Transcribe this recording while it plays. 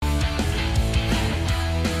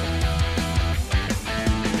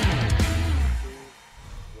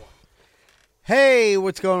Hey,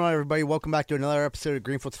 what's going on, everybody? Welcome back to another episode of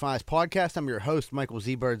Greenfield's Finest Podcast. I'm your host, Michael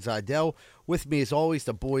Z-Bird Zidell. With me, as always,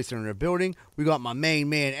 the boys are in the building. We got my main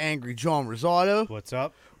man, Angry John Rosado. What's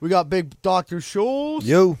up? We got Big Dr. Scholes.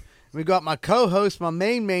 Yo. We got my co-host, my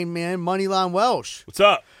main man, Moneyline Welsh. What's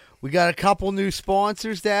up? We got a couple new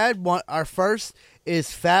sponsors, Dad. Our first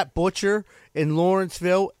is Fat Butcher in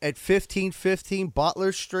Lawrenceville at 1515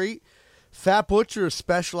 Butler Street. Fat Butcher is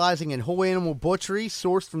specializing in whole animal butchery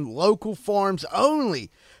sourced from local farms only.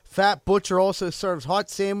 Fat Butcher also serves hot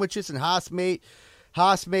sandwiches and house-made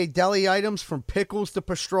deli items from pickles to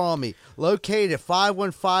pastrami. Located at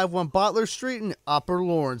 5151 Butler Street in Upper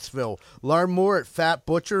Lawrenceville. Learn more at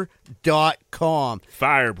fatbutcher.com.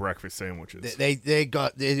 Fire breakfast sandwiches. They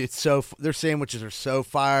got it's so their sandwiches are so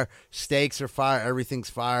fire. Steaks are fire. Everything's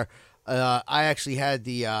fire. I actually had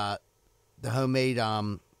the homemade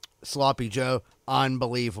Sloppy Joe,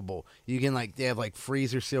 unbelievable. You can they have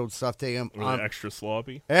freezer sealed stuff. Take them extra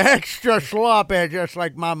sloppy, just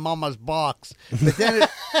like my mama's box. But then, dude,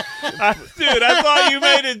 I thought you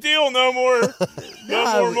made a deal. No more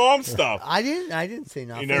mom stuff. I didn't say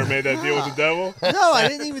nothing. You never made that deal with the devil? No, I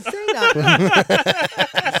didn't even say nothing.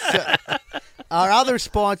 Our other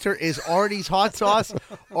sponsor is Artie's Hot Sauce.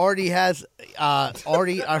 Artie has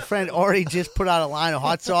our friend Artie just put out a line of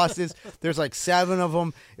hot sauces. There's 7 of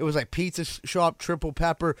them. It was pizza shop, triple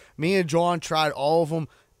pepper. Me and John tried all of them.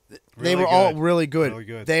 They were all really good. Really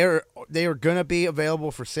good. They are going to be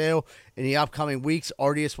available for sale in the upcoming weeks.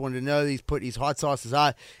 Artie just wanted to know that he's put these hot sauces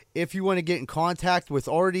out. If you want to get in contact with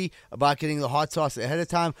Artie about getting the hot sauce ahead of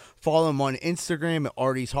time, follow him on Instagram at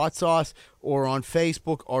Artie's Hot Sauce or on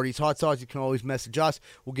Facebook, Artie's Hot Sauce. You can always message us.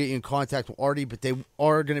 We'll get you in contact with Artie, but they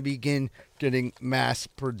are going to begin getting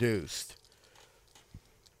mass-produced.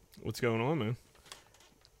 What's going on, man?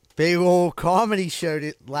 Big old comedy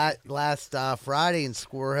show last Friday in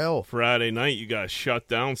Squirrel Hill. Friday night, you guys shut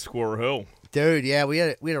down Squirrel Hill. Dude, yeah, we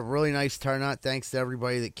had a really nice turnout. Thanks to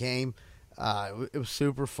everybody that came. It was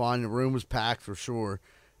super fun. The room was packed for sure,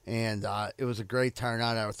 and it was a great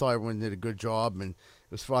turnout. I thought everyone did a good job, and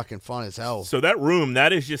it was fucking fun as hell. So that room,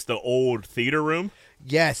 that is just the old theater room?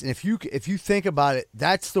 Yes, and if you think about it,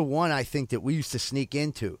 that's the one I think that we used to sneak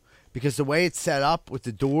into because the way it's set up with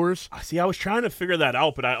the doors. See, I was trying to figure that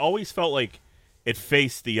out, but I always felt like it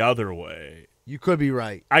faced the other way. You could be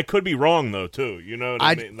right. I could be wrong, though, too. You know what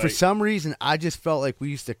I mean? For some reason, I just felt like we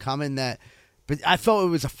used to come in that. But I felt it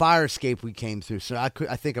was a fire escape we came through, so I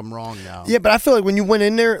think I'm wrong now. Yeah, but I feel like when you went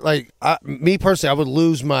in there, me personally, I would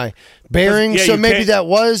lose my bearings. Yeah, so maybe can't. that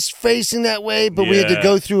was facing that way, but we had to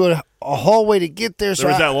go through a hallway to get there. There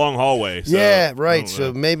was that long hallway. So, yeah, right.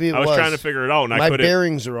 So maybe it was. I was trying to figure it out, and my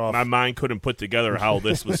bearings are off. My mind couldn't put together how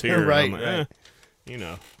this was here. Right, I'm like, right.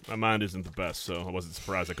 My mind isn't the best, so I wasn't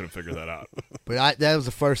surprised I couldn't figure that out. But that was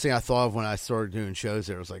the first thing I thought of when I started doing shows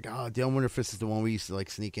there. I was like, oh, I wonder if this is the one we used to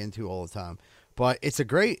sneak into all the time. But it's a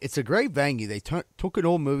great venue. They took an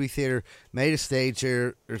old movie theater, made a stage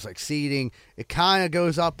there. There's seating. It kind of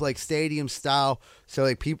goes up stadium style.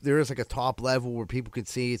 So there is a top level where people can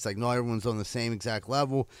see. It's not everyone's on the same exact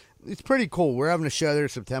level. It's pretty cool. We're having a show there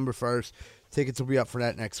September 1st. Tickets will be up for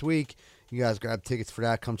that next week. You guys grab tickets for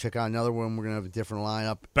that. Come check out another one. We're gonna have a different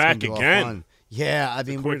lineup. Back again. Yeah, I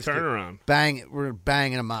mean, quick turnaround. We're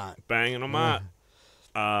banging them out. Banging them out.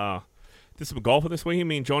 Did some golfing this week.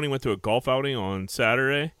 Me and Johnny went to a golf outing on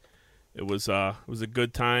Saturday. It was a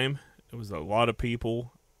good time. It was a lot of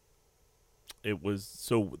people. It was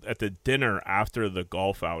so at the dinner after the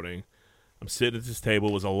golf outing, I'm sitting at this table.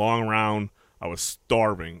 It was a long round. I was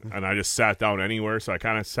starving, and I just sat down anywhere. So I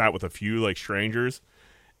kind of sat with a few strangers,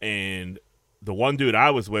 and the one dude I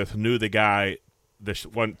was with knew the guy,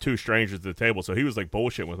 two strangers at the table. So he was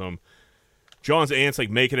bullshitting with them. John's aunt's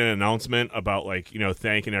making an announcement about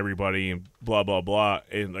thanking everybody and blah blah blah,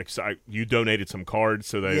 and you donated some cards,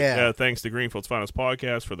 so they thanks to Greenfield's Finest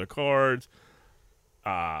Podcast for the cards.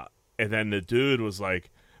 And then the dude was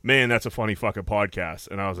like, "Man, that's a funny fucking podcast,"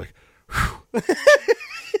 and I was like, whew.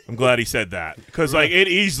 I'm glad he said that because it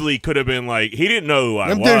easily could have been he didn't know who I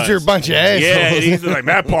was. Them dudes are a bunch of assholes. Yeah, and he's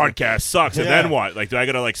that podcast sucks, and then what? Do I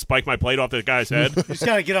gotta spike my plate off the guy's head? You just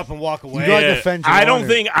gotta get up and walk away. I don't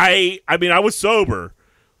think I mean I was sober.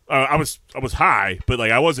 I was high, but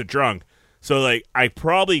I wasn't drunk. So I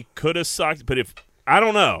probably could have sucked, but if I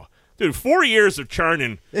don't know. Dude, 4 years of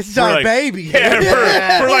churning. This is our baby.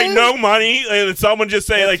 Yeah, for no money, and someone just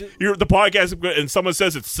say the podcast, and someone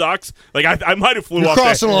says it sucks. I might have flew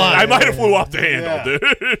off the line. I might have flew off the handle,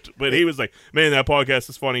 dude. But he was like, "Man, that podcast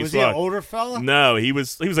is funny." Was he an older fella? No, he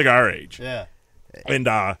was our age. Yeah, and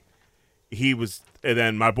he was, and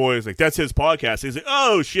then my boy was like, "That's his podcast." He's like,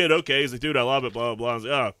 "Oh shit, okay." He's like, "Dude, I love it." Blah blah blah. I was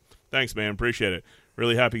like, "Oh, Thanks, man. Appreciate it.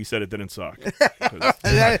 Really happy you said it didn't suck.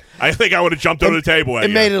 I think I would have jumped over the table at It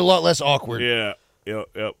you. made it a lot less awkward. Yeah.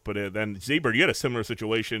 Yep. But then, Zebra, you had a similar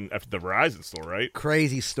situation after the Verizon store, right?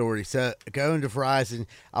 Crazy story. So going to Verizon,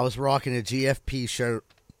 I was rocking a GFP shirt.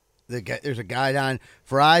 There's a guy down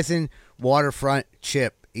Verizon Waterfront,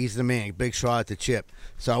 Chip. He's the man. Big shout out to Chip.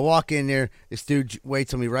 So I walk in there. This dude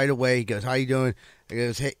waits on me right away. He goes, "How you doing?" I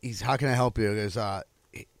goes, "Hey, how can I help you?" He goes,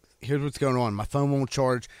 "Here's what's going on. My phone won't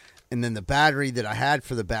charge, and then the battery that I had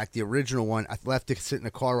for the back, the original one, I left it sit in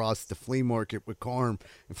the car while I was at the flea market with Carm,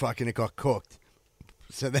 and fucking it got cooked."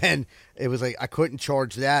 So then it was like I couldn't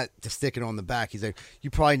charge that to stick it on the back. He's like, "You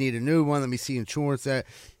probably need a new one. Let me see insurance." That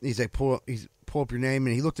he's like, pull up your name,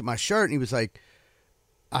 and he looked at my shirt and he was like,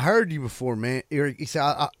 "I heard you before, man." He said,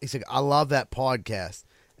 "I love that podcast,"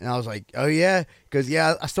 and I was like, "Oh yeah," because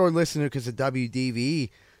I started listening because of WDVE.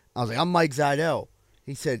 I was like, "I'm Mike Zidell."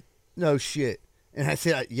 He said, "No shit," and I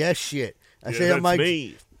said, "Yes shit." I said, "I'm Mike."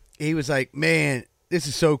 Me. He was like, "Man, this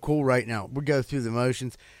is so cool right now. We go through the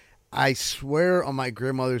motions." I swear on my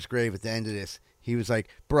grandmother's grave at the end of this, he was like,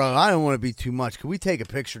 "Bro, I don't want to be too much. Can we take a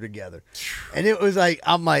picture together?" And it was like,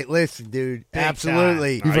 I'm like, "Listen, dude, Big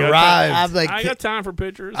absolutely." You've I got arrived. I'm like, I got time for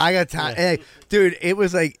pictures. I got time. Hey, dude, there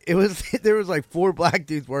was like 4 black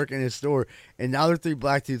dudes working in his store, and the other 3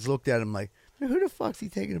 black dudes looked at him like, "Who the fuck's he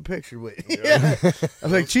taking a picture with?" Yeah. I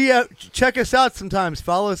was like, check us out sometimes.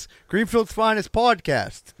 Follow us, Greenfield's Finest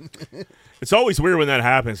Podcast. It's always weird when that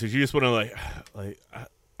happens because you just want to like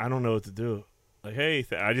I don't know what to do. Like, hey,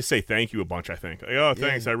 I just say thank you a bunch. I think, like, oh,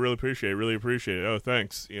 thanks, I really appreciate it. Oh,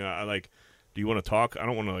 thanks. You know, I like. Do you want to talk? I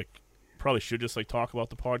don't want to like. Probably should just like talk about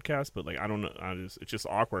the podcast, but like I don't know. It's just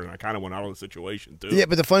awkward, and I kind of went out of the situation too. Yeah,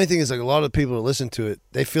 but the funny thing is, like, a lot of people that listen to it,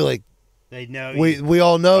 they feel like They know. we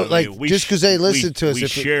all know, I mean, like, just because they listen to us. we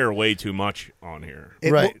if it- share way too much on here.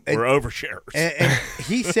 Right. We're oversharers. And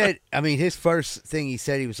he said, I mean, his first thing he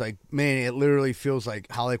said, he was like, "Man, it literally feels like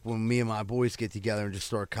how like when me and my boys get together and just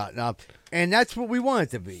start cutting up," and that's what we want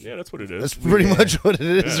it to be. Yeah, that's what it is. That's pretty much what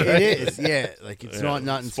it is, Yeah. right? It is, yeah. Like it's not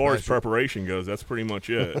nothing as far as special. preparation goes, that's pretty much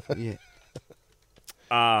it. Yeah.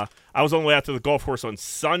 I was on the way out to the golf course on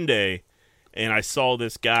Sunday, and I saw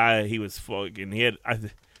this guy. He was fucking.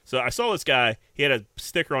 So I saw this guy. He had a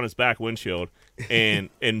sticker on his back windshield, and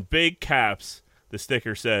in big caps, the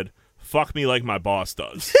sticker said, "Fuck me like my boss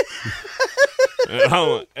does." and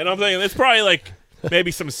I'm thinking it's probably like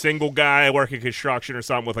maybe some single guy working construction or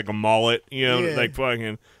something with like a mullet, you know, Yeah. like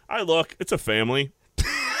fucking. It's a family.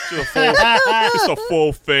 Just a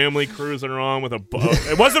full family cruising around with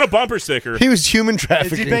it wasn't a bumper sticker. He was human Is he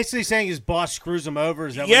trafficking. basically saying his boss screws him over?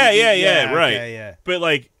 Is that Yeah, what he did? yeah, right. Okay, yeah. But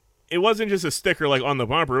like, it wasn't just a sticker like on the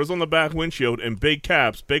bumper. It was on the back windshield in big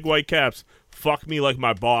caps, big white caps. "Fuck me like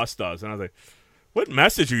my boss does." And I was like, "What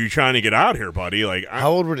message are you trying to get out here, buddy?" Like,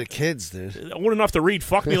 How old were the kids, dude? I'm old enough to read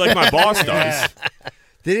 "Fuck me like my boss does." Yeah.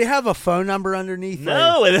 Did he have a phone number underneath?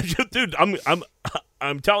 No, and it's just, dude,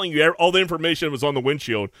 I'm telling you, all the information that was on the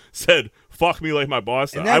windshield said "Fuck me like my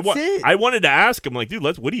boss does." And that's it. I wanted to ask him, like, dude,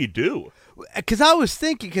 what do you do? Because I was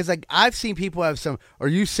thinking, because like I've seen people have some, "Are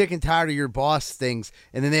you sick and tired of your boss?" things,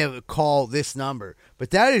 and then they have to call this number. But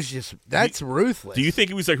that's ruthless. Do you think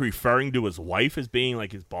he was like referring to his wife as being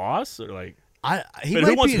like his boss, or like? He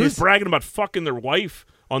But might be who's bragging about fucking their wife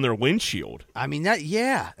on their windshield? I mean that.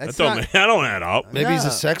 Yeah, that's That don't add up. Maybe he's No.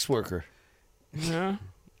 a sex worker. Yeah,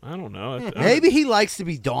 I don't know. Maybe he likes to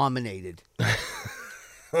be dominated.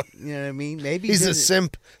 You know what I mean? Maybe He's a doesn't-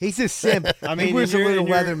 simp. He's a simp. I mean, he wears a and you're- little and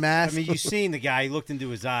you're- leather mask. I mean, you seen the guy. He looked into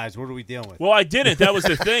his eyes. What are we dealing with? Well, I didn't. That was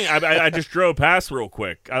the thing. I just drove past real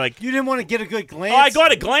quick. You didn't want to get a good glance. Oh, I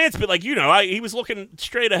got a glance, but like he was looking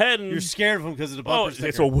straight ahead, and You're scared of him because of the bumper sticker.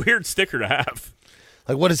 it's a weird sticker to have.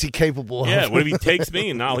 Like, what is he capable of? Yeah, what if he takes me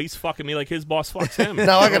and now he's fucking me like his boss fucks him?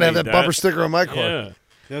 Now I don't gotta have need that bumper sticker on my car. Yeah.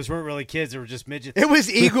 Those weren't really kids. They were just midgets. it was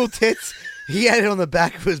eagle tits. He had it on the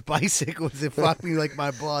back of his bicycle. It fucked me like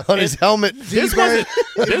my boss. On his helmet. This wasn't.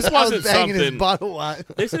 This I was wasn't banging his something. bottle line.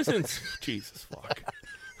 This isn't. Jesus fuck.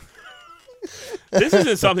 This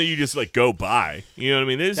isn't something you just like go buy. You know what I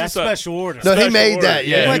mean? This That's is a- special order. No, he special made order. that.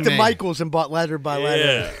 He Yeah, went he to made- Michael's and bought letter by letter.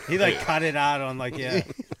 Yeah. He like cut it out on like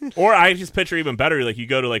Or I just picture even better, like you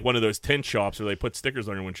go to like one of those tint shops where they put stickers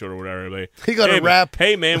on your windshield or whatever. Like, He got a hey, wrap.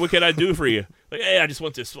 Hey man, what can I do for you? Like, hey, I just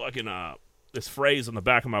want this fucking this phrase on the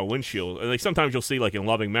back of my windshield. And like sometimes you'll see like in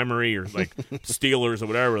Loving Memory or like Steelers or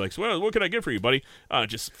whatever. Like, so, well, what can I get for you, buddy?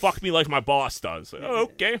 Just fuck me like my boss does. Like, oh,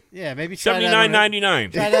 okay. yeah, maybe try that on a-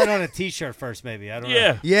 $79.99. Try that on a T-shirt first, maybe. I don't know.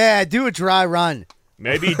 Yeah. Yeah, do a dry run.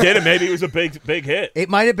 Maybe he did it. Maybe it was a big hit. It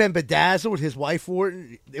might have been Bedazzled. His wife wore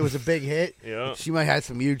it. It was a big hit. Yeah. She might have had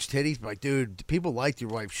some huge titties. But like, dude, people liked your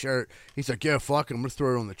wife's shirt. He's like, yeah, fuck it. I'm going to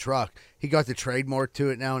throw it on the truck. He got the trademark to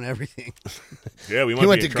it now and everything. Yeah, we might He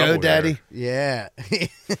went be to in trouble GoDaddy. Yeah.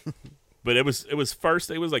 But it was first.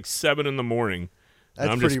 It was like 7 a.m. And That's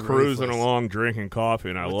I'm just pretty cruising ruthless. along, drinking coffee,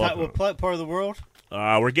 and I love it. What part of the world?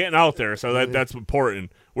 We're getting out there, so that's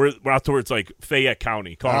important. We're out towards like Fayette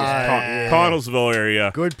County, yeah. Connellsville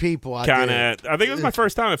area. Good people out Kind there. of. I think it was my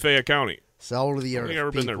first time at Fayette County. Soul of the I earth. don't think I've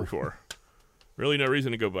ever been there people. before. Really, no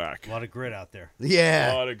reason to go back. A lot of grit out there.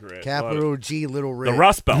 Yeah. A lot of grit. Capital G, little red. The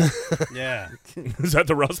Rust Belt. Yeah. Is that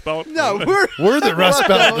the Rust Belt? No, We're the Rust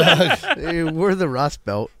Belt. we're the Rust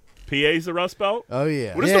Belt. PA's the Rust Belt? Oh,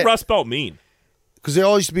 yeah. What does the Rust Belt mean? Because there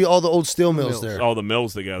all used to be all the old steel mills there. All the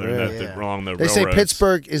mills together. Yeah. Along the They say railroads.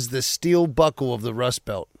 Pittsburgh is the steel buckle of the Rust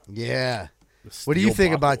Belt. Yeah. The What do you steel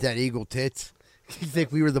think buckle. about that, Eagle Tits? You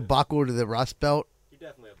think we were the buckle to the Rust Belt? You're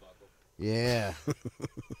definitely a buckle. Yeah.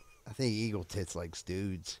 I think Eagle Tits likes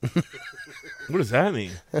dudes. What does that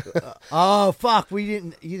mean? Oh, fuck.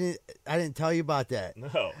 I didn't tell you about that.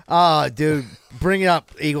 No. Oh, dude. Bring it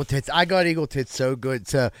up, Eagle Tits. I got Eagle Tits so good.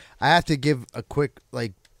 So I have to give a quick,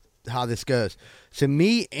 how this goes. So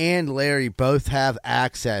me and Larry both have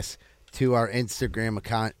access to our Instagram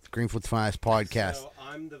account, Greenfield's Finest Podcast. So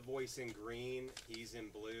I'm the voice in green, he's in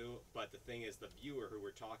blue, but the thing is the viewer who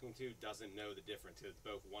we're talking to doesn't know the difference. It's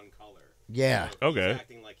both one color. Yeah. So Okay. He's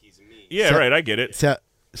acting like he's me. Yeah, right. I get it. So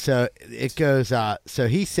it goes, so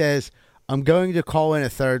he says, I'm going to call in a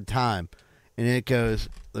third time. And then it goes,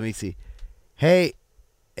 let me see. Hey,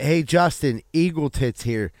 Justin, Eagle Tits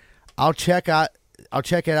here. I'll check it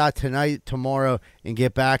out tonight, tomorrow, and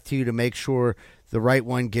get back to you to make sure the right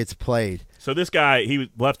one gets played. So this guy, he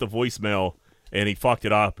left a voicemail and he fucked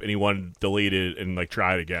it up and he wanted to delete it and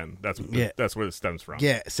try it again. That's where it stems from.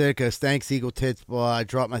 Yeah, so it goes, thanks, Eagle Tits. Well, I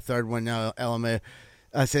dropped my third one now, LMA.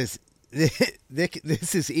 Says,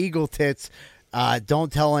 this is Eagle Tits.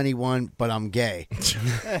 Don't tell anyone, but I'm gay.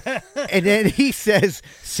 And then he says,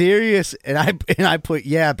 serious? And I put,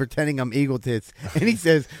 yeah, pretending I'm Eagle Tits. And he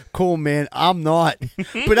says, cool, man, I'm not.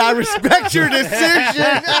 But I respect your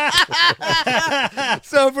decision.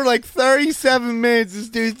 So for like 37 minutes, this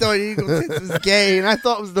dude thought Eagle Tits was gay. And I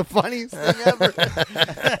thought it was the funniest thing ever.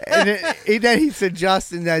 And then he said,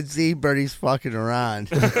 Justin, that Z-Bird, he's fucking around.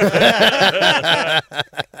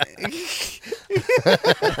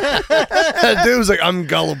 Dude was like, I'm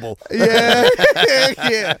gullible. Yeah.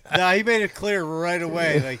 Yeah. No, he made it clear right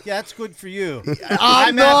away. Like, yeah, that's good for you.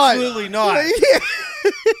 I'm not. absolutely not.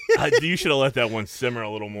 You should have let that one simmer a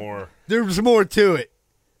little more. There's more to it.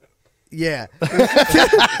 Yeah. I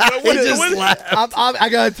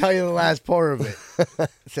got to tell you the last part of it.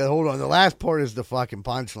 So hold on. The last part is the fucking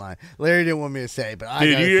punchline. Larry didn't want me to say it, but I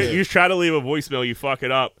Dude, gotta say it. you try to leave a voicemail, you fuck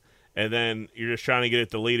it up, and then you're just trying to get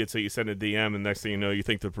it deleted, so you send a DM, and next thing you know, you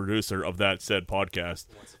think the producer of that said podcast,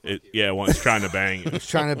 one's trying to bang you. He's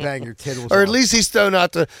trying to bang your tittles Or at off. least he's throwing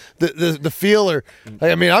out the feeler.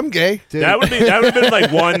 Like, I mean, I'm gay. Dude. That would have been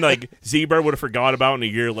like one like Z-Bird would have forgot about, and a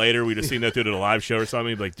year later we'd have seen that dude at a live show or something.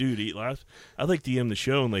 He'd be like, dude, I'd like DM the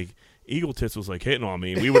show, and like Eagle Tits was like hitting on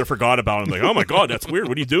me, and we would have forgot about him. Like, oh my god, that's weird.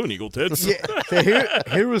 What are you doing, Eagle Tits? Yeah. So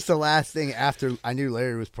here was the last thing after I knew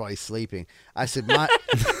Larry was probably sleeping. I said,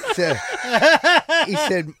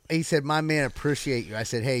 he said, my man, appreciate you. I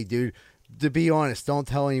said, hey, dude, to be honest, don't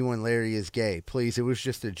tell anyone Larry is gay. Please, it was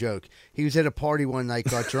just a joke. He was at a party one night,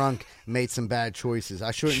 got drunk, made some bad choices.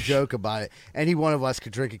 I shouldn't joke about it. Any one of us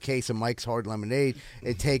could drink a case of Mike's Hard Lemonade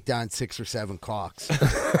and take down 6 or 7 cocks. He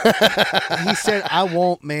said, I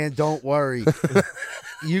won't, man. Don't worry.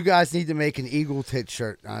 You guys need to make an Eagle Tit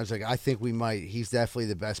shirt. And I was like, I think we might. He's definitely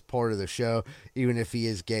the best part of the show. Even if he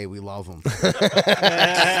is gay, we love him.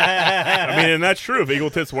 I mean, and that's true. If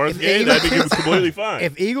Eagle Tits was gay, Eagle that'd be completely fine.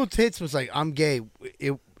 If Eagle Tits was like, I'm gay,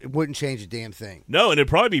 it wouldn't change a damn thing. No, and it'd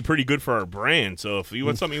probably be pretty good for our brand. So if you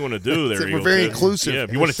want something you want to do there, We're Eagle very Tits, inclusive. Yeah,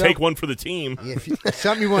 if you want to take one for the team. Yeah, if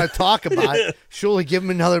something you want to talk about, surely give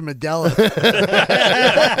him another Modelo.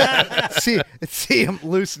 see him,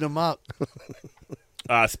 loosen him up.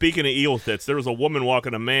 Speaking of Eagle Tits, there was a woman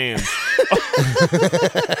walking a man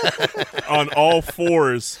on all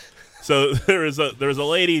fours. So there was a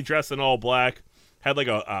lady dressed in all black, had like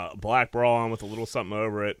a black bra on with a little something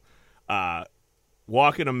over it,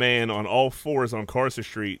 walking a man on all fours on Carson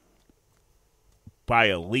Street by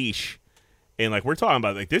a leash. And like we're talking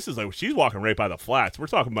about, like this is like she's walking right by the flats. We're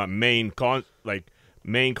talking about main Carson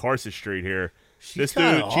Street here. She's This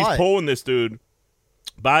kinda dude, she's hot. pulling this dude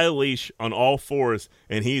by a leash on all fours,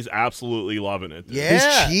 and he's absolutely loving it. Dude.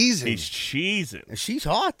 Yeah. He's cheesing. He's cheesing. And she's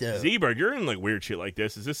hot though. Z-Bird, you're in like weird shit like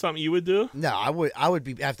this. Is this something you would do? No, I would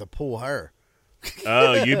have to pull her.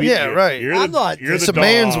 Oh, you'd be Yeah, right. You're I'm not- You're It's the a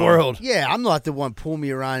man's dog. world. Yeah, I'm not the one pull me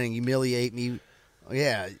around and humiliate me.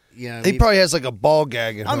 Yeah, you know. What I He mean? probably has like a ball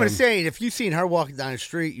gag at I'm home. gonna say, if you seen her walking down the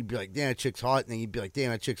street, you'd be like, "Damn, that chick's hot," and then you'd be like,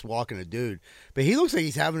 "Damn, that chick's walking a dude." But he looks like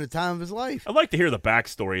he's having the time of his life. I'd like to hear the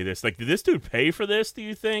backstory of this. Like, did this dude pay for this? Do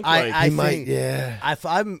you think? I Like, He might, think, yeah.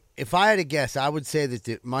 if I had to guess, I would say that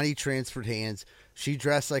the money transferred hands. She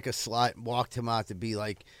dressed like a slut and walked him out to be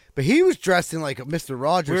like, but he was dressed in like a Mr.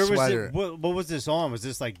 Rogers Where was sweater. it? What was this on? Was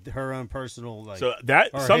this like her own personal like? so that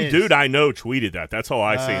or some his? dude I know tweeted that. That's all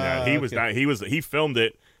I seen. That he was okay. not, he filmed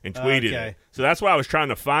it and tweeted Okay. it. So that's why I was trying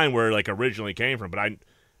to find where it, like originally came from, but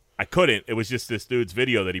I couldn't. It was just this dude's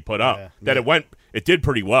video that he put up. Yeah. That it did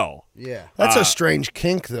pretty well. Yeah, That's a strange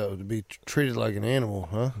kink, though, to be treated like an animal,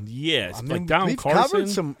 huh? Yeah, it's I mean, like Don we've Carson. covered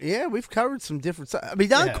some. Yeah, we've covered some different. I mean,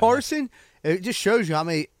 Don Yeah. Carson. It just shows you how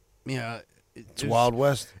many. You know, It's Wild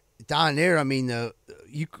West. down there. I mean,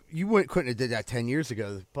 couldn't have did that 10 years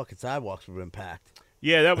ago. The fucking sidewalks would have been packed.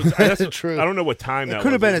 Yeah, that was that's True. I don't know what time that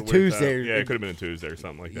could have was. been It a was weird time. Tuesday. Yeah, it could have been a Tuesday or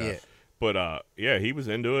something like that. Yeah. But yeah, he was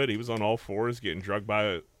into it. He was on all fours, getting drugged by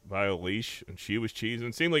a leash, and she was cheesing.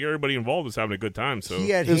 It seemed like everybody involved was having a good time. So He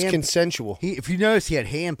had It was hand, consensual. if you notice, he had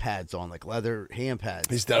hand pads on, like leather hand pads.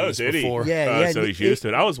 He's done this did he? before. Yeah, he had so knee- he's used to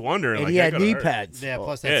it. I was wondering, and like, he that had gotta knee hurt. pads. Yeah,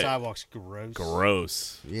 plus that Yeah. sidewalk's gross.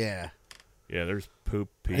 Gross. Yeah. Yeah, there's poop.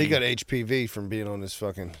 Pee. He got HPV from being on his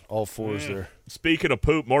fucking all fours there. Speaking of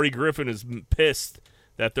poop, Marty Griffin is pissed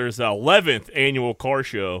that there's a 11th annual car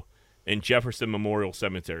show in Jefferson Memorial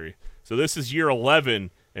Cemetery. So this is year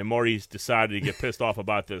 11, and Marty's decided to get pissed off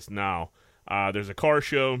about this now. There's a car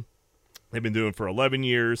show they've been doing for 11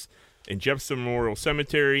 years in Jefferson Memorial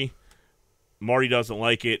Cemetery. Marty doesn't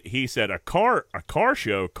like it. He said, a car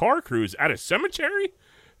show, car cruise at a cemetery?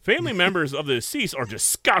 Family members of the deceased are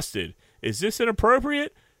disgusted. Is this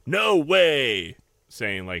inappropriate? No way.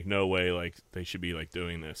 Saying, like, no way, like, they should be, like,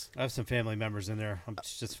 doing this. I have some family members in there.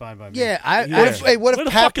 It's just fine by me. Yeah, What What if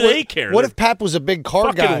the Pap? fuck do they care? What if Pap was a big car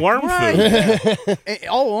Fucking guy? worm food. In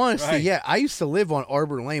all honesty, Right. yeah, I used to live on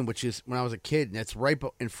Arbor Lane, which is when I was a kid, and that's right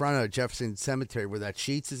in front of Jefferson Cemetery where that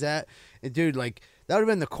Sheets is at. And dude, like, that would have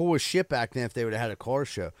been the coolest shit back then if they would have had a car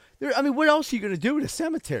show. I mean, what else are you gonna do at a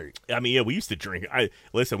cemetery? I mean, yeah, we used to drink.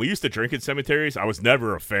 We used to drink in cemeteries. I was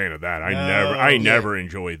never a fan of that. I No. never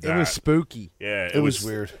enjoyed that. It was spooky. yeah, It was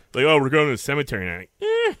weird. Like, oh, we're going to the cemetery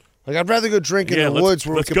now. Like, I'd rather go drink in Yeah, the let's- woods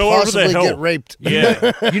where we let's could go over the possibly hill. get raped.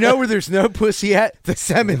 Yeah, You know where there's no pussy at? The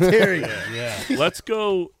cemetery. Yeah. let's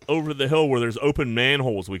go over the hill where there's open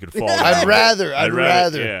manholes we could fall. I'd in. rather.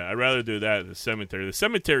 Yeah, I'd rather do that at the cemetery. The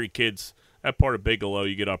cemetery kids, that part of Bigelow,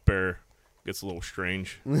 you get up there, gets a little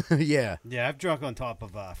strange. Yeah. Yeah, I've drunk on top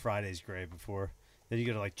of Friday's grave before. Then you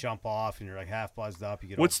got to like jump off, and you're like half buzzed up. You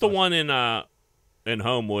get What's all the buzzed. one in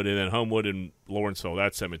Homewood, and then Homewood and Lawrenceville,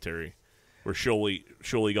 that cemetery, where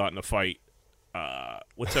Shuley got in a fight?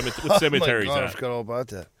 What cemetery is oh my God, I that? forgot all about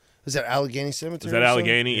that. Is that Allegheny Cemetery? Is that or something?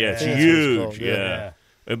 Allegheny? Yeah, it's Yeah. That's what it's huge. called, Yeah. Yeah.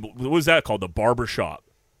 And what was that called? The barber shop.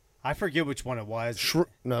 I forget which one it was.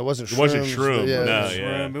 No, it wasn't. It wasn't Shrooms, Shroom. Yeah, No, it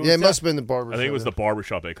yeah. Shroom. yeah, it must have been the barber. I think it was the barber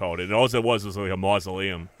shop they called it. And all it was like a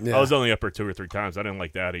mausoleum. Yeah. I was only up there 2 or 3 times. I didn't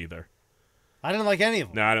like that either. I didn't like any of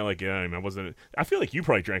them. No, I didn't like it. I wasn't. I feel like you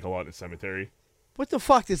probably drank a lot in the cemetery. What the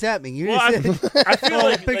fuck does that mean? You Well, I, just said, I feel Well,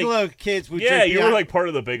 like Bigelow kids would yeah, drink you the- were like part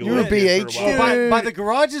of the Bigelow. You were kids BH. for a while. Well, Dude. by the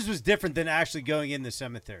garages was different than actually going in the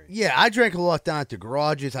cemetery. yeah, I drank a lot down at the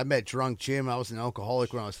garages. I met Drunk Jim. I was an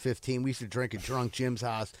alcoholic when I was 15. We used to drink at Drunk Jim's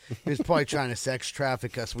house. He was probably trying to sex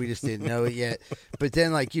traffic us. We just didn't know it yet. But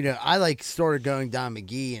then, like, you know, I like started going down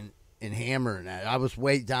McGee and Hammer and that. I was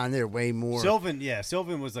way down there way more.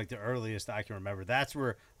 Sylvan was like the earliest I can remember. That's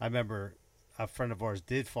where I remember a friend of ours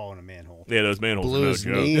did fall in a manhole. Yeah, those manholes Blew are no his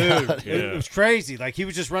joke. knee Dude, out. it was crazy. Like he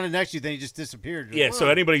was just running next to you, then he just disappeared. You're Yeah, like, so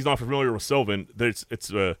 "Whoa." anybody's not familiar with Sylvan,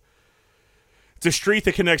 it's a street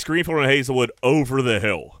that connects Greenfield and Hazelwood over the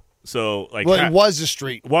hill. So like Well, it was a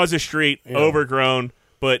street. was a street, overgrown,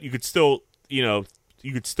 but you could still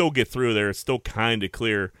get through there. It's still kind of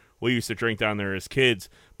clear. We used to drink down there as kids,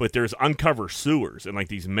 but there's uncovered sewers and like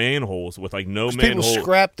these manholes with like no 'Cause manhole. people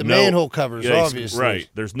scrap the manhole covers, obviously. Right.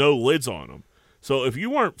 There's no lids on them. So if you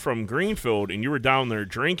weren't from Greenfield and you were down there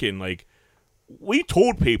drinking, like we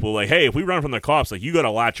told people, like, hey, if we run from the cops, like you got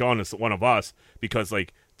to latch on to one of us because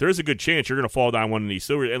like there's a good chance you're gonna fall down one of these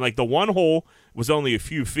sewers. And like the one hole was only a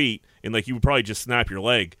few feet, and like you would probably just snap your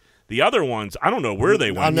leg. The other ones, I don't know where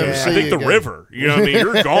they went. never to. see I think you the again. river. You know what I mean?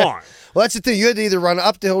 You're gone. Well, that's the thing. You had to either run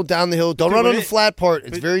up the hill, down the hill. Don't Dude, run on but the flat part.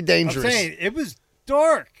 It's but very I'm dangerous. saying it was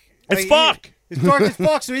dark. It's fuck. It's dark as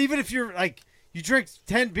fuck. So even if you're like, you drink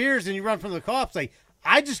 10 beers and you run from the cops, like,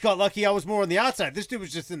 I just got lucky. I was more on the outside. This dude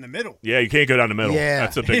was just in the middle. Yeah, you can't go down the middle. Yeah.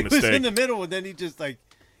 That's a He big was mistake. in the middle, and then he just like,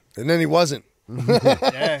 And then he wasn't. yeah.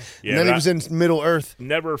 Yeah, And then he was in Middle Earth.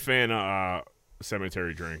 never a fan of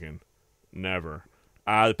cemetery drinking. Never.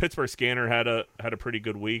 The Pittsburgh Scanner had a pretty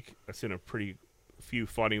good week. I've seen a pretty few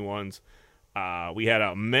funny ones. We had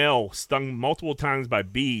a male stung multiple times by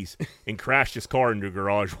bees and crashed his car into a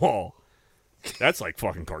garage wall. That's like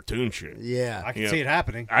fucking cartoon shit. Yeah. I can Yeah. see it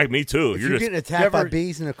happening. Me too. If You're you're just getting attacked by Never-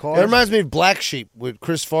 bees in a car. It reminds me of Black Sheep with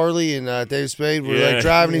Chris Farley and Dave Spade. We're Yeah. like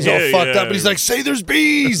driving, he's all Yeah, fucked yeah. up, but he's like, "Say there's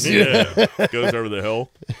bees." yeah, goes over the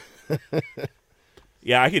hill.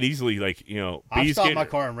 Yeah, I could easily I bees stopped get. my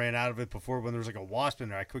car and ran out of it before when there was like a wasp in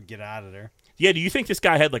there. I couldn't get out of there. Yeah, do you think this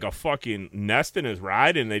guy had like a fucking nest in his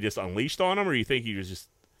ride and they just unleashed on him, or you think he was just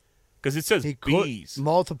because it says He could bees?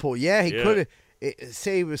 multiple. Yeah, he Yeah. could have.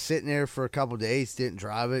 Say he was sitting there for a couple of days, didn't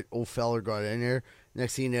drive it. Old feller got in there.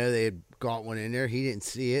 Next thing you know, they had got one in there. He didn't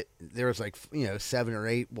see it. There was like 7 or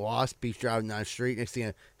 8 wasps. He's driving down the street. Next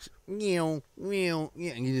thing you know,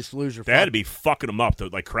 and you just lose your. They had to be fucking him up to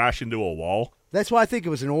like crash into a wall. That's why I think it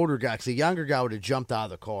was an older guy. Because a younger guy would have jumped out of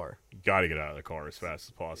the car. You got to get out of the car as fast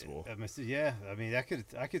as possible. Yeah, I mean, I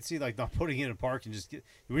could see like not putting it in a park and just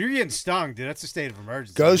when you're getting stung, dude. That's a state of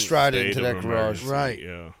emergency. Ghost ride State into of that garage. emergency, Right.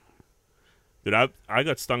 Yeah. Dude, I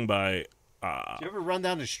got stung by. Do you ever run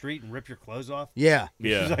down the street and rip your clothes off? Yeah,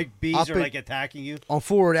 Yeah. It's like bees Up are in- like attacking you. on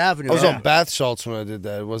Forward Avenue. I was Yeah. on bath salts when I did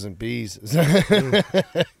that. It wasn't bees.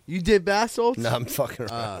 You did bath salts? No, I'm fucking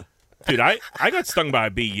around. Dude, I got stung by a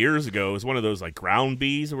bee years ago. It was one of those like ground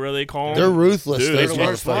bees, or what do they call them? They're ruthless. Dude, those it,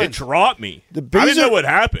 motherfuckers. it dropped me. The I bees didn't know are- what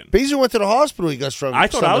happened. Bees went to the hospital. He got stung. I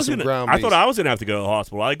thought stung I by was some gonna. ground I bees. thought I was gonna have to go to the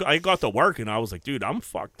hospital. I got to work and I was like, dude, I'm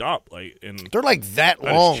fucked up. Like, and They're like that I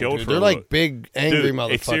just long. chilled Dude. for They're a like little- big, angry dude,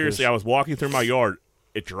 motherfuckers. seriously, I was walking through my yard.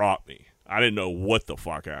 It dropped me. I didn't know what the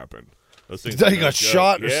fuck happened. Those things thought were you no got joke.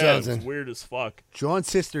 shot or yeah, something. It was weird as fuck. John's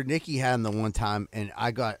sister Nikki had them the one time, and I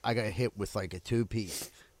got hit with like a 2-piece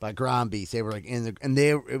by ground bees. They were like in the and they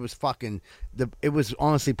it was fucking it was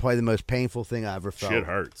honestly probably the most painful thing I ever felt. Shit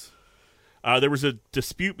hurts. There was a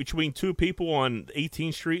dispute between two people on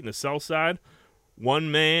 18th Street in the South Side.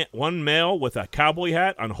 One male with a cowboy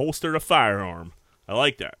hat unholstered a firearm. I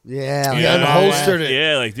like that. Yeah, He like, unholstered it.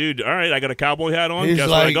 Yeah, like, dude, all right, I got a cowboy hat on. He's Guess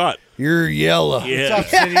like, what I got? "You're yellow." Yeah.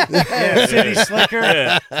 What's up, city? Yeah, city slicker.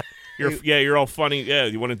 Yeah. You're all funny. Yeah,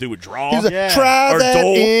 you want to do a draw? He's like, Yeah. "Try Or that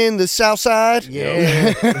Dole. in the South Side."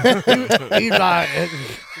 Yeah, he's like,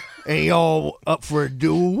 and y'all up for a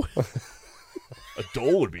duel, A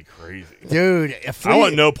dole would be crazy. dude? I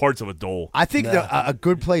want no parts of a dole. I think a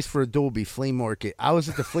good place for a duel would be flea market. I was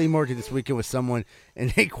at the flea market this weekend with someone, and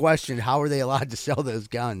they questioned how are they allowed to sell those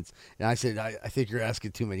guns. And I said, I think you're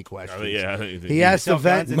asking too many questions. Yeah, I think He asked the sell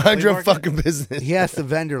guns vendor. in- Mind your Flea market? fucking business. He asked the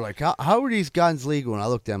vendor like, how are these guns legal? And I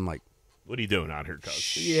looked at him like, What are you doing out here,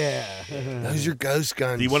 cuz? yeah. Those are ghost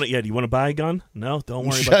guns. Do you want to? Yeah. Do you want to buy a gun? No, don't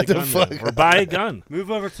worry Shut about the the gun. fuck then. Or buy a gun.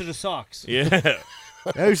 Move over to the socks. Yeah.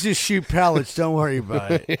 Those just shoot pellets. Don't worry about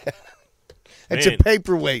it. It's Man. a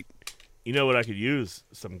paperweight. You know what I could use?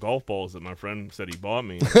 Some golf balls that my friend said he bought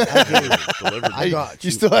me. Delivered. I got You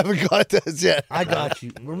you. still haven't got those yet. I got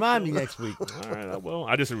you. Remind me next week. All right, I will.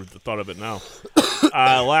 I just thought of it now.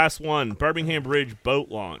 Last one. Birmingham Bridge boat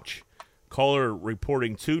launch. Caller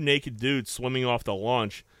reporting 2 naked dudes swimming off the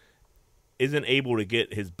launch isn't able to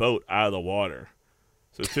get his boat out of the water.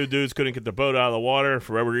 So 2 dudes couldn't get the boat out of the water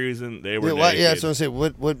for whatever reason. They were naked. Yeah, that's what I'm saying.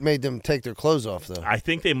 What made them take their clothes off, though? I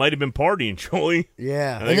think they might have been partying, Joey.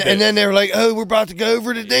 Yeah. I think And then they were like, "Oh, we're about to go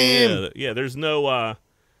over the dam." Yeah, there's no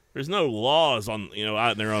laws on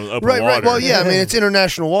out there on open Right, water. right. Well, yeah. I mean, it's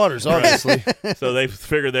international waters, obviously. So they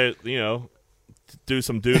figured that do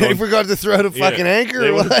some dude. They on, forgot to throw the fucking anchor. They,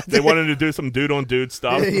 or what? they wanted to do some dude on dude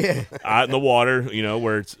stuff. Yeah. Out in the water,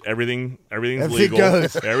 where it's everything's Everything legal.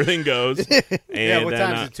 goes. Everything goes. And Yeah, what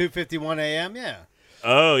then, time is it? 2:51 a.m. Yeah.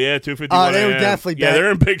 Oh yeah, 2:51. Oh, they were a.m. definitely Yeah, bad.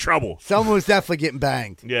 they're in big trouble. Someone was definitely getting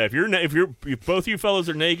banged. Yeah, if both you fellas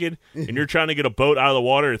are naked and you're trying to get a boat out of the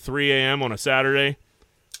water at 3 a.m. on a Saturday,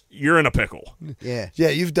 you're in a pickle. Yeah. Yeah,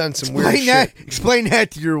 you've done some weird shit. Explain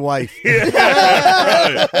that to your wife.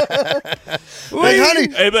 Like, honey,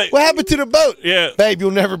 Hey, but- what happened to the boat? Yeah. Babe,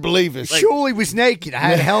 you'll never believe it. Surely was naked. I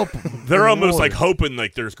had to help him. They're In the almost water. like hoping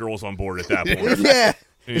like there's girls on board at that point. Yeah.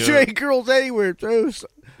 Yeah. There ain't girls anywhere. Throw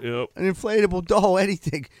Yep. an inflatable doll,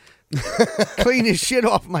 anything. Clean his shit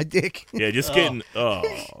off my dick. Yeah, just getting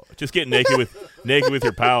naked with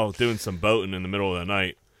your pal doing some boating in the middle of the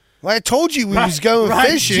night. Well, I told you we was going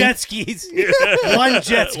Ride fishing. jet skis. One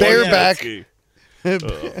jet ski. Bareback. Jet ski. Oh,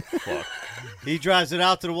 fuck. He drives it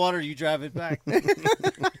out to the water. You drive it back.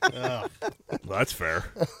 Well, that's fair.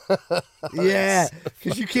 Yeah,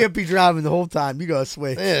 because you can't be driving the whole time. You gotta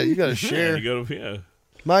switch. Yeah, you got to Yeah, share. you gotta,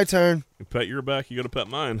 My turn. You pet your back, you gotta pet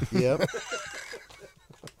mine. Yep.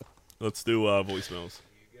 Let's do voicemails.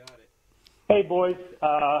 Hey, boys.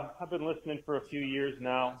 I've been listening for a few years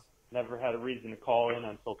now. Never had a reason to call in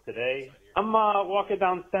until today. I'm walking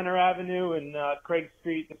down Center Avenue and Craig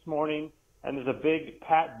Street this morning, and there's a big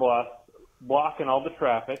Pat bus blocking all the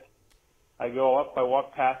traffic. I go up, I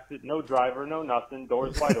walk past it, no driver, no nothing,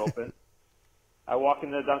 doors wide open. I walk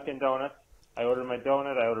into Dunkin' Donuts. I order my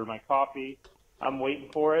donut. I order my coffee. I'm waiting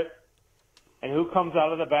for it. And who comes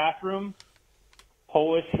out of the bathroom?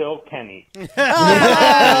 Polish Hill Kenny. He just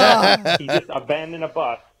abandoned a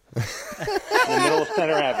bus in the middle of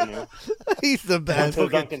Center Avenue. He's the Went best. to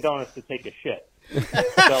Dunkin' Donuts to take a shit. So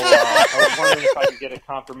I was wondering if I could get a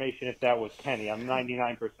confirmation if that was Kenny. I'm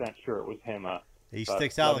 99% sure it was him. He But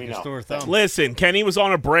sticks out let like me a know. sore thumb. Listen, Kenny was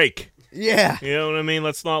on a break. Yeah. You know what I mean?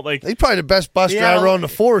 Let's not like He's probably the best bus Yeah, driver on the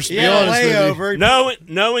force, to be Yeah, honest with you. layover.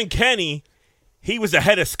 knowing Kenny. He was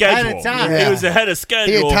ahead of schedule. Ahead of time. Yeah. He was ahead of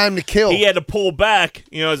schedule. He had time to kill. He had to pull back.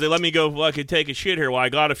 You know, say, let me go. I could take a shit here while I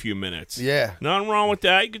got a few minutes. Yeah. Nothing wrong with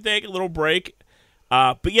that. You could take a little break.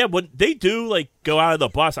 But yeah, when they do like go out of the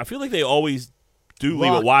bus, I feel like they always do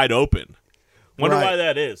leave it wide open. Wonder Right. why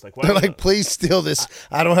that is. Like, why They're like, please steal this.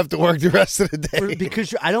 I don't have to work the rest of the day.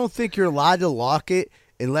 Because I don't think you're allowed to lock it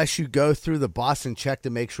unless you go through the bus and check to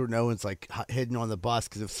make sure no one's like hidden on the bus.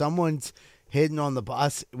 Because if someone's hidden on the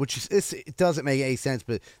bus, which is it doesn't make any sense,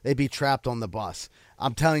 but they'd be trapped on the bus.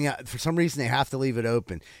 I'm telling you, for some reason they have to leave it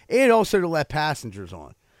open, and also to let passengers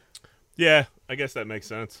on. Yeah, I guess that makes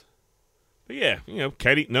sense. But yeah, you know,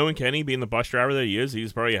 knowing Kenny being the bus driver that he is,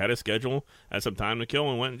 he's probably ahead of schedule, had some time to kill,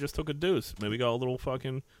 and went and just took a deuce. Maybe got a little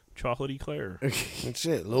fucking chocolate eclair. That's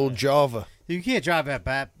it. Little Java. You can't drive that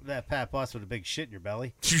Pat bus with a big shit in your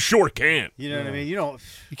belly. You sure can't. You know what I mean? You don't.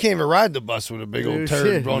 You can't even ride the bus with a big old Dude,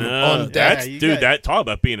 turd shit. on, No, on deck. that's you dude. got- That talk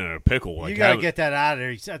about being in a pickle. Like You gotta having- get that out of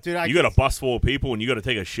there, dude. You got a bus full of people and you got to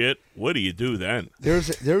take a shit. What do you do then? There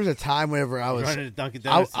was a time whenever I was running to Dunkin'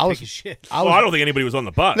 Donuts I to was- take a shit. I Well, was I don't think anybody was on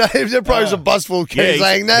the bus. No, there probably was a bus full of kids. he-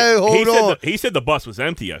 like, no, hold he on. he said the bus was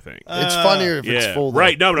empty. I think. It's funnier if it's yeah, full. though.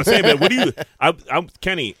 right. No, but I'm saying, but what do you? I'm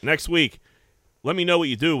Kenny. Next week, let me know what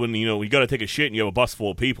you do when you got to take a shit and you have a bus full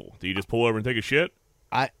of people. Do you just pull over and take a shit?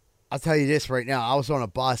 I'll tell you this right now. I was on a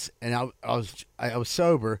bus and I was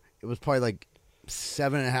sober. It was probably like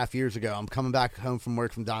 7.5 years ago. I'm coming back home from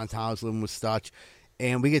work from downtown. I was living with Stutch,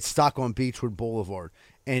 and we get stuck on Beechwood Boulevard.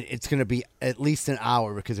 And it's going to be at least an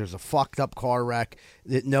hour because there's a fucked up car wreck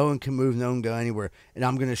that no one can move, no one can go anywhere. And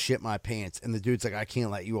I'm going to shit my pants. And the dude's like, I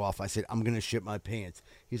can't let you off. I said, I'm going to shit my pants.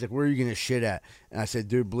 He's like, where are you going to shit at? And I said,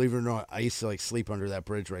 dude, believe it or not, I used to like sleep under that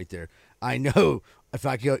bridge right there. I know if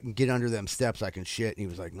I can get under them steps, I can shit. And he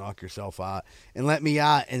was like, knock yourself out and let me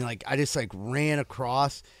out. And like, I just like ran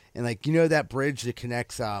across and like, that bridge that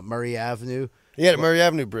connects Murray Avenue. Yeah, the Murray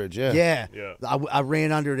Avenue Bridge, yeah. Yeah. Yeah. I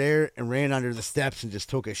ran under there and ran under the steps and just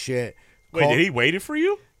took a shit. Wait, did he waited for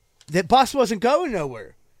you? The bus wasn't going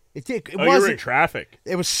nowhere. It You were in wasn't. traffic.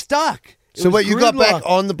 It was stuck. It So was what, you got back gridlocked.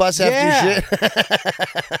 on the bus after Yeah. you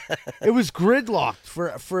shit? It was gridlocked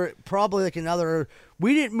for probably like another.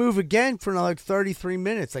 We didn't move again for another like 33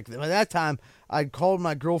 minutes. Like by that time, I called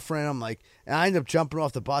my girlfriend. I'm like, and I ended up jumping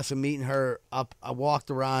off the bus and meeting her up. I walked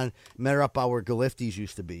around, met her up by where Galifty's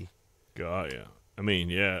used to be. God, yeah. I mean,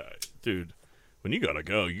 yeah, dude. When you gotta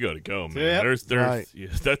go, man. Yeah. There's, Right. yeah,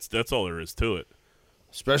 that's all there is to it.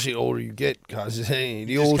 Especially the older you get, because the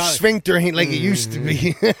just old kinda- sphincter ain't like it used to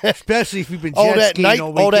be. Especially if you've been all jet that skiing night,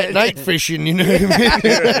 all all that weekend. night fishing, you know what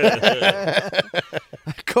I mean?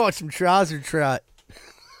 I caught some trouser trout.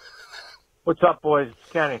 What's up, boys?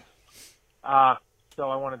 It's Kenny. So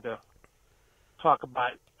I wanted to talk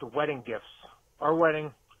about the wedding gifts. Our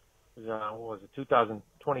wedding was, what was it,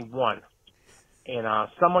 2021. And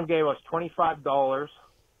someone gave us $25,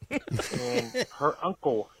 and her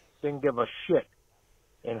uncle didn't give a shit.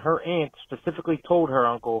 And her aunt specifically told her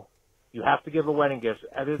uncle, you have to give a wedding gift,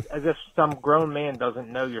 as if some grown man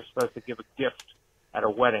doesn't know you're supposed to give a gift at a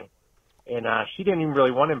wedding. And she didn't even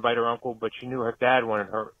really want to invite her uncle, but she knew her dad wanted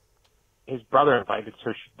his brother invited,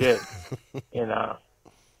 so she did. And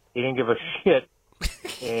he didn't give a shit.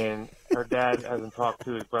 And her dad hasn't talked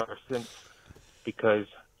to his brother since because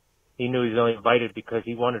he knew he was only invited because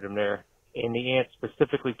he wanted him there. And the aunt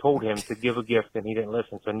specifically told him to give a gift, and he didn't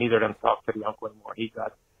listen. So neither of them talked to the uncle anymore. He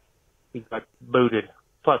got booted.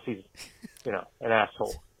 Plus, he's an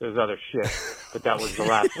asshole. There's other shit, but that was the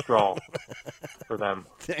last straw for them.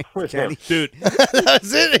 With him. Dude,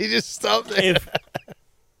 That's it. He just stopped there.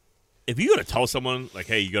 if you gotta tell someone like,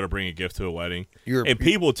 hey, you gotta bring a gift to a wedding, You're-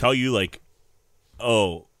 people tell you like,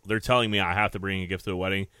 oh, they're telling me I have to bring a gift to a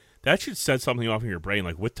wedding. That should set something off in your brain.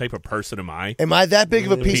 Like, what type of person am I? Am I that big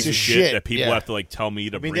of a piece of shit? That people have to like tell me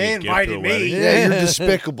to bring they a gift to a invited me. wedding? Yeah, you're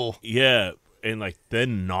despicable. Yeah, and like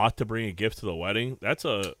then not to bring a gift to the wedding. That's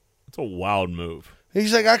a wild move.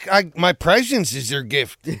 He's like, my presence is their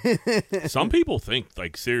gift. Some people think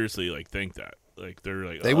like seriously like think that. Like they're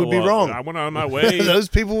like They would be wrong. I went out of my way. Those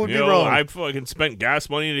people would You be know, wrong. I fucking spent gas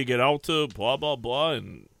money to get out to blah blah blah,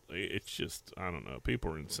 and it's just I don't know.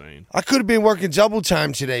 People are insane. I could have been working double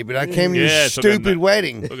time today, but I came to Yeah, your took a stupid ni-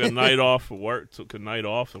 wedding. Took a night off of work. Took a night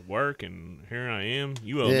off of work, and here I am.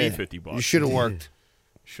 You owe me $50. You should have worked.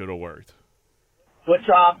 Should have worked. What's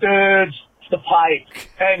up, dudes? It's the Pipe.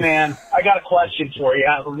 Hey, man, I got a question for you.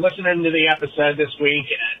 I'm listening to the episode this week,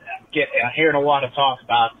 and I'm hearing a lot of talk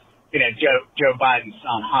about, Joe Biden's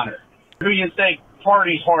son, Hunter. Who do you think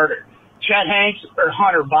parties harder, Chet Hanks or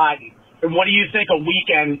Hunter Biden? And what do you think a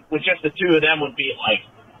weekend with just the two of them would be like?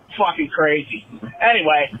 Fucking crazy.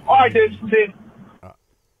 Anyway, all right, dudes.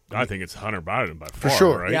 I think it's Hunter Biden by far.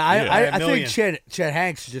 sure. Right? Yeah, I think million. Chet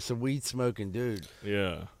Hanks is just a weed smoking dude.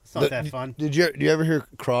 Yeah. It's not that fun. Do you ever hear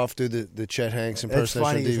Croft do the Chet Hanks impersonation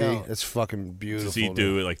on funny as hell. TV? That's fucking beautiful. Does he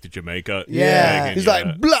do it like the Jamaica? Yeah. thing? He's Yeah.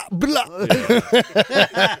 like blah blah.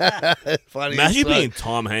 Funny. Imagine as fuck. being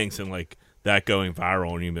Tom Hanks and like that going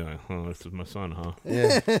viral, and you be like, "Oh, this is my son, huh?"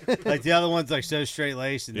 Yeah. Like the other one's like so straight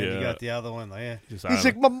laced, and then you Yeah. got the other one like, Just, He's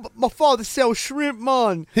like, my father sells shrimp,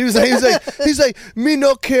 man. He's like, me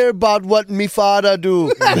no care about what me father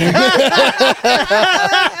do.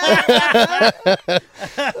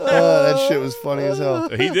 Oh, that shit was funny as hell.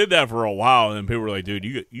 he did that for a while, and people were like, "Dude,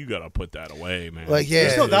 you got to put that away, man." Like, he yeah,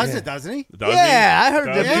 still does yeah. it, doesn't he? Does Yeah, he? I heard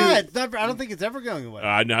Does that he? Yeah, it's never. I don't think it's ever going away.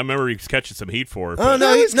 I remember he was catching some heat for it. Oh but-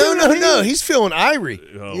 no, he's no, doing no, it. he's feeling irie.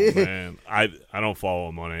 Oh Yeah. man, I don't follow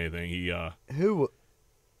him on anything. Who?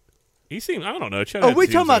 He seemed I don't know. Chet Oh, Hanks we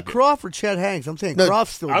seems talking about like a- Croft or Chet Hanks? I'm saying No,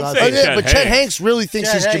 Croft still I'm does saying Oh, it. yeah, Chet but Chet Hanks. Hanks really thinks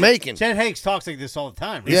Chet he's Hanks- Jamaican. Chet Hanks talks like this all the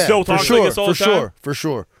time. Right? He Yeah, still for talks sure, like this all for the time? sure, for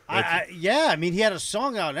sure. Yeah, I mean, he had a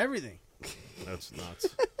song out and everything. That's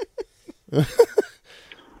nuts.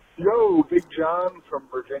 Yo, Big John from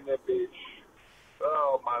Virginia Beach.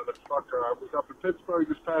 Oh, motherfucker. I was up in Pittsburgh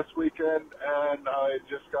this past weekend, and I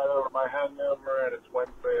just got over my hangover, and it's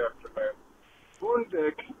Wednesday afternoon.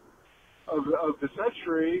 Boondick of the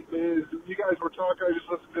century is, you guys were talking, I just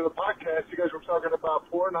listened to the podcast, you guys were talking about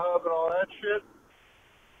Pornhub and all that shit.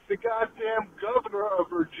 The goddamn governor of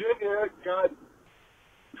Virginia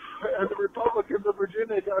and the Republicans of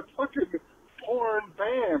Virginia got fucking porn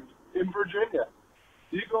banned in Virginia.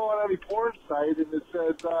 You go on any porn site and it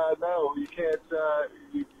says, no, you can't,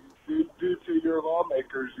 due to your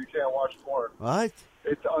lawmakers, you can't watch porn. What?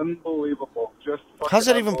 It's unbelievable. Just fucking How's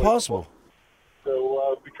that even unbelievable. possible?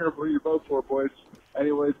 So be careful who you vote for, boys.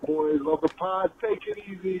 Anyways, boys, love the pod. Take it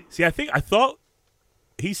easy. See, I thought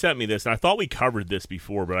he sent me this, and I thought we covered this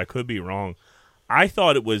before, but I could be wrong. I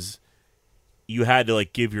thought it was you had to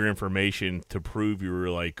like give your information to prove you were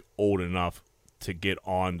like old enough to get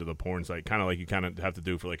onto the porn site, kind of like you kind of have to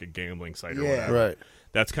do for like a gambling site or Yeah. whatever. Right.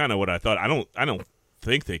 That's kind of what I thought. I don't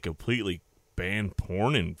think they completely banned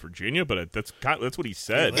porn in Virginia, but that's what he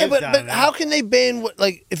said. Yeah, but down there. how can they ban what?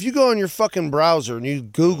 Like, if you go on your fucking browser and you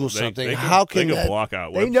Google something, they how can they that? block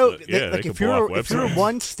out? They know. website. Yeah, like they if can you're block if you're in websites.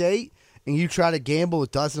 one state and you try to gamble,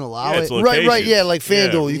 it doesn't allow Yeah, it. it's Right, right, locations. yeah, like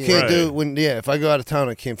FanDuel, you Yeah. can't do Right. it when. Yeah, if I go out of town,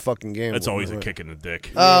 I can't fucking gamble. That's always a Right. kick in the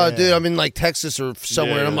dick. Oh, Yeah. dude, I'm in like Texas or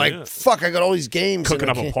somewhere, and I'm like, Yeah. fuck, I got all these games. Cooking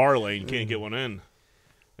and up I a can't- parlay and you can't get one in.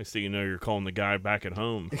 Next thing you know, you're calling the guy back at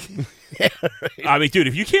home. I mean, dude,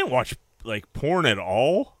 if you can't watch like porn at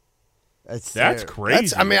all, That's that's terrible.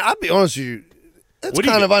 crazy. I mean, I'll be honest with you. That's What do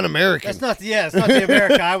you kind do? of un-American. That's not. Yeah, it's not the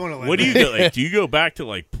America I want to live. what do you in. do? Like, do you go back to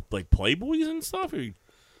like Playboys and stuff? Or you,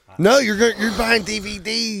 No, you're buying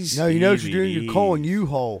DVDs No, you know what you're doing. DVD. You're calling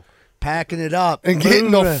U-Haul, packing it up, and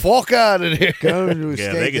getting the moving, fuck out of there. going to a yeah,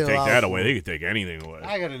 state they could take allows that it. away. They could take anything away.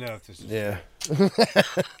 I gotta know if this is. Yeah.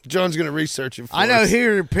 John's gonna research it for I know us.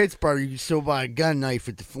 here in Pittsburgh, you can still buy a gun knife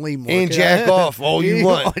at the flea market. And jack off all you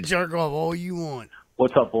want. Jerk off all you want.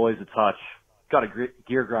 What's up, boys? It's Hutch. Got a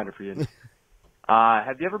gear grinder for you.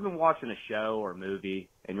 Have you ever been watching a show or a movie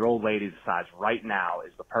and your old lady decides right now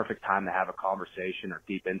is the perfect time to have a conversation or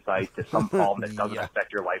deep insight to some problem that doesn't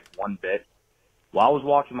affect your life one bit? While I was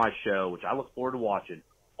watching my show, which I look forward to watching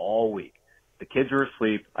all week, the kids are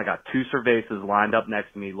asleep. I got two cervezas lined up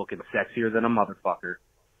next to me looking sexier than a motherfucker.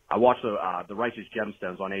 I watched the Righteous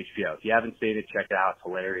Gemstones on HBO. If you haven't seen it, check it out. It's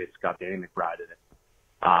hilarious. It's got Danny McBride in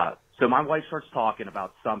it. So my wife starts talking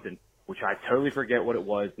about something, which I totally forget what it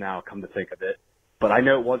was now, come to think of it. but I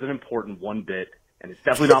know it wasn't important one bit, and it's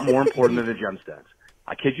definitely not more important than the gemstones.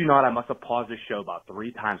 I kid you not, I must have paused this show about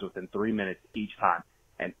 3 times within 3 minutes each time.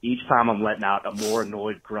 And each time I'm letting out a more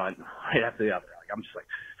annoyed grunt right after the other. Like, I'm just like,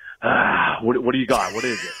 what do you got? What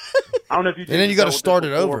is it? I don't know if you did. And then you got to start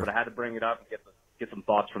it over. But I had to bring it up and get some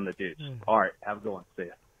thoughts from the dudes. All right, have a good one. See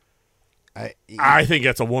ya. I think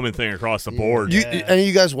that's a woman thing across the board. Any of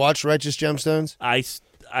you guys watch Righteous Gemstones?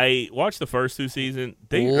 I watched the first 2 seasons.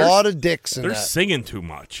 A lot of dicks in They're that. singing too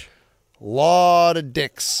much. Lot of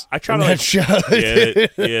dicks. I try in to that show.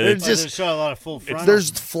 It's just a lot of full frontal.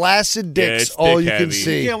 There's flaccid dicks it's all dick you can heavy.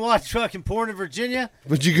 see. You can't watch fucking porn in Virginia.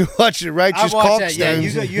 But you can watch it, Righteous I watch that. Yeah,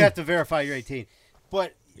 Cockstones. you have to verify you're 18.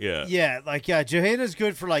 But yeah, Johanna's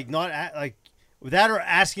good for like not like without her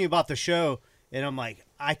asking about the show, and I'm like,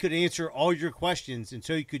 I could answer all your questions, and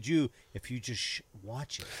so could you if you just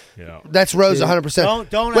watch it. Yeah, that's Rose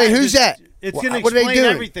 100%. Don't wait. Who's that? It's going to what are they explain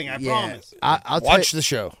doing? everything. I promise. I'll watch the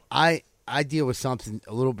show. I deal with something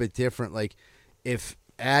a little bit different. Like, if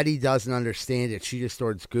Addie doesn't understand it, she just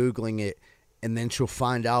starts Googling it, and then she'll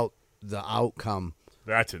find out the outcome.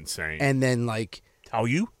 That's insane. And then, like... Tell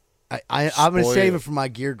you? I'm going to save it for my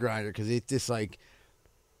gear grinder, because it's just, like...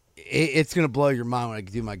 It's going to blow your mind when I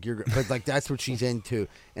do my gear grinder. But, like, that's what she's into.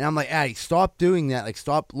 And I'm like, Addie, stop doing that. Like,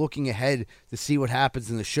 stop looking ahead to see what happens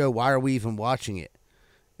in the show. Why are we even watching it?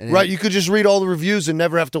 Right, you could just read all the reviews and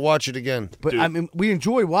never have to watch it again. But I mean, we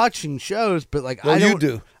enjoy watching shows, but like you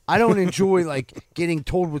do. I don't enjoy like getting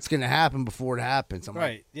told what's going to happen before it happens. I'm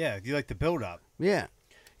right? Yeah, you like the build up. Yeah,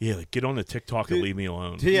 like get on the TikTok and leave me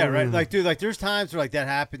alone. Yeah, right. Like, dude, like there's times where like that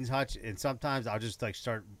happens, Hutch, and sometimes I'll just like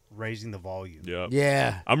start raising the volume.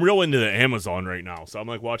 Yeah. I'm real into the Amazon right now, so I'm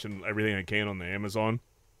like watching everything I can on the Amazon.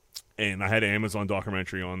 And I had an Amazon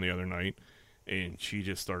documentary on the other night. And she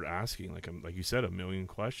just started asking, like you said, a million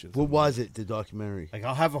questions. What was it, the documentary? Like,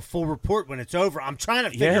 I'll have a full report when it's over. I'm trying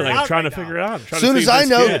to figure it out. I'm trying right to figure now. it out. As soon as I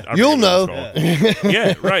know, you'll know.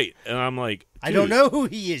 Yeah, right. And I'm like, I don't know who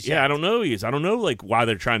he is yet. Yeah, I don't know who he is. I don't know, like, why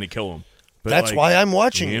they're trying to kill him. But that's why I'm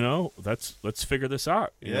watching it. You know, let's figure this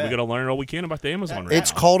out. You know, we got to learn all we can about the Amazon right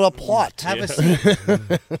It's now. called a plot. Have a seat.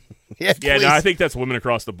 Yeah, no, I think that's women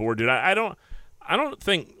across the board, dude. I don't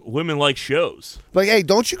think women like shows. Like, hey,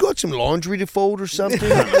 don't you got some laundry to fold or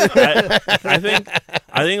something? I think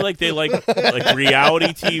like they like reality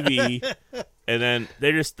TV, and then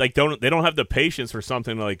they just like they don't have the patience for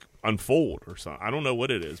something to like unfold or something. I don't know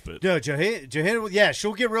what it is, but No, Johanna, yeah,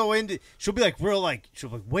 she'll get real into. She'll be like,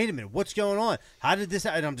 wait a minute, what's going on? How did this?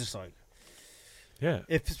 And I'm just like, yeah.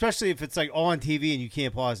 Especially if it's like on TV and you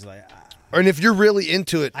can't pause it, like, and if you're really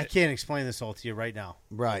into it, I can't explain this all to you right now.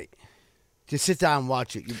 Right. Just sit down and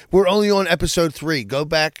watch it. We're only on episode 3. Go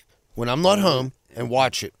back when I'm not home and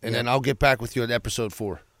watch it, and then I'll get back with you on episode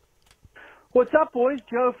 4. What's up, boys?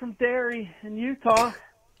 Joe from Derry in Utah.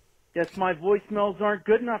 Guess my voicemails aren't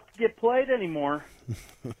good enough to get played anymore.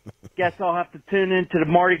 Guess I'll have to tune into the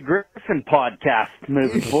Marty Griffin podcast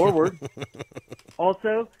moving forward.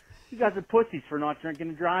 Also, you guys are pussies for not drinking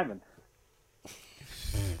and driving.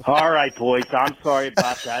 All right, boys. I'm sorry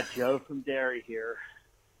about that. Joe from Derry here.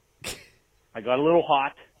 I got a little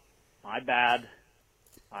hot. My bad.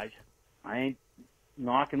 I ain't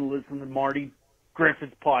not going to listen to Marty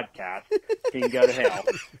Griffith's podcast. He can go to hell.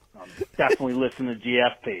 I'm definitely listening to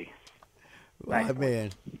GFP. Oh, man.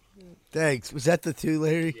 Thanks. Was that the 2,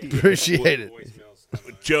 Larry? Appreciate it.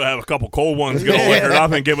 Joe have a couple cold ones go liquor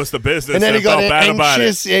up and give us the business. And then he got felt bad about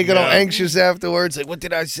anxious. it. Yeah, he got all anxious afterwards. Like, what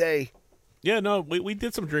did I say? Yeah, no, we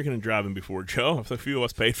did some drinking and driving before, Joe. A few of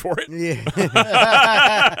us paid for it. Yeah.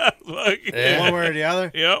 One way or the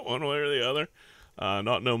other? Yeah, one way or the other.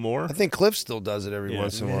 Not no more. I think Cliff still does it every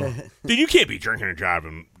once in a while. Dude, you can't be drinking and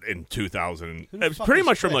driving in 2000. It's pretty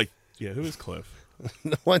much from like, who is Cliff?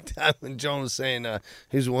 One time when John was saying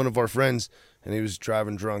he was one of our friends and he was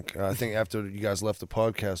driving drunk. I think after you guys left the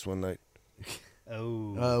podcast one night.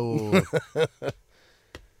 Oh.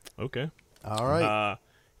 Okay. All right.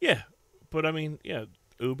 Yeah. But I mean,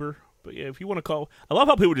 Uber. But yeah, if you want to call, I love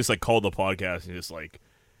how people just like call the podcast and just like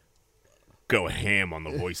go ham on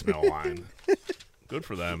the voicemail line. Good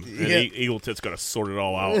for them. And Eagle Tit's got to sort it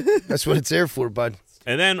all out. That's what it's there for, bud.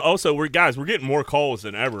 And then also we're getting more calls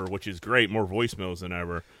than ever, which is great. More voicemails than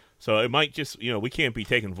ever. So it might just we can't be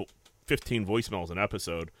taking 15 voicemails an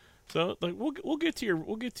episode. So like we'll get to your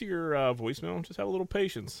voicemail. Just have a little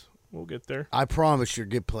patience. We'll get there. I promise you'll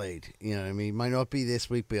get played. You know what I mean? Might not be this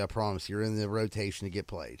week, but I promise you're in the rotation to get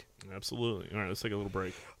played. Absolutely. All right, let's take a little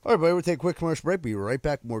break. All right, buddy, we'll take a quick commercial break. Be right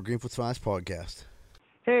back. More Greenfield's Finest podcast.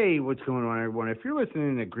 Hey, what's going on, everyone? If you're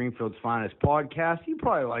listening to Greenfield's Finest podcast, you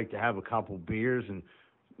probably like to have a couple beers and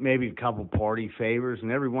maybe a couple party favors,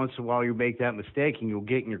 and every once in a while you make that mistake and you'll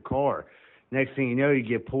get in your car. Next thing you know, you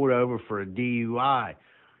get pulled over for a DUI. You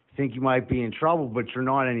think you might be in trouble, but you're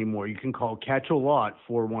not anymore. You can call Catch a Lot,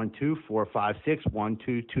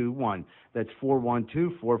 412-456-1221. That's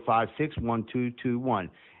 412-456-1221.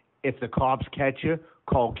 If the cops catch you,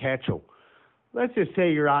 call Catchel. Let's just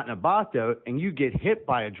say you're out and about, though, and you get hit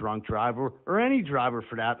by a drunk driver, or any driver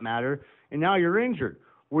for that matter, and now you're injured.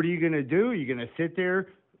 What are you going to do? Are you going to sit there,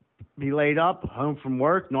 be laid up, home from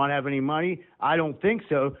work, not have any money? I don't think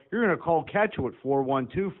so. You're going to call Catchel at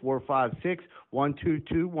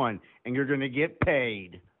 412-456-1221, and you're going to get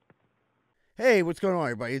paid. Hey, what's going on,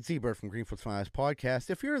 everybody? It's Z-Bird from Greenfield's Finest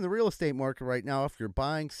Podcast. If you're in the real estate market right now, if you're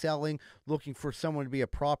buying, selling, looking for someone to be a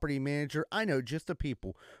property manager, I know just the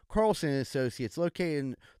people. Carlson & Associates, located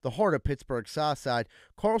in the heart of Pittsburgh, Southside.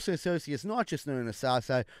 Carlson & Associates, not just known in the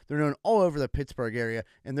Southside, they're known all over the Pittsburgh area,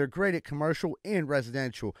 and they're great at commercial and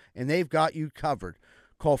residential, and they've got you covered.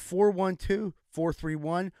 Call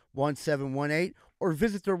 412-431-1718 or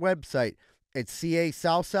visit their website at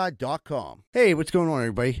casouthside.com. Hey, what's going on,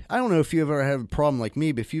 everybody? I don't know if you've ever had a problem like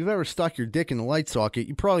me, but if you've ever stuck your dick in the light socket,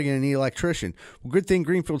 you're probably going to need an electrician. Well, good thing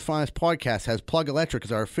Greenfield's Finest Podcast has Plug Electric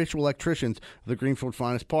as our official electricians of the Greenfield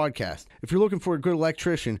Finest Podcast. If you're looking for a good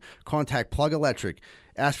electrician, contact Plug Electric.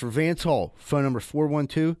 Ask for Vance Hall. Phone number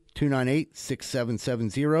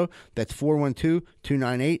 412-298-6770. That's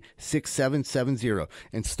 412-298-6770.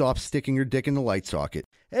 And stop sticking your dick in the light socket.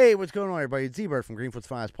 Hey, what's going on, everybody? It's Z-Bird from Greenfield's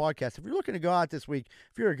Finest Podcast. If you're looking to go out this week,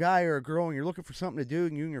 if you're a guy or a girl and you're looking for something to do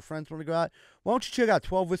and you and your friends want to go out, why don't you check out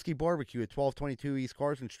 12 Whiskey Barbecue at 1222 East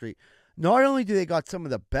Carson Street. Not only do they got some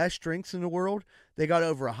of the best drinks in the world, they got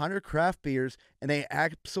over 100 craft beers, and they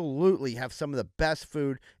absolutely have some of the best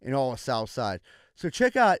food in all of Southside. So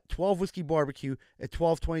check out 12 Whiskey Barbecue at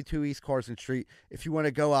 1222 East Carson Street if you want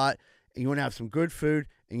to go out and you want to have some good food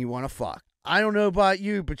and you want to fuck. I don't know about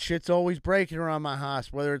you, but shit's always breaking around my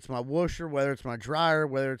house, whether it's my washer, whether it's my dryer,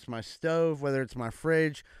 whether it's my stove, whether it's my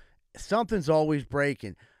fridge. Something's always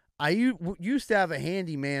breaking. I used to have a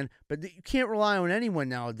handyman, but you can't rely on anyone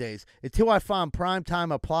nowadays until I find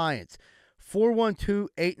Primetime Appliance.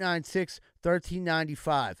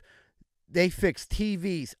 412-896-1395. They fix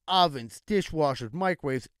TVs, ovens, dishwashers,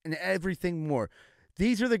 microwaves, and everything more.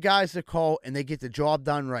 These are the guys that call, and they get the job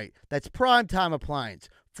done right. That's Primetime Appliance.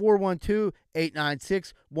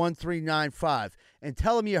 412-896-1395. And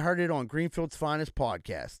tell them you heard it on Greenfield's Finest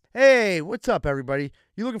Podcast. Hey, what's up, everybody?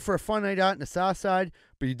 You looking for a fun night out in the South Side,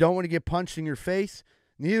 but you don't want to get punched in your face?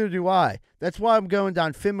 Neither do I. That's why I'm going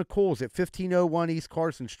down Finn McCool's at 1501 East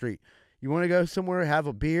Carson Street. You want to go somewhere, have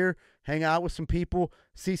a beer, hang out with some people,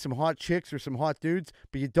 see some hot chicks or some hot dudes,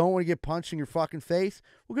 but you don't want to get punched in your fucking face?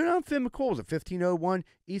 Well, go down Finn McCool's at 1501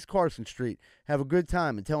 East Carson Street. Have a good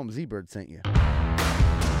time and tell them Z-Bird sent you.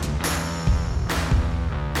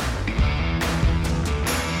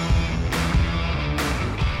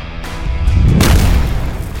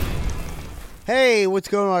 Hey, what's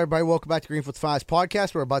going on, everybody? Welcome back to Greenfield's Finest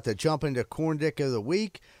Podcast. We're about to jump into Corn Dick of the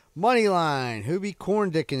Week. Moneyline. Who be corn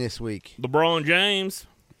dicking this week? LeBron James.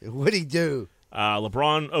 What'd he do?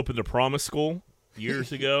 LeBron opened a promise school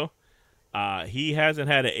years ago. He hasn't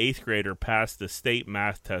had an 8th grader pass the state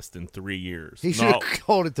math test in 3 years. He should have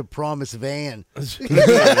called it the Promise Van.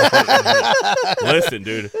 Listen,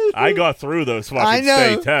 dude, I got through those fucking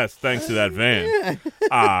state tests thanks to that van.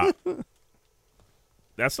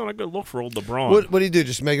 That's not a good look for old LeBron. What do you do?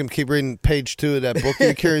 Just make him keep reading page 2 of that book that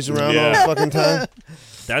he carries around all the fucking time?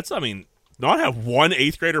 Not have one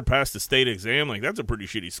 8th grader pass the state exam, like that's a pretty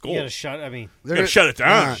shitty school. You gotta shut it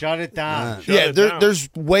down. Shut it down. There's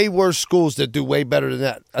way worse schools that do way better than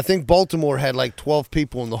that. I think Baltimore had like 12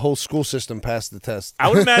 people in the whole school system pass the test. I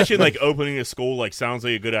would imagine like opening a school like sounds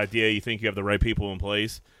like a good idea. You think you have the right people in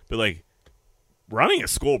place, but like running a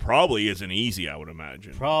school probably isn't easy, I would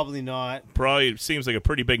imagine. Probably not. Probably seems like a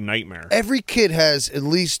pretty big nightmare. Every kid has at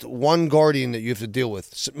least one guardian that you have to deal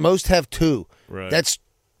with. Most have 2. Right. That's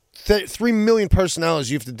 3 million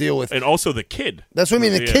personalities you have to deal with. And also the kid. That's what I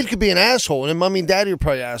mean. The kid could be an asshole, and then mommy and daddy are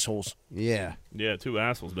probably assholes. Yeah. Yeah, 2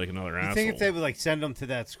 assholes make another asshole. I think if they would like send them to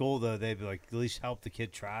that school, though, they'd be like, at least help the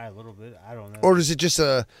kid try a little bit. I don't know. Or is it just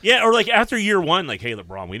a... Yeah, or like after year 1, like, hey,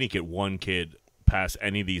 LeBron, we didn't get one kid pass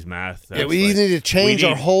any of these math tests. Yeah, we either need to change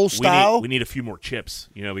our whole style. We need a few more chips.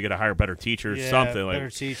 You know, we got to hire better teachers, something like. Better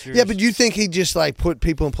teachers. Yeah, but you think he just like put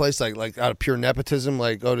people in place like out of pure nepotism,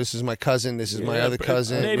 like, oh, this is my cousin, this is my other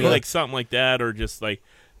cousin, maybe like something like that, or just like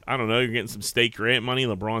I don't know. You're getting some state grant money.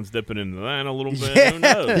 LeBron's dipping into that a little bit. Yeah. Who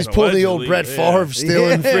knows? He's pulling the old Brett Favre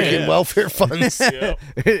stealing freaking Yeah. welfare funds. Yeah.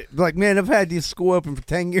 Like, man, I've had this school open for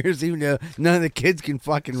 10 years, even though none of the kids can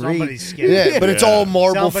fucking Somebody's read. skimming. Yeah, but it's Yeah. all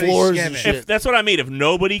marble Somebody's floors and skimming. shit. If that's what I mean. If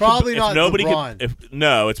nobody Probably could, not if nobody LeBron. could, if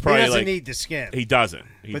no, it's He probably doesn't like need to skim. he doesn't.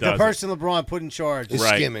 He But doesn't. the person LeBron put in charge. Is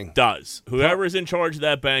right, skimming. does. Whoever is in charge of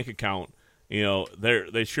that bank account, you know,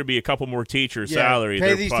 there should be a couple more teachers' salary. Pay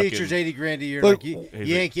They're these fucking, teachers $80,000 a year. Look, Like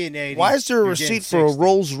you ain't getting 80. Why is there a You're getting receipt for a 60.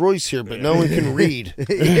 Rolls Royce here, but no one can read?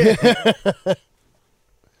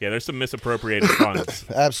 Yeah, there's some misappropriated funds.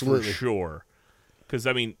 Absolutely. For sure. Because,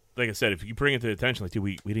 I mean, like I said, if you bring it to the attention, like, dude,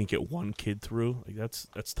 we didn't get one kid through, like, that's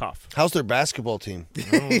tough. How's their basketball team? I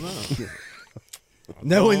don't know.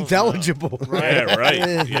 No one's eligible. Yeah,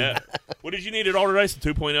 right. Yeah. What did you need at Alder Ice?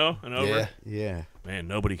 2.0 and over? Yeah. Yeah. Man,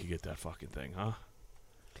 nobody could get that fucking thing, huh?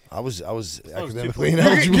 I was You're- academically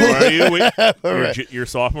ineligible. Are you? Right. Your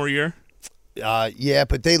sophomore year? Yeah,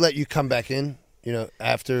 but they let you come back in, you know,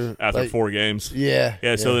 after After like, 4 games? Yeah.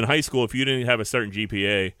 Yeah, so in high school, if you didn't have a certain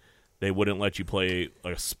GPA, they wouldn't let you play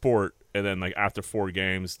like a sport, and then like after 4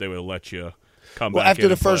 games, they would let you come Well, back after in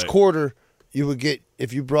the and first play. quarter, you would get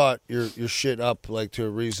if you brought your shit up like to a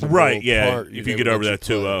reasonable Right, yeah. part, If they you get would over let that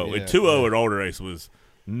you 2-0. play. And 2-0 at Alder Ice was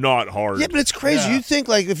not hard. Yeah, but it's crazy. Yeah. You think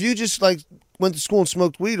like if you just like went to school and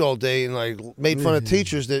smoked weed all day and like made fun of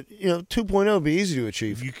teachers that, you know, 2.0 would be easy to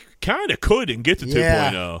achieve. You kind of could and get to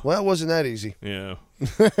Yeah. 2.0. Well, it wasn't that easy. Yeah.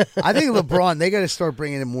 I think LeBron, they got to start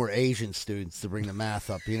bringing in more Asian students to bring the math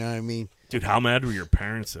up. You know what I mean? Dude, how mad were your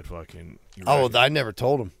parents that fucking... you Oh, were- I never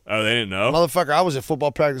told them. Oh, they didn't know? Motherfucker, I was at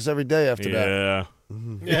football practice every day after that.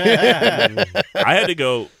 Yeah. I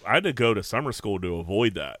had to go to summer school to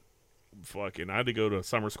avoid that. Fucking, I had to go to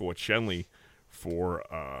summer school at Shenley for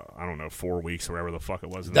I don't know, 4 weeks or whatever the fuck it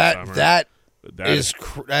was in the summer. That's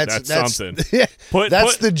That's something. Yeah,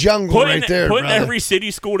 that's the jungle right there, Putting brother. every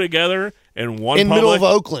city school together in one In public, middle of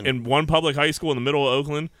Oakland. in one public high school in the middle of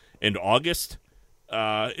Oakland in August.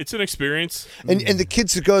 It's an experience. And the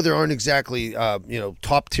kids that go there aren't exactly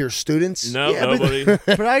top tier students. No, Yeah, but- nobody.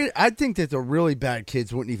 But I think that the really bad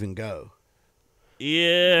kids wouldn't even go.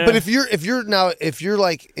 Yeah, But if you're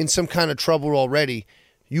like in some kind of trouble already,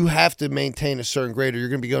 you have to maintain a certain grade, or you're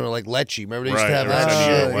going to be going to like Lecce. Remember they used to have Right, that right.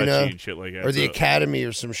 shit, Lecce you know, and shit like that. or the So- academy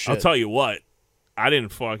or some shit. I'll tell you what, I didn't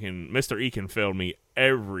fucking. Mr. Eakin failed me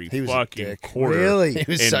every He was a fucking dick. quarter. Really? He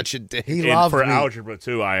was And- such a dick. He and loved for me. algebra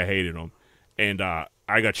too, I hated him, and I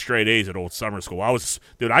got straight A's at old summer school. I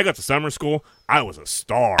got to summer school, I was a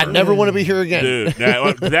star. I never want to be here again. Dude,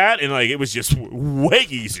 that and like it was just way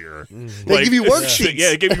easier. They give you worksheets.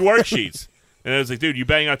 Yeah, they give you worksheets. And I was like, dude, you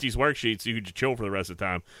bang out these worksheets, you could chill for the rest of the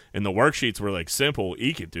time. And the worksheets were like simple.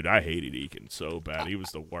 Eakin, dude, I hated Eakin so bad. He was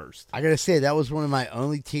the worst. I gotta say that was one of my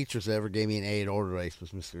only teachers that ever gave me an A at Alder Race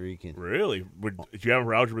was Mr. Eakin. Really? Did you have him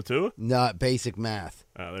for algebra too? Not basic math,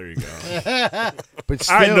 Oh, there you go. but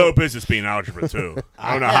still, I had no business being algebra too.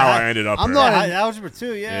 I don't know how I ended up I'm there. not- Algebra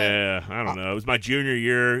 2, yeah. Yeah, I don't know. It was my junior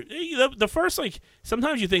year. The first, like,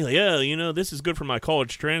 sometimes you think, like, yeah, you know, this is good for my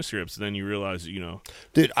college transcripts. And then you realize, you know.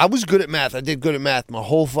 Dude, I was good at math. I did good at math my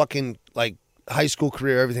whole fucking like high school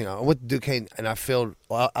career, everything. I went to Duquesne and I failed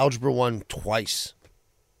Algebra 1 twice.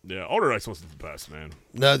 Yeah, Alder Ice wasn't the best, man.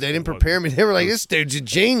 No, they didn't prepare me. They were like, "This dude's a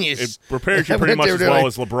genius." It prepared you I pretty went much there, as they're well like-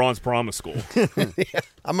 as LeBron's promise school.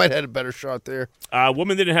 I might have had a better shot there. A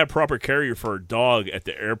woman didn't have proper carrier for her dog at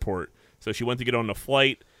the airport, so she went to get on the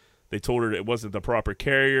flight. They told her it wasn't the proper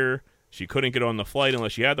carrier. She couldn't get on the flight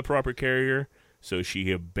unless she had the proper carrier, so she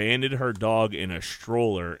abandoned her dog in a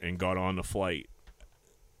stroller and got on the flight.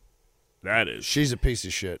 That is She's a piece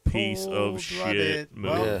of shit. piece of Cold-blooded. shit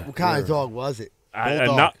move. Well, Yeah. what kind of dog was it?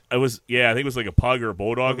 Bulldog. It was, yeah, I think it was like a pug or a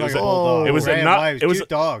bulldog. Looked like It a was, bulldog. it was Ran enough. by, It was cute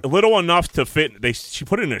dog. a little enough to fit. She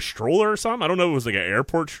put it in a stroller or something. I don't know if it was like an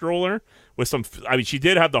airport stroller with some. I mean, she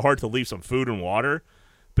did have the heart to leave some food and water,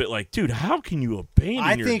 but like, dude, how can you abandon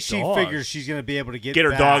I your think she dog? figures she's going to be able to get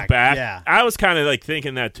her dog back. Yeah. I was kind of like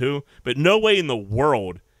thinking that too, but no way in the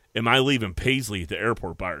world am I leaving Paisley at the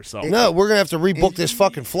airport by herself. No, we're gonna have to rebook this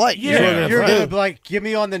fucking flight. Yeah. Is what we're gonna You're have to going to do. be like, give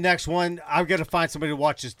me on the next one. I'm going to find somebody to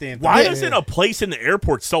watch this damn thing. Why doesn't a place in the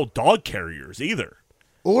airport sell dog carriers either?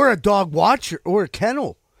 Or a dog watcher or a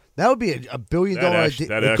kennel. That would be a $1 billion idea.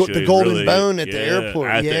 The Golden Bone at the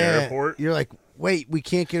airport. At yeah, the airport. You're like, wait, we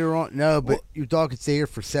can't get her on. No, but your dog could stay here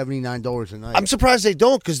for $79 a night. I'm surprised they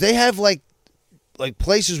don't, because they have like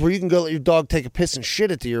places where you can go let your dog take a piss and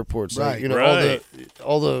shit at the airports. Like, Right. you know, Right.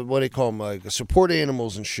 all the what do they call them, like support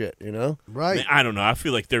animals and shit. You know. right. Man, I don't know. I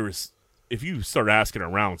feel like there was, if you start asking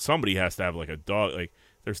around, somebody has to have like a dog. Like,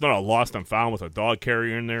 there's not a lost and found with a dog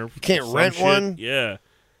carrier in there. You can't rent one? Yeah,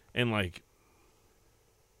 and like,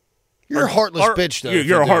 You're a heartless bitch, though.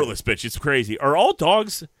 You're a heartless bitch. It's crazy. Are all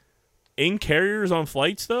dogs in carriers on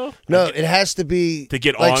flights, though? No, it has to be to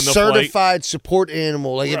get like on the certified support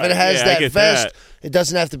animal. Like if it has that vest, it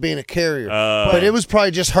doesn't have to be in a carrier. But it was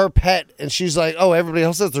probably just her pet, and she's like, "Oh, everybody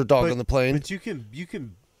else has their dog on the plane." But you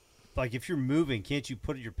can, like, if you're moving, can't you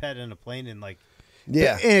put your pet in a plane and like?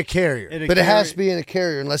 Yeah, in a carrier. But it has to be in a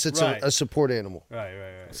carrier unless it's a support animal.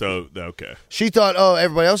 Right. So, okay. She thought, oh,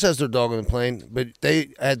 everybody else has their dog on the plane, but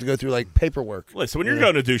they had to go through, like, paperwork. Listen, when you're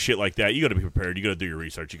going to do shit like that, you got to be prepared. You got to do your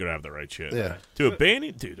research. You got to have the right shit. Yeah. To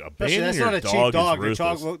abandon that's your not a dog cheap dog. is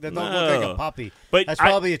ruthless. That dog looks like a puppy. But that's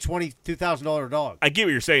probably a $22,000 dog. I get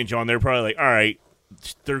what you're saying, John. They're probably like, all right,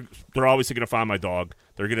 they're obviously going to find my dog.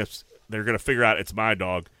 They're gonna figure out it's my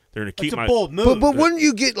dog. They're going to keep my bold move. But wouldn't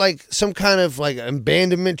you get like some kind of like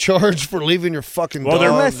abandonment charge for leaving your fucking dog?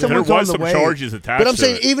 There was some charges attached. But I'm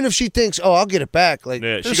saying to it. even if she thinks, oh, I'll get it back, like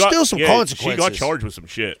there's still some consequences. She got charged with some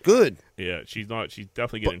shit. Good. Yeah, she's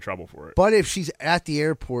definitely getting in trouble for it. But if she's at the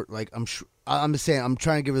airport, like I'm just saying, I'm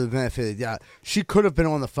trying to give her the benefit of the doubt. She could have been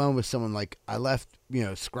on the phone with someone like, I left,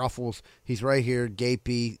 Scruffles. He's right here,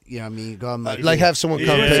 Gapey. I mean, like have someone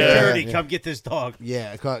come pick security, come get this dog.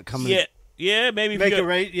 Yeah, come. Yeah, maybe make it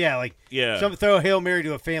right. Yeah, like throw a Hail Mary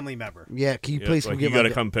to a family member. Yeah, can you please you got to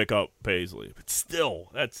come pick up Paisley? But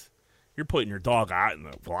still, you're putting your dog out in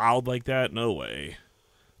the wild like that. No way.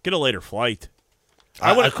 Get a later flight.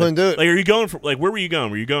 I couldn't do it. Like, are you going for where were you going?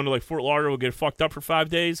 Were you going to like Fort Lauderdale, get fucked up for 5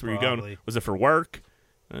 days? Were you going? Was it for work?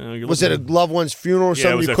 Was it a loved one's funeral or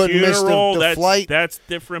something? You couldn't miss the flight. That's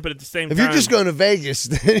different, but at the same time, if you're just going to Vegas,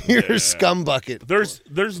 then you're a scumbucket.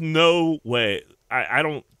 There's no way. I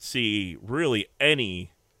don't see really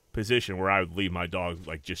any position where I would leave my dog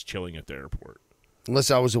like just chilling at the airport.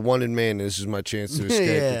 Unless I was a wanted man, this is my chance to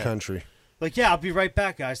escape the country. Like, I'll be right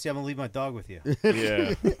back, guys. See, I'm gonna leave my dog with you.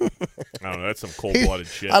 Yeah, I don't know. That's some cold-blooded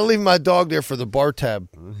shit. I leave my dog there for the bar tab.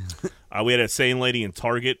 We had a sane lady in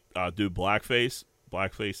Target do blackface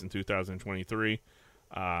in 2023.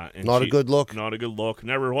 Not a good look. Not a good look.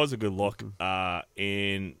 Never was a good look.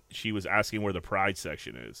 And she was asking where the Pride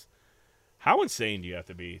section is. How insane do you have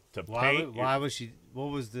to be to paint? Why was she? What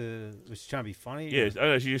was the? Was she trying to be funny?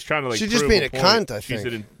 Yeah, she's just trying to like. She's just being a cunt. I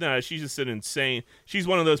think. She's just an insane. She's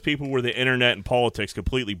one of those people where the internet and politics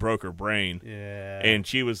completely broke her brain. Yeah.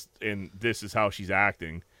 And this is how she's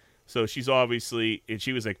acting. So she's obviously, and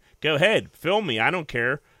she was like, "Go ahead, film me. I don't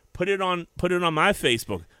care. Put it on my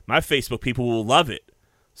Facebook. My Facebook people will love it."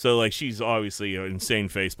 So, like, she's obviously an insane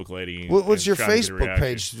Facebook lady. What's your Facebook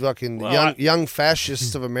page? Fucking young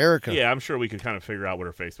fascists of America. Yeah, I'm sure we could kind of figure out what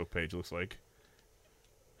her Facebook page looks like.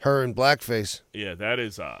 Her in blackface. Yeah, that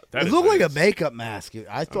is. It looked like a makeup mask.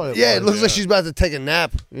 I thought. It looks like she's about to take a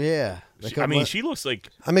nap. Yeah. She looks like.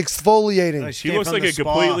 I'm exfoliating. She looks like a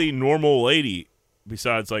completely normal lady.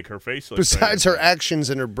 Besides, like, her face. Besides her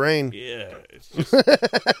actions and her brain. Yeah. It's just...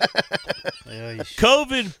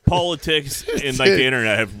 COVID, politics, and, like, the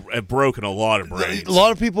internet have broken a lot of brains. A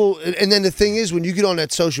lot of people, and then the thing is, when you get on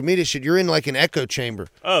that social media shit, you're in, like, an echo chamber.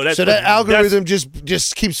 Oh, so that algorithm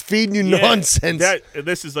just keeps feeding you nonsense.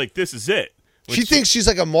 This is it. She thinks she's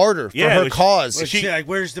like a martyr for her cause. She like,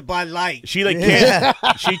 where's the Bud Light? She like can't.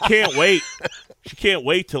 She can't wait. She can't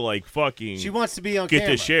wait to like fucking. She wants to be on get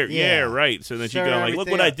camera. this share. Yeah, right. So then she go like, look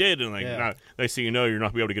what I did, and like, next thing you know, you're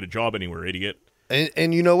not gonna be able to get a job anywhere, idiot.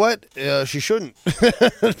 And you know what? She shouldn't.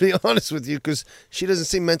 To be honest with you, because she doesn't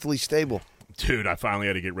seem mentally stable. Dude, I finally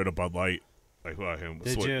had to get rid of Bud Light. Like, well,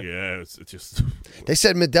 Did you? Yeah, it's just. They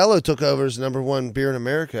said Modelo took over as #1 beer in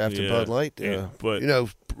America after Bud Light. But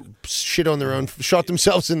shit on their own, shot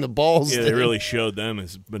themselves in the balls. Yeah, they really showed them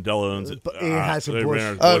as Modelo owns it.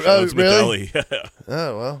 Anheuser-Busch. Oh, really? Yeah.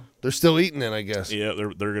 Oh well, they're still eating it, I guess. Yeah,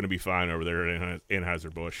 they're going to be fine over there at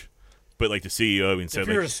Anheuser-Busch. But like the CEO even said, if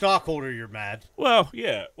you're a stockholder, you're mad. Well,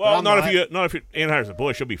 yeah. Well, not if you're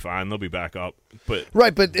Anheuser-Busch, you'll be fine. They'll be back up. But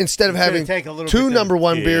right, but instead of having two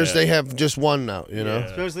 #1 beers, they have just one now. You know,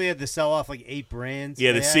 supposedly they had to sell off like 8 brands.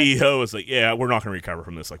 Yeah, the CEO was like, "Yeah, we're not going to recover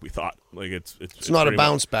from this like we thought. Like it's not a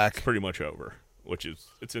bounce back. It's pretty much over." Which is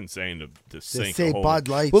insane to sink say Bud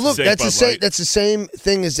Light. Well, look, that's the same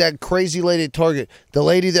thing as that crazy lady at Target. The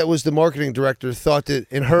lady that was the marketing director thought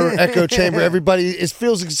that in her echo chamber, everybody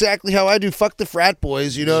feels exactly how I do. Fuck the frat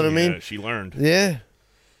boys, you know what I mean? She learned. Yeah,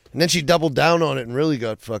 and then she doubled down on it and really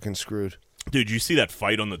got fucking screwed. Dude, you see that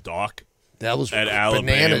fight on the dock? That was at bananas.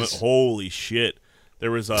 Alabama. Holy shit!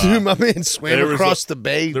 There was dude, my man swam across the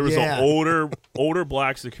bay. There was an older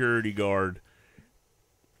black security guard.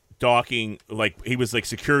 Docking, like he was like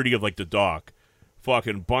security of like the dock.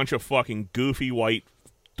 Fucking bunch of fucking goofy white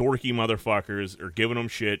dorky motherfuckers are giving him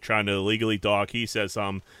shit, trying to illegally dock. He says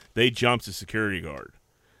something. They jumped the security guard.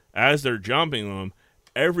 as they're jumping them,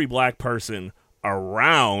 every black person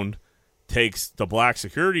around takes the black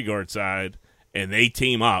security guard side, and they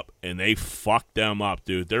team up, and they fuck them up,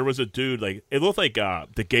 dude. There was a dude, like, it looked like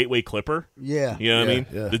the Gateway Clipper. Yeah. You know what I mean?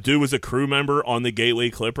 Yeah. The dude was a crew member on the Gateway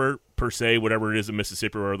Clipper, per se, whatever it is in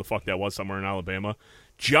Mississippi, or wherever the fuck that was, somewhere in Alabama.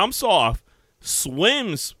 Jumps off,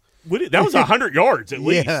 swims. That was 100 yards, at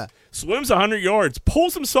least. Yeah. Swims 100 yards,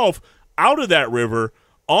 pulls himself out of that river,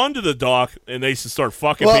 onto the dock, and they just start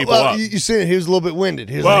fucking people up. You see it, he was a little bit winded.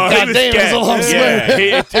 He was Well, like, he God was damn, it was a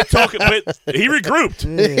scared. long swim. But he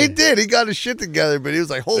regrouped. He did. He got his shit together, but he was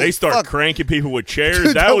like, holy They start fuck. cranking people with chairs.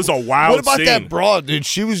 Dude, that was a wild What about scene. that broad, dude?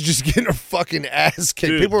 She was just getting her fucking ass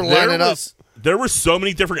kicked. Dude, People were lining up. There were so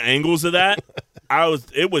many different angles of that. I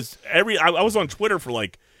was on Twitter for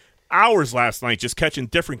like hours last night just catching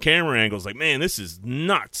different camera angles. Like, man, this is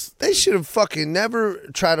nuts. They should have fucking never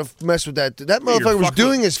tried to mess with that. That you're motherfucker was fucking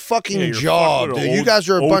doing with- his fucking you're job, fucking with dude. an You guys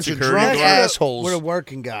are a old bunch of security drunk guard. assholes. What a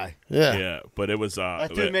working guy. Yeah. But it was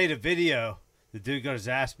That dude made a video. The dude got his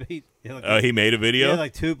ass beat. he made a video? Yeah,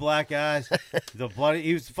 like two black guys. The bloody.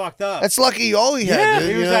 He was fucked up. That's lucky all he had, dude.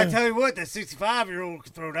 He was you like, know? tell you what, that 65-year-old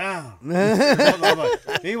can throw down.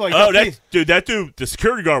 Anyway, that dude, the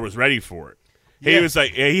security guard was ready for it. He was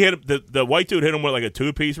like, he hit the white dude hit him with like a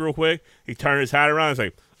 2-piece real quick. He turned his hat around. He's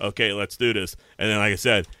like, okay, let's do this. And then, like I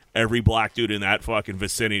said, every black dude in that fucking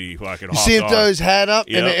vicinity fucking You hopped see him on. throw his hat up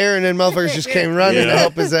in the air, and then motherfuckers just came running to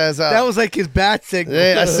help his ass out. That was like his bat signal.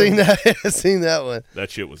 Yeah, I seen that. I seen that one. That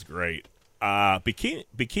shit was great.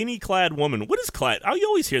 Bikini clad woman. What is clad? You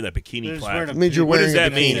always hear that bikini clad. It means you're What wearing does a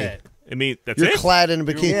that mean? bikini. I mean, that's You're it. clad in a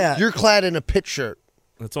bikini. Yeah. You're clad in a pit shirt.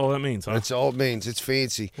 That's all that means, huh? That's all it means. It's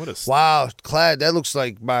fancy. What a wow, clad. That looks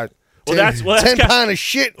like my 10 that's 10 pound of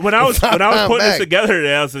shit. When I was putting this bag. together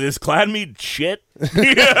today, I was like, "Does clad mean shit? Does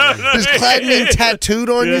clad mean tattooed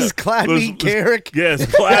on you? Does clad mean Carrick? Yes,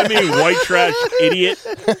 clad mean white trash idiot.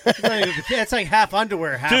 It's like half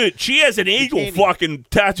underwear, half. Dude, she has an eagle fucking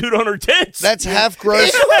tattooed on her tits. That's half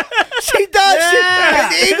gross. She does. Yeah.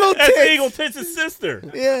 She eagle That's tits. Eagle Tits' sister.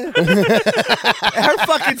 Yeah. Her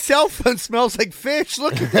fucking cell phone smells like fish.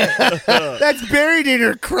 Look at that. That's buried in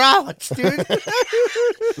her crotch, dude.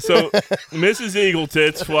 So Mrs. Eagle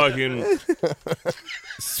Tits fucking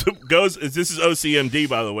goes. This is OCMD,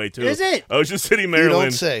 by the way, too. Is it? Ocean City,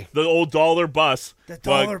 Maryland. say. The old dollar bus. The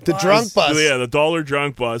dollar The bus. drunk bus. Yeah, the dollar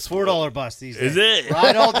drunk bus. $4 bus these days. Is it?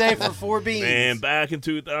 Ride all day for 4 beans. Man, back in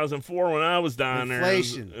 2004 when I was down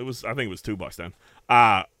Inflation. there, it was I think it was $2 then.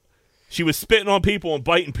 She was spitting on people and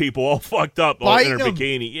biting people, all fucked up in Biting her them?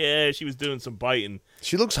 bikini. Yeah, she was doing some biting.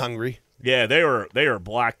 She looks hungry. Yeah, they are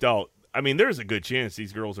blacked out. I mean, there's a good chance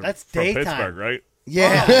these girls are That's from daytime. Pittsburgh, right?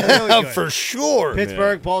 Yeah. Really good. For sure.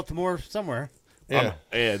 Pittsburgh, Baltimore, somewhere. Yeah.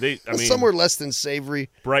 Yeah, I mean, Somewhere less than savory.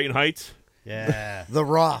 Brighton Heights. Yeah. The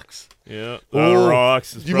rocks. Yeah, Ooh,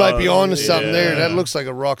 rocks. You might be on to Yeah. something there. That looks like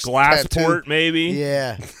a rock's tattoo. Glassport, maybe.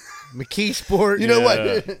 Yeah. McKeesport. You know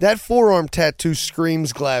Yeah. what? That forearm tattoo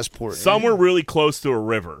screams Glassport. Somewhere really close to a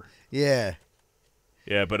river. Yeah.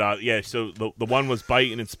 Yeah, but so the one was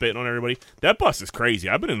biting and spitting on everybody. That bus is crazy.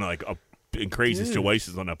 I've been in like in crazy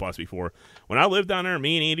situations on that bus before. When I lived down there,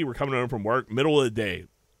 me and Andy were coming home from work, middle of the day.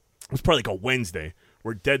 It was probably like a Wednesday.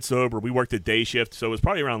 We're dead sober. We worked a day shift, so it was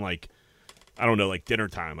probably around like, I don't know, like dinner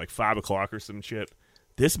time, like 5 o'clock or some shit.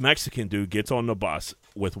 This Mexican dude gets on the bus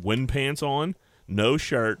with wind pants on, no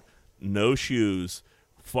shirt, no shoes,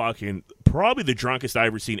 fucking probably the drunkest I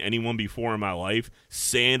ever seen anyone before in my life.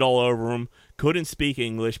 Sand all over him. Couldn't speak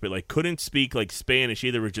English, but like couldn't speak like Spanish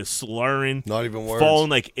either. Was just slurring, Not even words. falling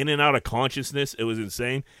like in and out of consciousness. It was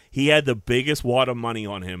insane. He had the biggest wad of money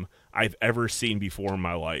on him I've ever seen before in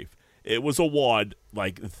my life. It was a wad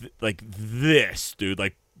like this, dude,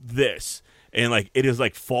 like this, and like it is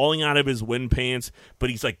like falling out of his wind pants. But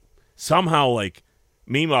he's like somehow like.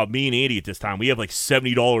 Meanwhile, me and Andy at this time, we have like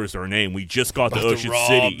 $70 to our name. We just got to About to Ocean rob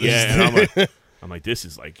City. this Yeah, and I'm like, this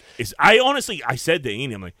is like, I said to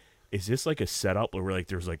Andy, I'm like, is this like a setup where like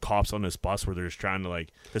there's like cops on this bus where they're just trying to like,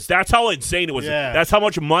 because that's how insane it was. Yeah. That's how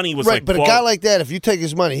much money was Right, like. but a guy like that, if you take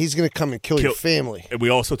his money, he's going to come and kill your Kill- family. And we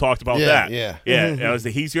also talked about Yeah, that. yeah. Yeah. I was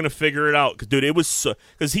like, he's gonna figure it out, 'cause, dude. It was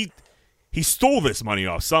because he stole this money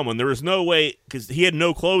off someone. There was no way because he had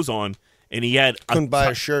no clothes on and he had Couldn't buy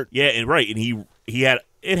a shirt. Yeah, and right, and he had.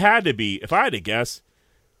 It had to be, if I had to guess,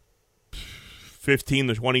 15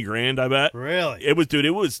 to 20 grand. I bet. Really? It was, dude.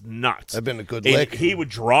 It was nuts. That'd been a good And lick. he would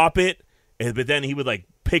drop it, but then he would like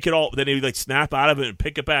pick it all. Then he would like snap out of it and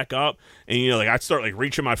pick it back up. And you know, like I'd start like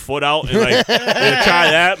reaching my foot out and like and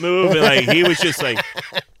try that move. And like he was just like,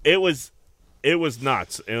 it was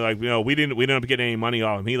nuts. And like we didn't end up getting any money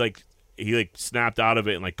off him. He snapped out of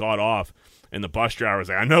it and like got off. And the bus driver was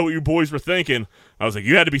like, I know what you boys were thinking. I was like,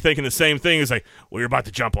 you had to be thinking the same thing. He's like, well, you're about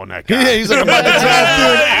to jump on that guy. Yeah, he's like,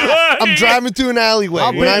 I'm driving through an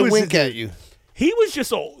alleyway when I wink at you. He was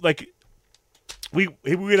just like, we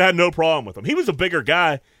had no problem with him. He was a bigger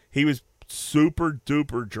guy. He was super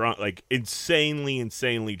duper drunk, like insanely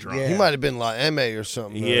drunk. Yeah. He might have been like MA or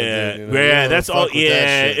something. Yeah, that's all.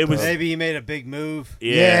 Yeah, shit, it was. Maybe he made a big move.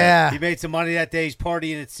 Yeah. He made some money that day. He's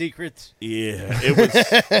partying at Secrets. Yeah, it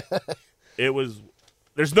was. It was.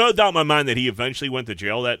 There's no doubt in my mind that he eventually went to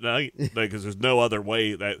jail that night, because there's no other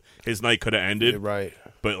way that his night could have ended. Right.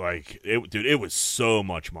 But it was so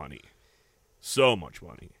much money, so much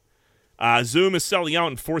money. Zoom is selling out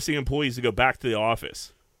and forcing employees to go back to the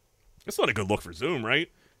office. That's not a good look for Zoom, right?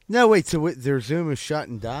 No, wait. So their Zoom is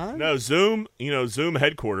shutting down? No, Zoom. Zoom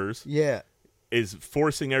headquarters. Yeah. Is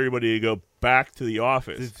forcing everybody to go back to the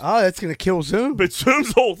office. Oh, that's going to kill Zoom. But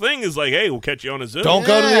Zoom's whole thing is like, hey, we'll catch you on a Zoom. Don't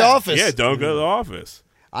go to the office. Yeah, don't go to the office.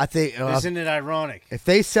 I think. Isn't it ironic? If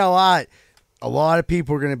they sell out, a lot of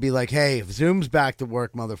people are going to be like, hey, if Zoom's back to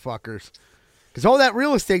work, motherfuckers. Because all that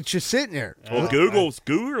real estate's just sitting there. Well, Google is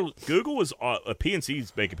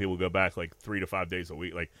PNC's making people go back like 3 to 5 days a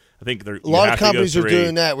week. Like I think a lot of companies are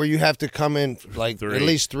doing that where you have to come in like at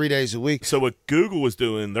least 3 days a week. So what Google was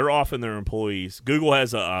doing, they're offering their employees. Google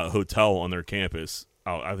has a hotel on their campus.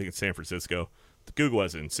 I think it's San Francisco. Google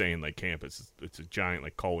has an insane campus. It's a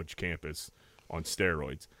giant college campus on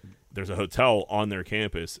steroids. There's a hotel on their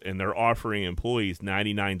campus, and they're offering employees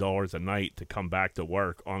 $99 a night to come back to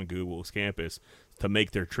work on Google's campus to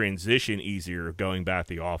make their transition easier going back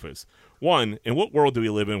to the office. One, in what world do we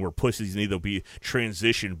live in where pussies need to be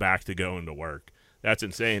transitioned back to going to work? That's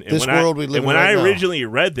insane. And when I originally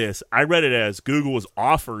read this, I read it as Google was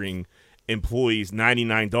offering employees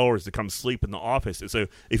 $99 to come sleep in the office. And so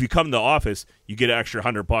if you come to the office, you get an extra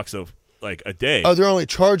 $100 of a day. Oh, they're only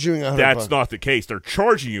charging you $100. That's not the case. They're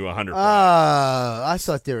charging you $100. I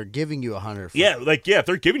thought they were giving you $100. Yeah, if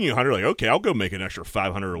they're giving you $100, okay, I'll go make an extra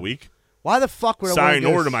 $500 a week. Why the fuck would I sign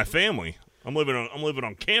over to my family? I'm living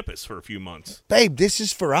on campus for a few months. Babe, this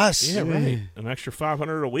is for us. Yeah, right. An extra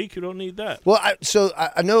 $500 a week. You don't need that. Well,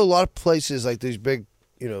 I know a lot of places like these big,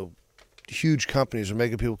 huge companies are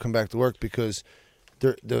making people come back to work because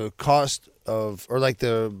the cost of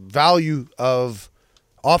the value of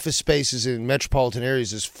office spaces in metropolitan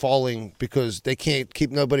areas is falling because they can't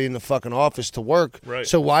keep nobody in the fucking office to work. Right.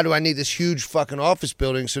 So why do I need this huge fucking office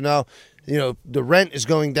building? So now, the rent is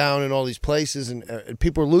going down in all these places, and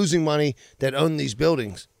people are losing money that own these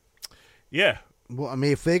buildings. Yeah. Well, I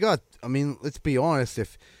mean, let's be honest.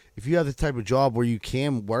 If you have the type of job where you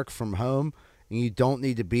can work from home and you don't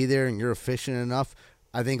need to be there and you're efficient enough,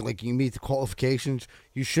 I think you meet the qualifications,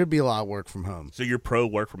 you should be allowed to work from home. So you're pro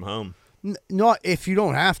work from home? Not if you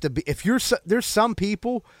don't have to be. There's some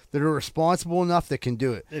people that are responsible enough that can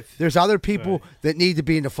do it. There's other people that need to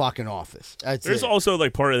be in the fucking office. There's also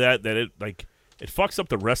part of that it fucks up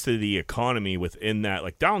the rest of the economy within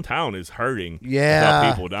that. Downtown is hurting.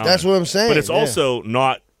 Yeah, people down. That's there. what I'm saying. But it's also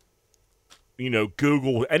not,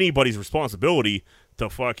 Google anybody's responsibility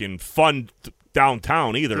to fucking fund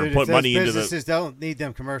downtown either. Dude, and put money into the businesses don't need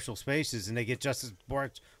them commercial spaces, and they get just as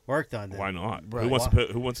work done. Then. Why not? Right.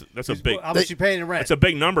 Who wants? That's a big. How much you paying in rent? That's a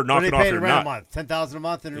big number. Knocking off your nut. A month? $10,000 a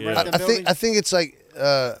month in rent. I think it's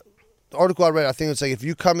the article I read. I think it's if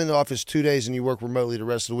you come in the office 2 days and you work remotely the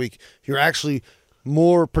rest of the week, you're actually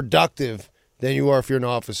more productive than you are if you're in the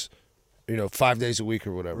office, 5 days a week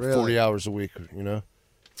or whatever, really? 40 hours a week,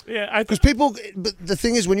 Yeah, because people. But the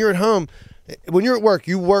thing is, when you're at home, when you're at work,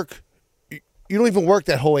 you work. You don't even work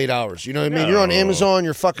that whole 8 hours. You know what I mean? You're on Amazon.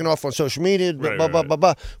 You're fucking off on social media. Blah blah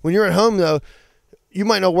blah. When you're at home, though, you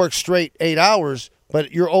might not work straight 8 hours,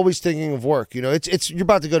 but you're always thinking of work. It's you're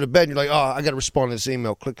about to go to bed. And you're like, oh, I got to respond to this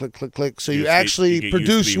email. Click click click click. So you actually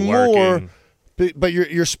produce more, but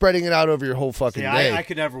you're spreading it out over your whole fucking day. I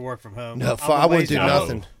could never work from home. No, I wouldn't do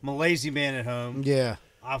nothing. I'm a lazy man at home. Yeah,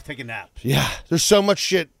 I'll take a nap. Yeah, there's so much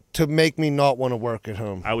shit to make me not want to work at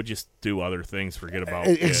home. I would just do other things. Forget about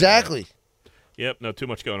exactly. Yep, no, too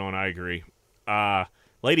much going on. I agree.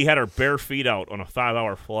 Lady had her bare feet out on a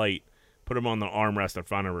 5-hour flight, put them on the armrest in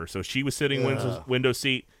front of her. So she was sitting window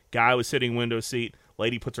seat, guy was sitting window seat.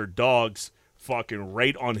 Lady puts her dogs fucking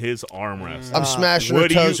right on his armrest. I'm smashing her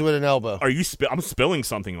toes with an elbow. Are you? I'm spilling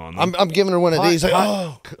something on them. I'm giving her one of these.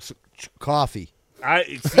 Coffee.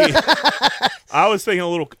 I was thinking a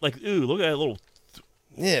little ooh, look at that little.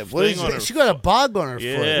 Yeah, what is it? She got a bug on her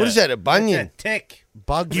foot. What is that? A bunion? It's a tick.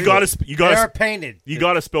 Bug. You gotta. They are painted. You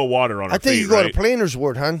gotta spill water on her. I think feet, you go right? to Planner's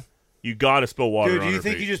Ward, hon. You gotta spill water Dude, on do you her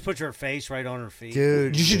think feet. you just put your face right on her feet?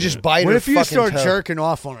 Dude, You should just bite what her if you fucking start toe. jerking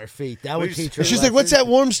off on her feet? That would teach her. She's like, "What's that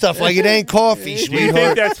warm stuff? Like it ain't coffee, Do you sweetheart."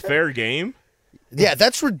 think that's fair game? Yeah,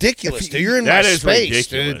 that's ridiculous, dude. You're in That my is space,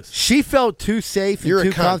 ridiculous. dude. She felt too safe and You're a too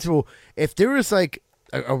cunt. comfortable. If there was like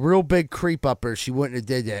a real big creep up her, she wouldn't have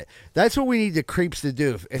did that. That's what we need the creeps to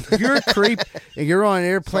do. If you're a creep and you're on an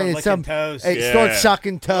airplane and Start licking some toes. hey, start Yeah.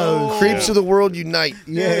 sucking toes. Creeps of the world unite.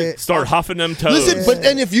 Yeah. Start huffing them toes. Listen, but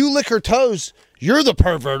then if you lick her toes, you're the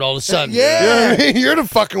pervert all of a sudden. Yeah. You know what I mean? You're the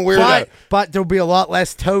fucking weirdo. But there'll be a lot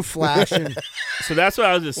less toe flashing. So that's what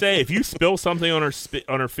I was gonna say. If you spill something on her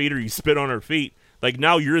feet or you spit on her feet, like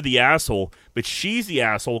now you're the asshole, but she's the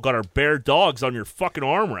asshole. Got her bare dogs on your fucking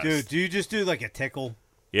armrest. Dude, do you just do like a tickle?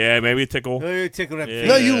 Yeah, maybe a tickle. Tickle that Yeah. feet.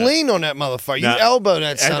 No, you lean on that motherfucker. Nah, You elbow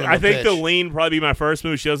that son of a I think bitch. the lean probably be my first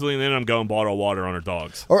move. She doesn't lean in. I'm going bottle of water on her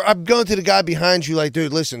dogs. Or I'm going to the guy behind you like,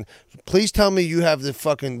 dude, listen, please tell me you have the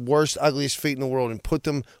fucking worst, ugliest feet in the world and put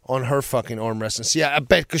them on her fucking armrest. And see, I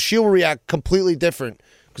bet, because she'll react completely different.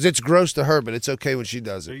 Because it's gross to her, but it's okay when she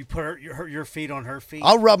does So it. you put your feet on her feet.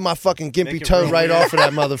 I'll rub my fucking Make gimpy it toe real right weird. off of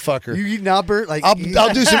that motherfucker. you nub her like I'll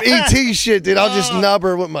do some ET shit, dude. I'll just nub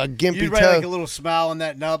her with my gimpy You write toe. like a little smile on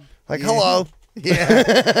that nub. Like, hello.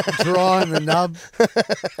 yeah, drawing the nub.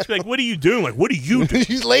 She's like, "What are you doing? Like, what do you do?"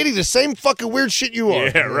 She's lady, the same fucking weird shit you are.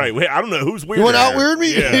 Yeah, right. Wait, I don't know who's weird. You want to out weird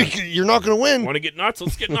me? Yeah. You're not going to win. Want to get nuts?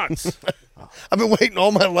 Let's get nuts. I've been waiting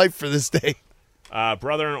all my life for this day.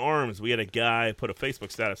 Brother in arms. We had a guy put a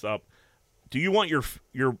Facebook status up. Do you want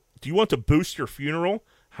Do you want to boost your funeral?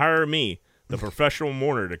 Hire me, the professional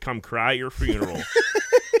mourner, to come cry at your funeral.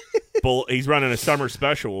 He's running a summer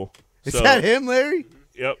special. Is that him, Larry?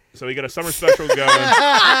 Yep. So he got a summer special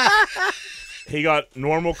going. He got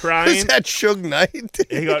normal crying. Is that Suge Knight?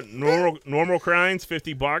 He got normal crying's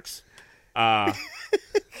 $50.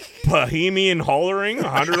 Bohemian hollering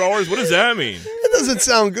 $100. What does that mean? That doesn't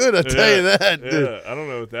sound good, I'll tell you that, dude. Yeah, I don't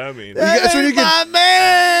know what that means. That's when you get my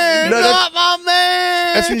man, No, not my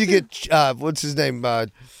man. That's when you get what's his name?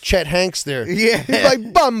 Chet Hanks there. Yeah. He's like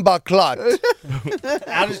bumba clot.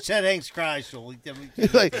 How does Chet Hanks cry?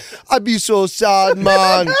 He's like, I be so sad,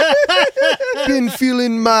 man. Been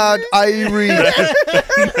feeling mad, Irie.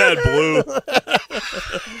 Mad blue.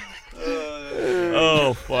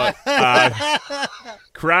 Oh fuck!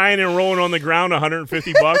 Crying and rolling on the ground,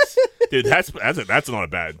 $150, dude. That's not a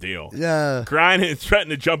bad deal. Yeah. Crying and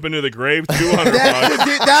threatening to jump into the grave,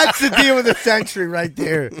 $200. That's the deal of the century right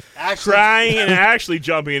there. Crying and actually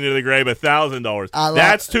jumping into the grave, $1,000.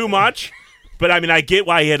 That's too much. But I mean, I get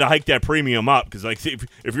why he had to hike that premium up because, like,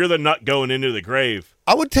 if you're the nut going into the grave,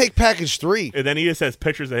 I would take package 3. and then he just has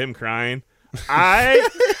pictures of him crying. I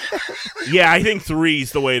think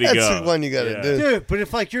 3's the way to That's go. the one you gotta do. Dude, but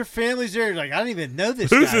if like your family's there, you're like, I don't even know this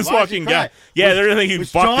Who's guy. this Why is he fucking crying? guy? Yeah, they're gonna think you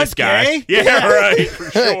Was fucked John this guy. gay? Yeah, right,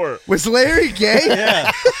 for sure. Was Larry gay?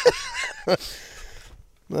 Yeah.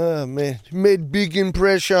 Oh man, made big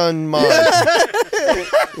impression, man.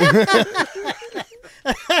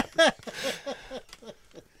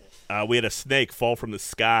 We had a snake fall from the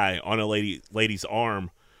sky on a lady's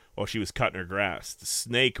arm while she was cutting her grass. The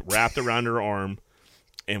snake wrapped around her arm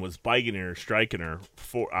and was biting her, striking her.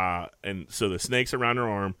 And so the snake's around her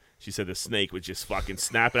arm. She said the snake was just fucking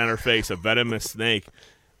snapping at her face, a venomous snake.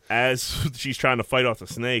 As she's trying to fight off the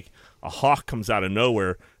snake, a hawk comes out of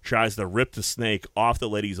nowhere, tries to rip the snake off the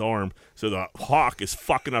lady's arm. So the hawk is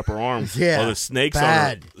fucking up her arm while the snake's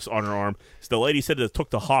on her arm. So the lady said it took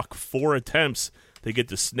the hawk 4 attempts to get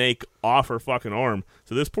the snake off her fucking arm.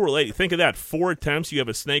 So this poor lady, think of that. 4 attempts, you have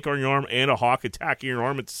a snake on your arm and a hawk attacking your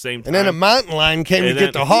arm at the same time. And then a mountain lion came to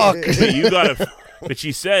get the hawk. But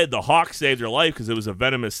she said the hawk saved her life because it was a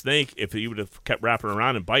venomous snake. If he would have kept wrapping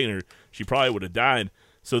around and biting her, she probably would have died.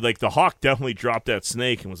 So, like, the hawk definitely dropped that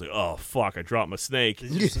snake and was like, oh, fuck, I dropped my snake.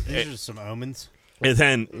 These are some omens. And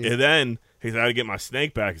then he said, I got to get my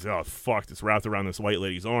snake back. He said, oh, fuck, it's wrapped around this white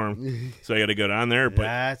lady's arm. So I got to go down there. But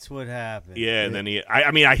that's what happened. Yeah, and then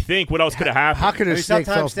I think what else could have happened? How could a snake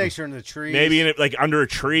sometimes snakes are in the trees. Maybe like under a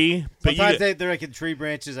tree. But Sometimes they're like in tree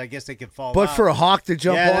branches. I guess they could fall But out. for a hawk to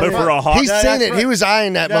jump on But it? for a hawk. He's seen it. right. He was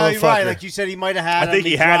eyeing that No, motherfucker. you're right. Like you said, he might have had I think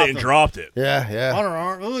him, he had it dropped and him. dropped it. Yeah. On her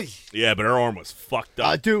arm. Ooh. Yeah, but her arm was fucked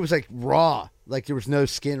up. Dude, it was like raw. Like there was no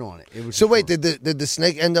skin on it. It was So just wait, raw. did the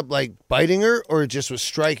snake end up like biting her, or it just was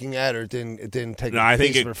striking at her? It didn't take. No, a I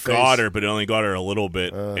think piece it of her got face? her, but it only got her a little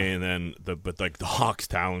bit, and then the hawk's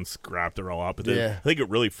talons grabbed her all up. But then Yeah. I think it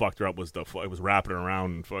really fucked her up was it was wrapping her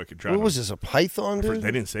around and fucking trying. What was this? A python, dude?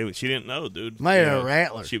 They didn't say what she didn't know, dude. Might have a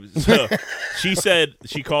rattler. She was. So, she said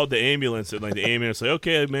she called the ambulance, and like the ambulance like,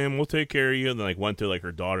 okay, man, we'll take care of you. And then like went to like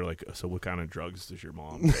her daughter, like, so what kind of drugs does your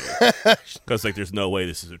mom take? Because like there's no way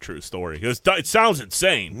this is a true story. It sounds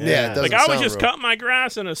insane. Yeah, it doesn't like I was sound just real. cutting my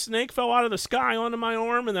grass and a snake fell out of the sky onto my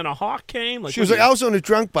arm, and then a hawk came. Like She was like, I was on a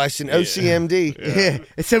drunk bison, OCMD. Yeah,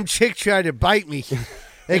 and some chick tried to bite me.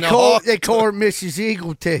 They And a call hawk. her Mrs.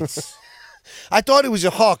 Eagle Tits. I thought it was a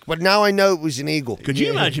hawk, but now I know it was an eagle. Could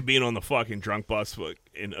you imagine being on the fucking drunk bus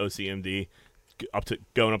in OCMD,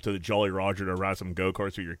 going up to the Jolly Roger to ride some go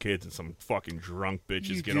karts with your kids, and some fucking drunk bitches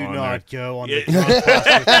You get do on not there? go on Yeah. the drunk bus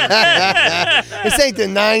with your kids. This ain't the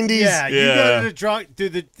 90s. Yeah, you Yeah. go to the drunk,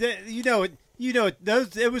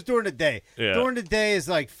 those. It was during the day. Yeah. During the day is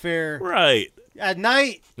like fair. Right. At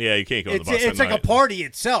night, Yeah, you can't go on the it's bus. it's at like a night. party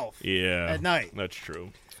itself. Yeah. At night. That's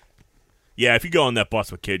true. Yeah, if you go on that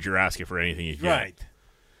bus with kids, you're asking for anything you get. Right.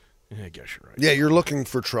 Yeah, I guess you're right. Yeah, you're looking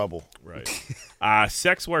for trouble. Right.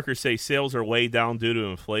 Sex workers say sales are way down due to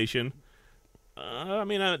inflation. I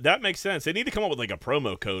mean, that makes sense. They need to come up with like a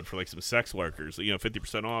promo code for like some sex workers.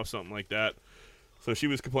 50% off, something like that. So she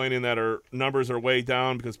was complaining that her numbers are way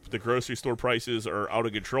down because the grocery store prices are out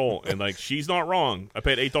of control. And like, she's not wrong. I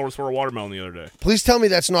paid $8 for a watermelon the other day. Please tell me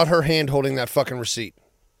that's not her hand holding that fucking receipt.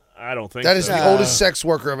 I don't think That is so. the oldest sex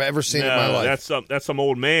worker I've ever seen in my No, life. that's some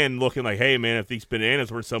old man looking like, hey man, if these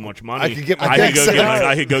bananas were so much money, I could get my I could dicks go get out.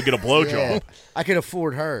 I could go get a blowjob. Yeah, I could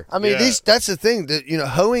afford her. I mean, Yeah. that's the thing that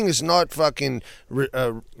hoeing is not fucking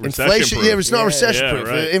inflation. Recession-proof. Yeah, it's not Yeah, recession yeah, proof.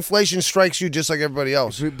 right. Inflation strikes you just like everybody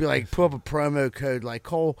else. So we'd be like, put up a promo code like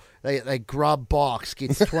Cole, like grub box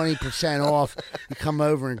gets 20% off. You come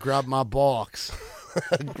over and grab my box,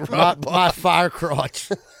 my fire crotch,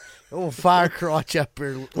 little fire crotch up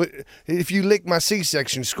here. If you lick my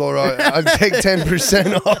C-section score, I'll take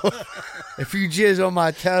 10% off. If you jizz on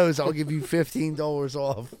my toes, I'll give you $15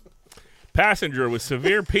 off. Passenger with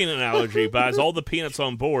severe peanut allergy buys all the peanuts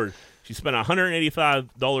on board. She spent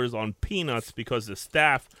 $185 on peanuts because the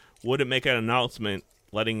staff wouldn't make an announcement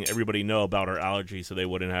letting everybody know about her allergy so they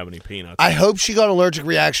wouldn't have any peanuts. I hope she got an allergic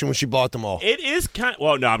reaction when she bought them all. It is kind of,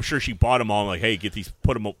 well, no, I'm sure she bought them all. Like, hey, get these,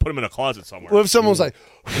 put them in a closet somewhere. What if someone was like,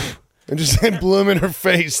 and just blew them in her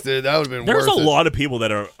face, dude? That would have been There's worth a it. lot of people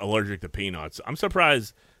that are allergic to peanuts. I'm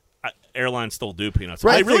surprised airlines still do peanuts.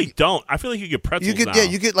 Right, I I really think- don't. I feel like you get pretzels You get now. yeah,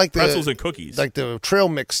 you get like the pretzels and cookies. like the trail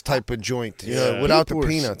mix type of joint, Yeah. without People the are-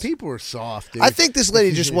 peanuts. People are soft, dude. I think this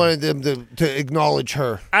lady just wanted them to acknowledge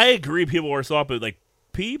her. I agree people are soft, but like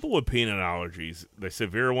people with peanut allergies, the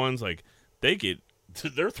severe ones, like they get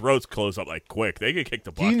their throats close up like quick. They get kicked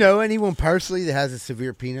the Do bucket. you know anyone personally that has a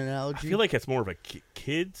severe peanut allergy? I feel like it's more of a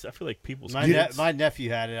kids. I feel like people's My kids. nephew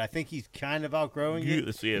had it. I think he's kind of outgrowing it.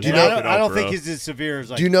 Yeah, Do you And know- I don't think it's as severe as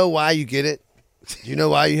like. Do you know why you get it? Do you know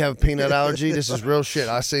why you have a peanut allergy? This is real shit.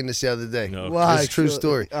 I seen this the other day. No. Why? It's a true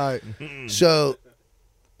story. All right. So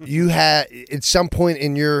you had at some point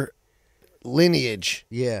in your lineage,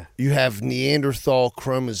 Yeah. you have Neanderthal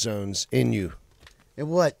chromosomes in you. And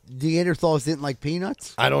what? Neanderthals didn't like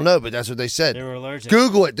peanuts? I don't know, but that's what they said. They were allergic.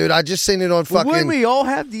 Google it, dude. I just seen it on Well, fucking. wouldn't we all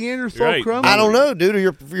have Neanderthal Right. chromosomes? I don't know, dude. Are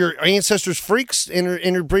your ancestors freaks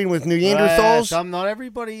interbreeding with Neanderthals? Not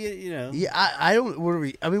everybody, you know. Yeah, I don't. What are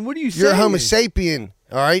we? I mean, what are you saying? You're a Homo sapien,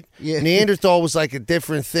 all right? Yeah. Neanderthal was like a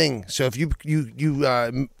different thing. So if you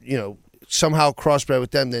somehow crossbred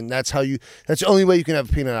with them, then that's the only way you can have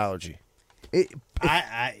a peanut allergy.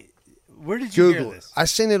 Where did you Google hear it. this? I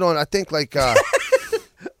seen it on. I think like.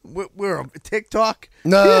 We're on TikTok.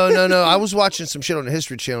 No. I was watching some shit on the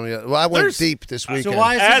History Channel. Well, I went deep this weekend. So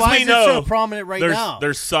why is it so prominent right now?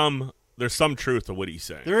 There's some truth to what he's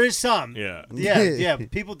saying. There is some. Yeah. Yeah.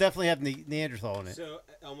 People definitely have Neanderthal in it. So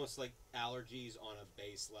almost like allergies on a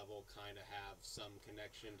base level kind of have some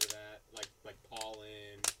connection to that, like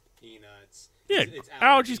pollen, peanuts. Yeah, It's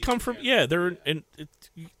allergies come from they're and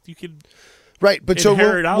you could. Right, but so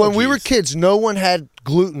inherit when we were allergies. kids, no one had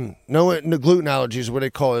gluten. No gluten allergies. What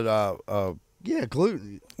they call it? Yeah,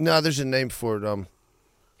 gluten. No, there's a name for it.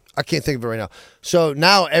 I can't think of it right now. So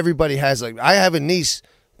now everybody has like. I have a niece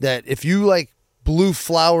that if you like blew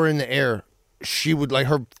flour in the air, she would like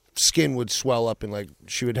her skin would swell up and like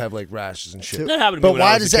she would have like rashes and shit. That happened to me But when I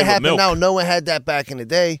why was a does that kid with happen milk. now? No one had that back in the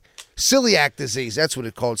day. Celiac disease. That's what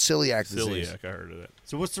it's called. Celiac disease. Celiac, I heard of that.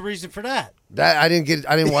 So what's the reason for that? That I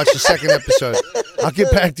didn't watch the second episode. I'll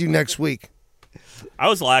get back to you next week. I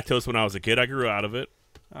was lactose when I was a kid. I grew out of it.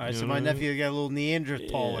 All right, You so know my what I mean? nephew got a little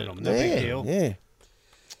Neanderthal in him. No yeah, big deal. yeah.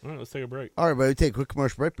 All right, let's take a break. All right, buddy, take a quick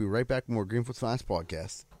commercial break. We'll be right back with more Greenfield's Finest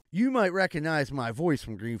Podcast. You might recognize my voice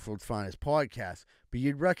from Greenfield's Finest Podcast, but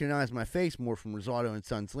you'd recognize my face more from Rosado &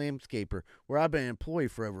 Sons Landscaper, where I've been an employee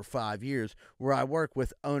for over 5 years, where I work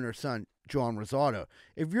with owner-son John Rosado.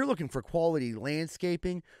 If you're looking for quality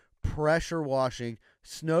landscaping, pressure washing,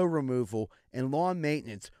 snow removal, and lawn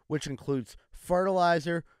maintenance, which includes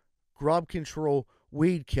fertilizer, grub control,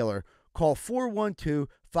 weed killer, call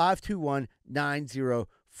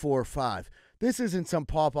 412-521-9045. This isn't some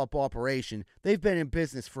pop-up operation. They've been in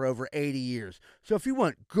business for over 80 years. So if you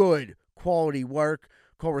want good quality work,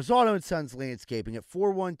 call Rosado & Sons Landscaping at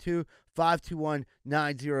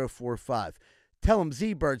 412-521-9045. Tell them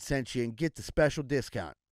Z-Bird sent you and get the special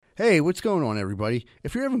discount. Hey, what's going on, everybody?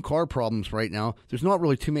 If you're having car problems right now, there's not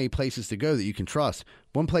really too many places to go that you can trust.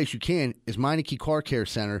 One place you can is Meineke Car Care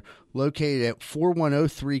Center, located at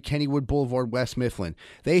 4103 Kennywood Boulevard, West Mifflin.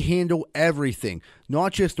 They handle everything,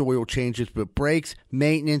 not just oil changes, but brakes,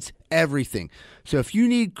 maintenance, everything. So if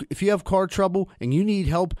you have car trouble and you need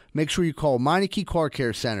help, make sure you call Meineke Car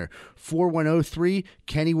Care Center, 4103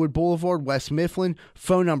 Kennywood Boulevard, West Mifflin.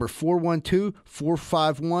 Phone number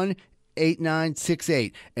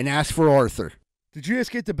 412-451-8968, and ask for Arthur. Did you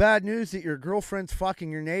just get the bad news that your girlfriend's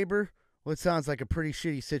fucking your neighbor? Well, it sounds like a pretty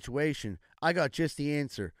shitty situation. I got just the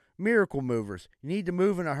answer. Miracle Movers. You need to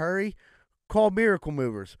move in a hurry? Call Miracle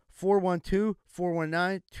Movers,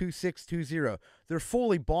 412-419-2620. They're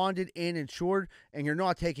fully bonded and insured, and you're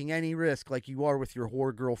not taking any risk like you are with your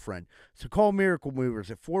whore girlfriend. So call Miracle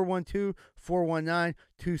Movers at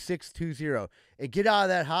 412-419-2620 and get out of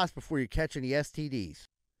that house before you catch any STDs.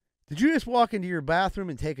 Did you just walk into your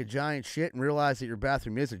bathroom and take a giant shit and realize that your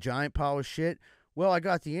bathroom is a giant pile of shit? Well, I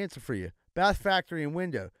got the answer for you. Bath Factory and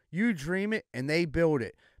Window. You dream it, and they build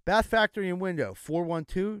it. Bath Factory and Window,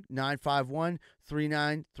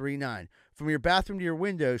 412-951-3939. From your bathroom to your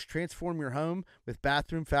windows, transform your home with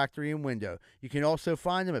Bathroom Factory and Window. You can also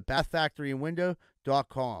find them at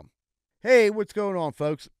bathfactoryandwindow.com. Hey, what's going on,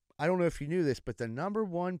 folks? I don't know if you knew this, but the number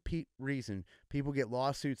one reason people get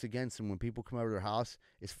lawsuits against them when people come over to their house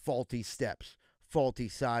is faulty steps, faulty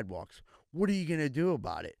sidewalks. What are you going to do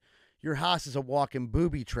about it? Your house is a walking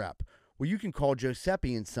booby trap. Well, you can call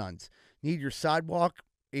Giuseppe & Sons. Need your sidewalk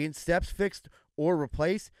and steps fixed or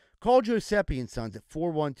replaced? Call Giuseppe & Sons at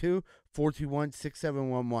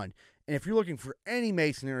 412-421-6711. And if you're looking for any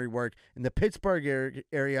masonry work in the Pittsburgh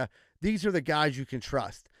area, these are the guys you can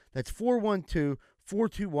trust. That's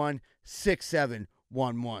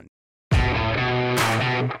 412-421-6711.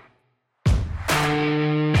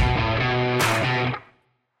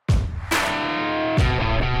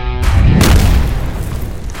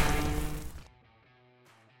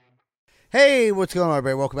 Hey, what's going on,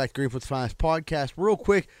 everybody? Welcome back to Greenfield's Finest Podcast. Real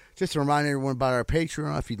quick, just to remind everyone about our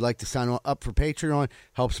Patreon. If you'd like to sign up for Patreon,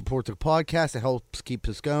 help support the podcast. It helps keep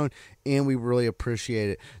us going, and we really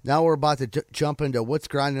appreciate it. Now we're about to jump into what's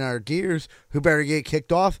grinding our gears. Who better get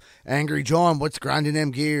kicked off? Angry John, what's grinding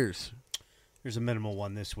them gears? Here's a minimal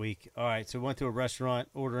one this week. All right, so went to a restaurant,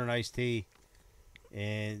 ordered an iced tea,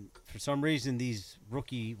 and for some reason, these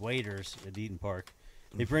rookie waiters at Eden Park,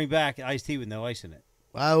 they bring back iced tea with no ice in it.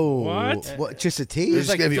 Oh, what? Just a tea? They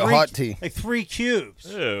just gave you a hot tea. Like 3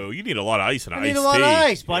 cubes. Oh, you need a lot of ice in iced tea. I need a lot of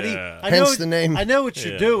ice, buddy. Yeah. Hence the name. I know what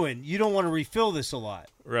you're doing. You don't want to refill this a lot.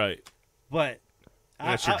 Right. But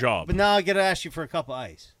that's your job. But now I got to ask you for a cup of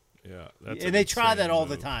ice. Yeah. And they try that all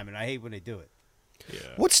the time, and I hate when they do it. Yeah.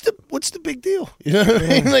 What's the big deal? You know what I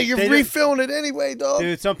mean? Like, you're refilling it anyway, dog.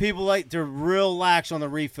 Dude, some people they're real lax on the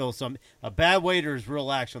refills. A bad waiter is real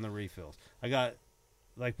lax on the refills. I got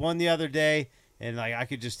one the other day. And I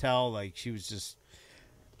could just tell, she was just.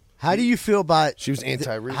 How do you feel about? She was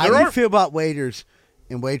anti-refill. How do you feel about waiters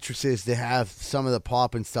and waitresses that have some of the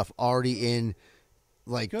pop and stuff already in,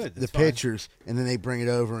 the pitchers, and then they bring it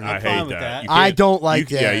over? And I hate that. I don't like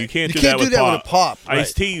that. Yeah, you can't do that with pop.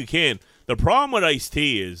 Iced tea, you can. The problem with iced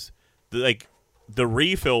tea is, the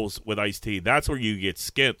refills with iced tea. That's where you get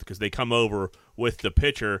skimped because they come over with the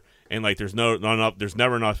pitcher, and there's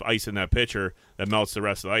never enough ice in that pitcher that melts the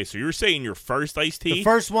rest of the ice. So you're saying your first iced tea, the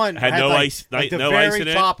first one had no ice, the no very ice in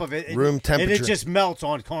top it, of it, room temperature, and it just melts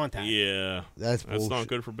on contact. Yeah, that's not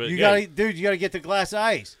good for business. You gotta get the glass of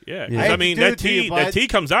ice. Yeah, I mean that tea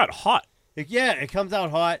comes out hot. It comes out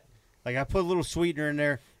hot. I put a little sweetener in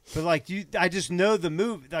there. But I just know the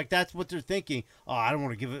move. That's what they're thinking. Oh, I don't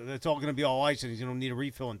want to give it. It's all going to be all ice, and he's going to need a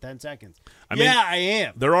refill in 10 seconds. I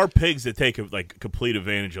am. There are pigs that take complete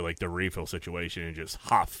advantage of the refill situation and just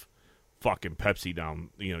huff fucking Pepsi down.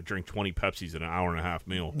 Drink 20 Pepsis in an hour and a half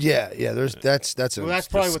meal. Yeah. That's probably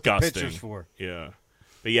disgusting. what the pitcher's for. Yeah.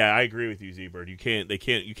 But yeah, I agree with you, Z-Bird. You can't.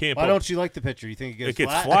 Why don't you like the picture? You think it It goes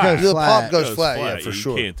gets flat? flat. The pop goes flat, yeah, for You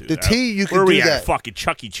sure. can't do The that. T, you can Where do we that. at? Fucking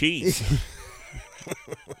Chuck E. Cheese.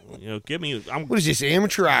 Give me. What is this,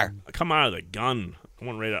 amateur hour? Come out of the gun. I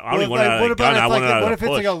want right. I What don't even want out of the gun. I want out what of if the it's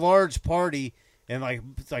push. like a large party and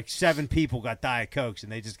like 7 people got Diet Cokes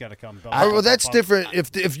and they just got to come? Well, that's different.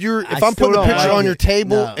 If I'm still putting a don't picture like on your it.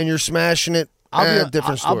 table No. and you're smashing it,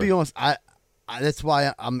 different story. I'll be honest. That's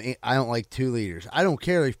why I don't like 2 liters. I don't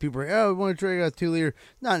care if people are, I want to drink a 2 liter.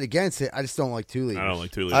 Not against it. I just don't like 2 liters. I don't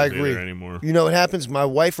like 2 liters I agree. either anymore. You know what happens? My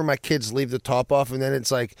wife or my kids leave the top off, and then it's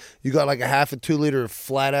like you got like a half a 2 liter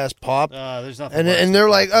flat ass pop. There's nothing. And they're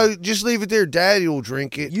like, "Oh, just leave it there. Daddy will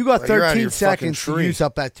drink it." You got Like, you're out of 13 your fucking seconds to tree. use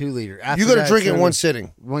up that 2 liter. You got to drink it in one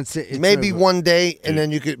sitting. It's Maybe over. one day, and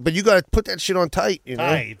then you could. But you got to put that shit on tight. You know.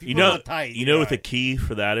 Tight. If You put it know. on tight, You know what the key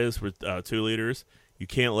for that is with 2 liters. You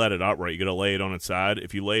can't let it upright. You got to lay it on its side.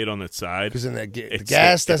 If you lay it on its side, Because then the it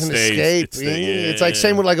gas sta- it doesn't stays- escape. it stay- It's like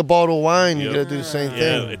same with like a bottle of wine. You Yep. got to do the same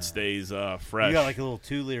Yeah, thing. it stays fresh. You got like a little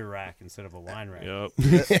 2 liter rack instead of a wine rack. Yep.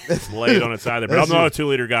 Lay it on its side there. But I'm not a 2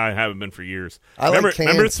 liter guy. I haven't been for years. I like remember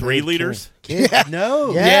cans, 3 dude, liters? Yeah.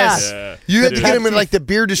 No. Yes. Yeah. You had to Dude. get them in like the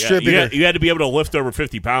beer distributor. You had to be able to lift over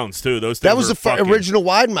 50 pounds too. Those things That was were the fucking, original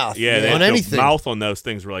wide mouth. Yeah, they on had anything. The mouth on those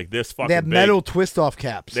things were like this fucking They have big. metal twist off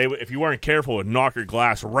caps. If you weren't careful, it would knock your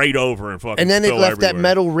glass right over and fucking. And then it spill left that everywhere.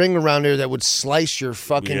 metal ring around there that would slice your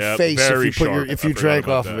fucking Yeah, face if very you put sharp. if I you forgot drank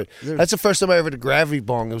about off of that. it. That's the first time I ever did a gravity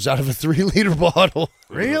bong. It was out of a 3 liter bottle.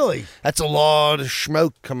 Really? That's a lot of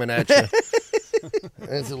smoke coming at you.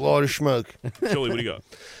 That's a lot of smoke. Chili, what do you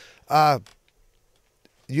got?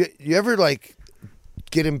 You ever like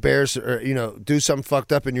get embarrassed or do something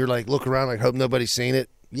fucked up and you're like look around like hope nobody's seen it?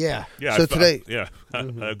 Yeah. Yeah. So today,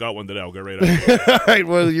 I got one today. I'll go right out. all right.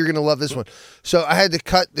 Well, you're gonna love this one. So I had to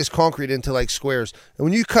cut this concrete into like squares, and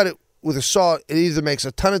when you cut it with a saw, it either makes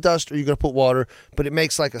a ton of dust or you got to put water, but it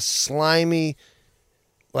makes like a slimy,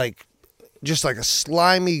 just like a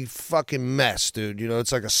slimy fucking mess, dude.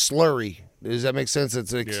 It's like a slurry. Does that make sense?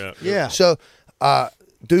 It's like, Yeah. So,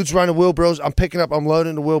 dude's running wheelbarrows. I'm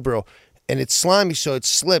loading the wheelbarrow, and it's slimy, so it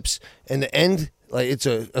slips, and the end, like it's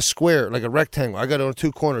a square, like a rectangle. I got it on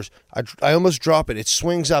 2 corners. I almost drop it. It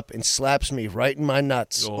swings up and slaps me right in my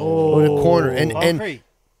nuts on the corner, and Concrete.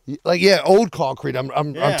 like old concrete.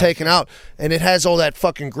 I'm taking out, and it has all that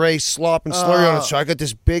fucking gray slop and slurry on it. So I got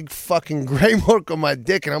this big fucking gray mark on my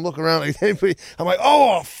dick, and I'm looking around like anybody. I'm like,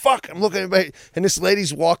 oh fuck! I'm looking at everybody, and this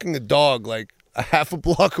lady's walking a dog like a half a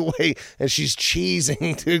block away, and she's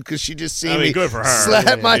cheesing, dude, because she just seen me good for her.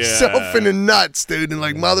 slap myself Yeah. in the nuts, dude, and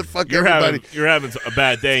like motherfucker everybody. You're having a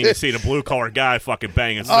bad day and you see the blue collar guy fucking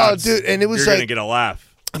banging. Oh, nuts. dude, and it was you're like- gonna get a laugh.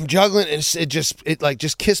 I'm juggling, and it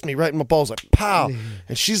just kissed me right in my balls, like pow,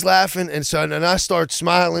 and she's laughing, and I start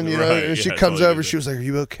smiling, Right, and she yeah, comes totally over, good. she was like, "Are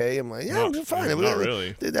you okay?" I'm like, "Yeah, No, I'm fine." not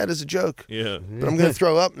really. Did that as a joke, Yeah. but I'm gonna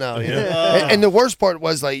throw up now. And the worst part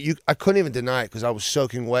was like I couldn't even deny it because I was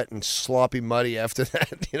soaking wet and sloppy, muddy after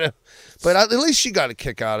that, But at least she got a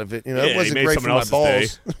kick out of it, Yeah, It he wasn't made great for someone my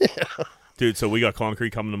else's balls. Dude, so we got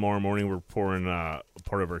concrete coming tomorrow morning. We're pouring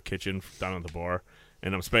part of our kitchen down at the bar,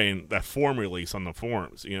 and I'm spraying that form release on the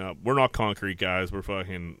forms. We're not concrete guys.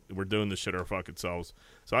 We're doing this shit our fucking selves.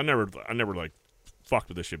 So I never like fucked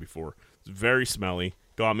with this shit before. It's very smelly.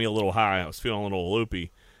 Got me a little high. I was feeling a little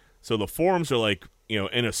loopy. So the forms are like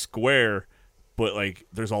in a square, but like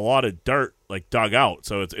there's a lot of dirt like dug out,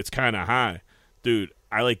 so it's kind of high, dude.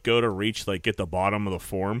 I like go to reach like get the bottom of the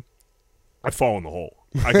form. I fall in the hole.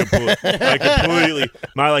 I completely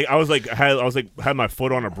had my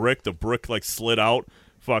foot on a brick. The brick like slid out.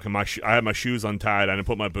 Fucking I had my shoes untied. I didn't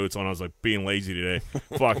put my boots on. I was like being lazy today.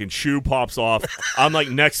 Fucking shoe pops off. I'm like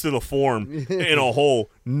next to the form in a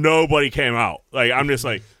hole. Nobody came out. Like I'm just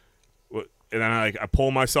like, and then I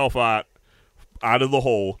pull myself out of the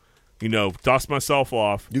hole. Dust myself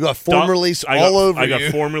off. You got form release all over you. I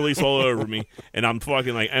got form release all over me, and I'm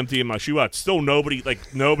fucking like emptying my shoe out. Still nobody's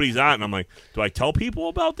out, and I'm like, do I tell people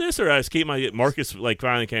about this or I just keep my Marcus like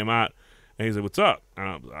finally came out, and he's like, what's up?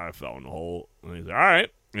 And I fell in the hole, and he's like, all right.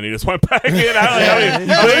 And he just went back in.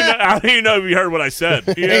 I don't even know if you heard what I said.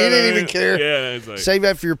 He didn't even care. Yeah, it's like, Save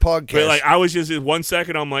that for your podcast. but like I was just in 1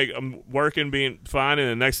 second, I'm working, being fine, and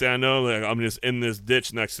the next thing I know, like I'm just in this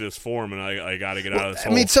ditch next to this form, and I got to get out of this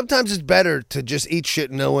hole. I mean, sometimes it's better to just eat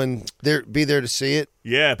shit knowing be there to see it.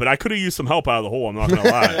 Yeah, but I could have used some help out of the hole. I'm not gonna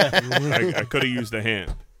lie. I could have used a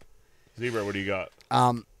hand. Zebra, what do you got?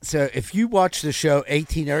 So if you watch the show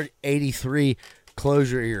 1883, close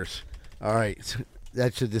your ears. All right.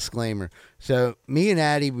 That's a disclaimer. So me and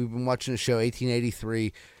Addie, we've been watching the show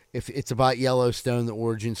 1883. If it's about Yellowstone, the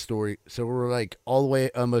origin story. So we're like all the way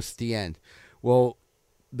almost to the end. Well,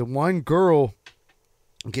 the one girl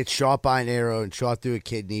gets shot by an arrow and shot through a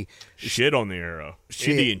kidney. Shit on the arrow.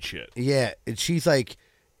 Indian shit. Yeah, and she's like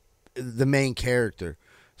the main character.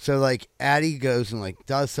 So like Addie goes and like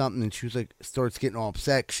does something, and she was like starts getting all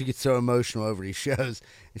upset 'cause she gets so emotional over these shows,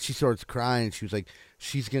 and she starts crying. And she was like,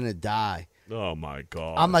 she's gonna die. Oh my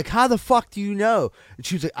god! I'm like, how the fuck do you know? And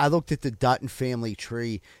she was like, I looked at the Dutton family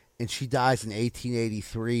tree, and she dies in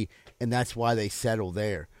 1883, and that's why they settle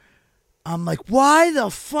there. I'm like, why the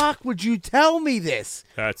fuck would you tell me this?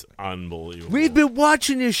 That's unbelievable. We've been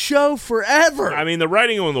watching this show forever. I mean, the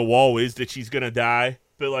writing on the wall is that she's gonna die,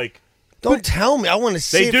 but like. Don't tell me. I want to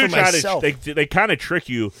see it for myself. They kind of trick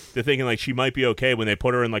you to thinking like she might be okay when they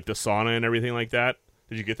put her in like the sauna and everything like that.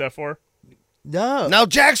 Did you get that far? No. Now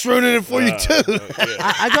Jack's ruining it for you too.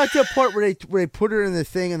 I got to a part where they put her in the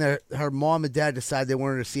thing, and her mom and dad decided they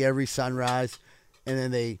wanted to see every sunrise, and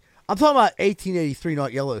then I'm talking about 1883,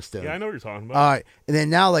 not Yellowstone. Yeah, I know what you're talking about. All right, and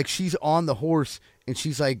then now like she's on the horse and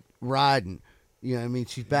she's like riding. You know what I mean?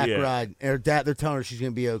 She's back riding. And her dad, they're telling her she's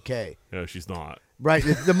gonna be okay. No, she's not. Right.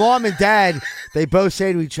 The mom and dad, they both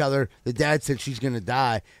say to each other, the dad said she's going to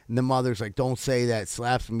die. And the mother's like, don't say that.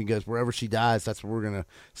 Slaps him because wherever she dies, that's where we're going to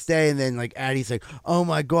stay. And then, like, Addie's like, oh,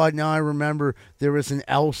 my God, now I remember there was an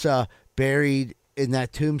Elsa buried in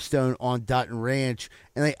that tombstone on Dutton Ranch.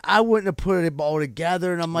 And, like, I wouldn't have put it all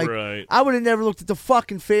together. And I'm like, I would have never looked at the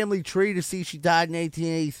fucking family tree to see she died in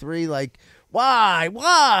 1883. Like, why? Well,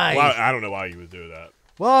 I don't know why you would do that.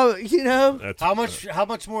 Well, you know, how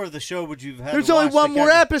much more of the show would you have? There's only one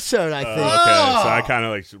more episode, I think. Okay, so I kind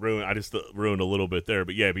of like ruined. I just ruined a little bit there,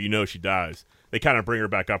 but yeah, but you know she dies. They kind of bring her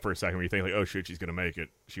back up for a second where you think like, oh shit, she's gonna make it.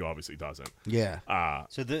 She obviously doesn't. Yeah.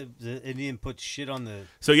 So the Indian puts shit on the.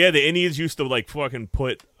 So yeah, the Indians used to like fucking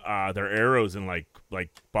put their arrows in like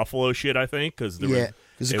buffalo shit. I think because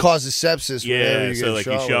it causes sepsis. Yeah, so like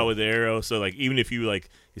you shot with the arrow. So like even if you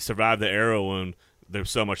survive the arrow wound, there's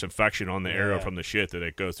so much infection on the arrow from the shit that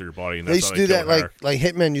it goes through your body. And they used to do that like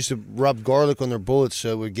hitmen used to rub garlic on their bullets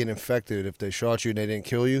so it would get infected. If they shot you and they didn't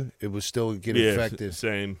kill you, it would still get infected.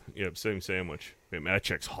 Same sandwich. Man, that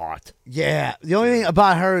chick's hot. Yeah. The only thing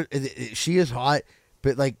about her, she is hot,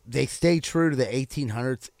 but like they stay true to the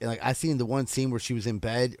 1800s. Like I seen the one scene where she was in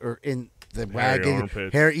bed or in the wagon.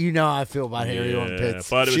 Hair, you know how I feel about hairy armpits.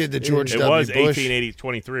 But she had the George W. It was Bush.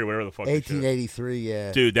 1823 or whatever the fuck. 1883,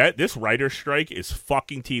 yeah. Dude, this writer's strike is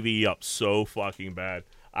fucking TV up so fucking bad.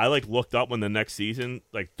 I looked up when the next season,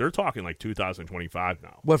 they're talking 2025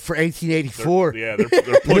 now. What, for 1884? They're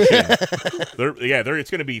pushing.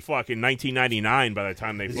 It's going to be fucking 1999 by the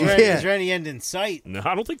time they. Is there any end in sight? No,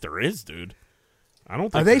 I don't think there is, dude. I don't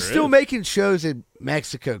think. Are they still making shows in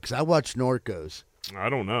Mexico? Because I watch Narcos. I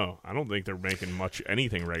don't know. I don't think they're making much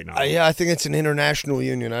anything right now. Yeah, I think it's an international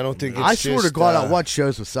union. I don't think it's I swear to God, I watch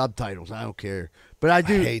shows with subtitles. I don't care. But I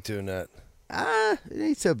do. I hate doing that. It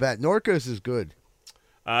ain't so bad. Narcos is good.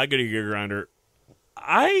 I get a gear grinder.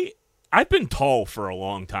 I've been tall for a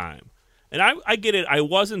long time. And I get it. I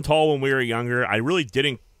wasn't tall when we were younger. I really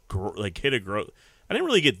didn't hit a growth. I didn't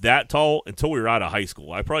really get that tall until we were out of high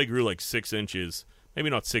school. I probably grew 6 inches.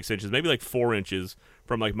 Maybe not 6 inches. Maybe 4 inches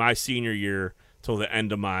from my senior year till the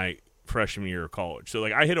end of my freshman year of college. So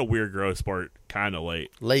I hit a weird growth spurt kind of late.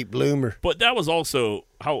 Late bloomer. But that was also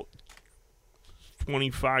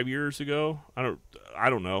 25 years ago. I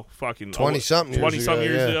don't know. Fucking 20-something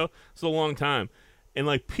years ago. It's a long time. And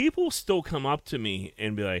people still come up to me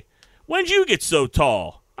and be like, "When'd you get so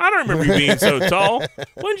tall? I don't remember you being so tall.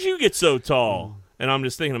 When'd you get so tall?" And I'm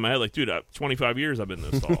just thinking in my head, dude, 25 years I've been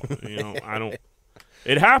this tall. I don't.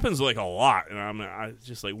 It happens a lot, and I'm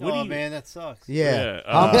just like, "What do you?" Man, that sucks. Yeah,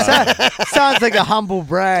 sounds like a humble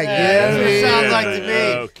brag. Yeah, that's what it sounds like to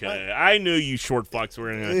me. Okay, I knew you short fucks were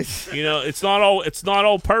gonna. It's not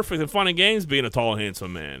all perfect and fun and games being a tall,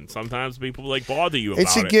 handsome man. Sometimes people bother you about it.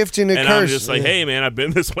 It's a gift and a curse. I'm just like, hey, man, I've been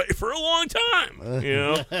this way for a long time.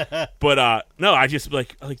 But no, I just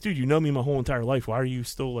dude, you know me my whole entire life. Why are you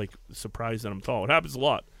still surprised that I'm tall? It happens a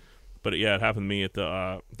lot. But yeah, it happened to me at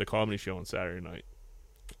the comedy show on Saturday night.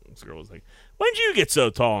 This girl was like, "When'd you get so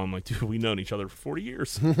tall?" I'm like, "Dude, we've known each other for 40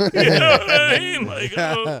 years." You know what I mean?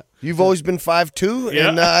 You've always been 5'2",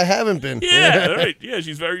 and I haven't been. Yeah, right. Yeah,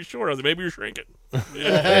 she's very short. I was like, maybe you're shrinking.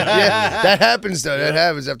 Yeah, that happens though. That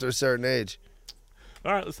happens after a certain age.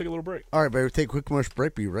 All right, let's take a little break. All right, baby, take a quick commercial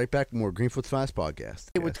break. Be right back with more Greenfield's Finest Podcast.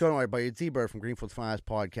 Hey, what's going on, everybody? It's Z-Bird from Greenfield's Finest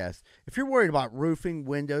Podcast. If you're worried about roofing,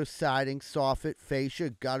 windows, siding, soffit, fascia,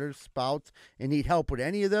 gutters, spouts, and need help with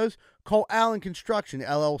any of those, call Allen Construction,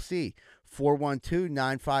 LLC,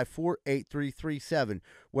 412-954-8337.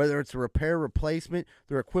 Whether it's a repair, replacement,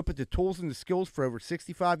 they're equipped with the tools and the skills for over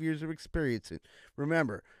 65 years of experience. And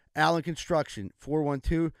remember, Allen Construction,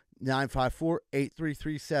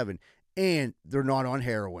 412-954-8337. And they're not on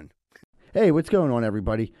heroin. Hey, what's going on,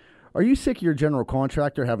 everybody? Are you sick of your general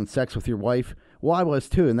contractor having sex with your wife? Well, I was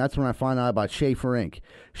too, and that's when I found out about Schaefer Inc.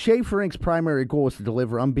 Schaefer Inc.'s primary goal is to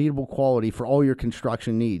deliver unbeatable quality for all your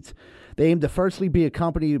construction needs. They aim to firstly be a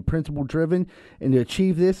company principle-driven, and to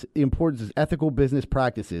achieve this, the importance is ethical business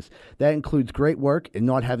practices. That includes great work and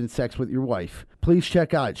not having sex with your wife. Please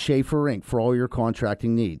check out Schaefer Inc. for all your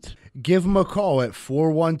contracting needs. Give them a call at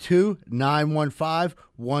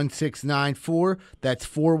 412-915-1694. That's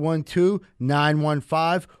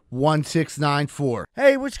 412-915-1694.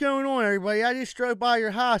 Hey, what's going on, everybody? I just drove by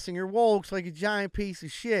your house, and your wall looks like a giant piece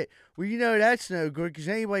of shit. Well, you know that's no good, because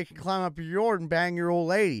anybody can climb up your yard and bang your old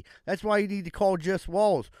lady. That's why you need to call Just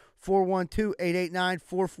Walls,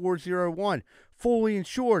 412-889-4401. Fully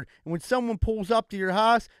insured. And when someone pulls up to your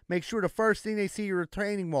house, make sure the first thing they see is your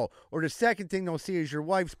retaining wall, or the second thing they'll see is your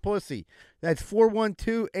wife's pussy. That's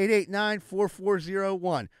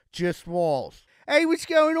 412-889-4401. Just Walls. Hey, what's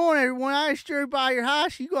going on, everyone? I just drove by your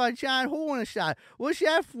house. You got a giant hole in the side. What's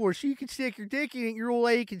that for? So you can stick your dick in it and your old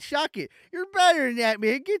lady can suck it. You're better than that,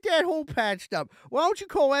 man. Get that hole patched up. Why don't you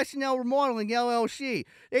call S&L Remodeling LLC?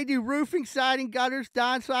 They do roofing, siding, gutters,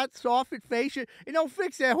 downspout, soffit, fascia, and they'll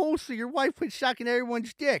fix that hole so your wife quit sucking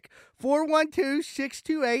everyone's dick.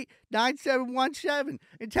 412-628-9717.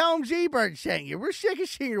 And tell them Z-Bird sent you. We're sick of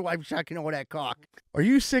seeing your wife sucking all that cock. Are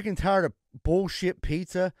you sick and tired of bullshit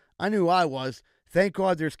pizza? I knew I was. Thank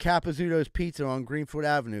God there's Capizzuto's Pizza on Greenfield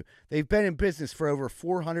Avenue. They've been in business for over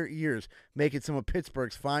 400 years, making some of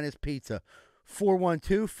Pittsburgh's finest pizza.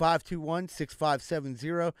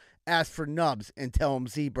 412-521-6570. Ask for Nubs and tell them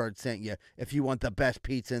Z-Bird sent you if you want the best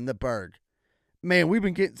pizza in the burg. Man, we've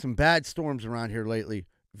been getting some bad storms around here lately.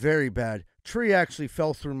 Very bad. Tree actually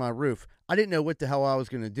fell through my roof. I didn't know what the hell I was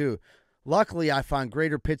going to do. Luckily, I found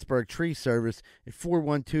Greater Pittsburgh Tree Service at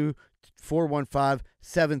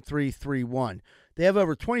 412-415-7331. They have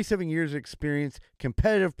over 27 years of experience,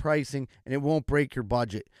 competitive pricing, and it won't break your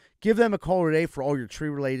budget. Give them a call today for all your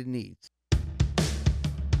tree-related needs.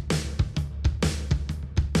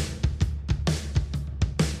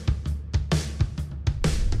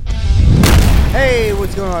 Hey,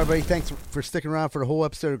 what's going on, everybody? Thanks for sticking around for the whole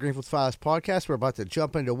episode of Greenfield's Files podcast. We're about to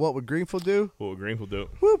jump into What Would Greenfield Do? What would Greenfield do?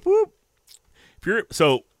 Whoop, whoop.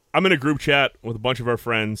 So I'm in a group chat with a bunch of our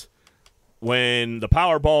friends. When the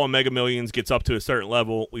Powerball and Mega Millions gets up to a certain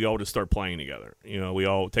level, we all just start playing together. You know, we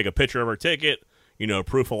all take a picture of our ticket,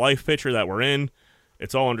 proof of life picture that we're in.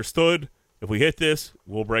 It's all understood. If we hit this,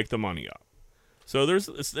 we'll break the money up. So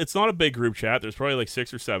it's not a big group chat. There's probably like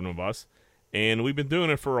 6 or 7 of us, and we've been doing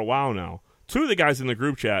it for a while now. 2 of the guys in the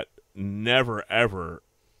group chat never, ever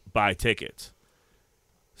buy tickets.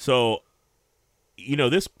 So,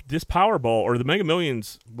 this Powerball or the Mega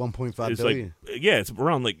Millions 1.5 billion. It's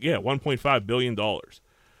around $1.5 billion.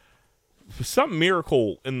 For some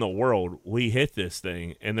miracle in the world, we hit this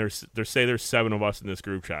thing, and there's 7 of us in this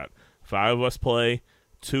group chat. 5 of us play,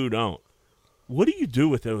 2 don't. What do you do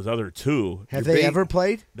with those other 2? Have they ever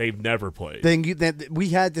played? They've never played. Then we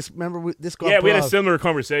had this. Remember this? We had a similar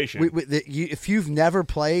conversation. If you've never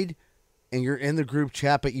played and you're in the group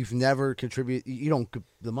chat, but you've never contributed, you don't get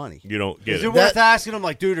the money. You don't get it. Is it worth asking them?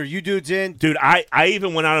 Like, dude, are you dudes in? Dude, I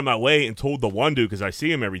even went out of my way and told the one dude, because I see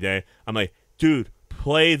him every day. I'm like, dude,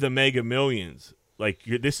 play the Mega Millions. Like,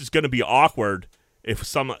 this is going to be awkward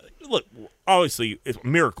if look. Obviously, it's a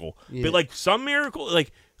miracle, but like some miracle,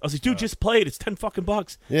 like. I was like, dude, just play it. It's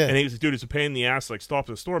 $10 Yeah. And he was like, dude, it's a pain in the ass to, like, stop at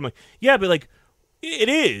the store. I'm like, yeah, but, like, it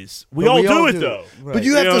is. We all do it, though. Right. But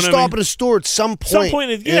you have to stop at a store at some point.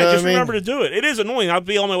 Just remember to do it. It is annoying. I'll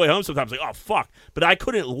be on my way home sometimes like, oh, fuck. But I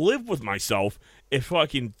couldn't live with myself if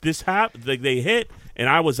fucking this happened. Like, they hit, and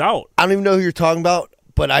I was out. I don't even know who you're talking about,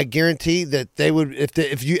 but I guarantee that they would, if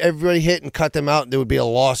everybody hit and cut them out, there would be a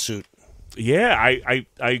lawsuit. Yeah,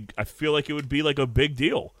 I feel like it would be, like, a big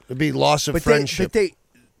deal. It would be loss of friendship.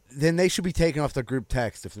 Then they should be taken off the group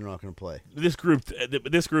text if they're not going to play. This group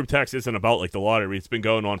text isn't about like the lottery. It's been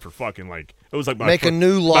going on for fucking like it was like a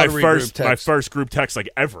new lottery group text. My first group text like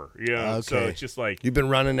ever. Yeah, okay. So it's just like you've been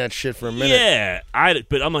running that shit for a minute. Yeah,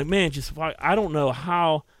 but I'm like, man, I don't know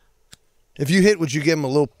how. If you hit, would you give them a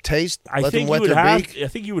little taste? I think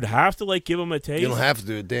you would have to like give them a taste. You don't have to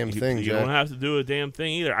do a damn thing. You don't have to do a damn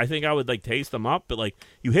thing either. I think I would like taste them up, but like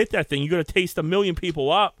you hit that thing, you got to taste 1 million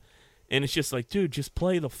people up. And it's just like, dude, just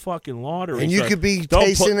play the fucking lottery. And you could be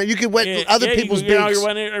tasting it. You could wet other people's beaks. You're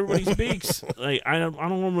wetting everybody's beaks. Like I don't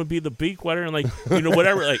want to be the beak wetter and like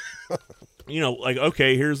whatever. Like like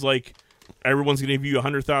okay, here's like everyone's gonna give you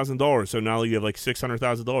 $100,000. So now you have like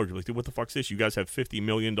 $600,000. You're like, dude, what the fuck's this? You guys have $50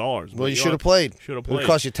 million. Well, you should have played. Should have It played. would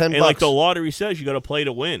cost you $10. And like the lottery says, you got to play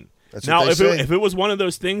to win. That's now, what they say. if it was one of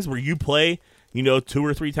those things where you play, 2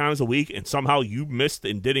 or 3 times a week, and somehow you missed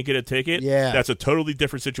and didn't get a ticket, that's a totally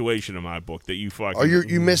different situation in my book. That you fucking or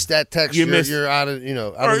you missed that text. You're out of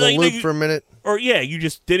out of the loop for a minute. Or you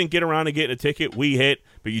just didn't get around to getting a ticket. We hit,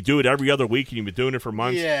 but you do it every other week, and you've been doing it for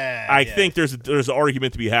months. Yeah, I think there's an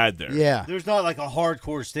argument to be had there. Yeah, there's not like a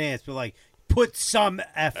hardcore stance, but like put some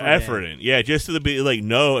effort in. Yeah, just to be like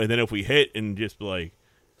no, and then if we hit and just be like.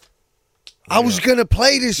 I was going to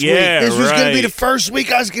play this week. This was going to be the first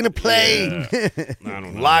week I was going to play. Yeah. I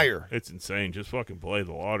don't know. Liar. It's insane. Just fucking play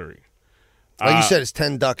the lottery. Like you said, it's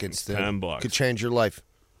 10 ducats. $10. Could change your life.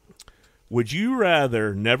 Would you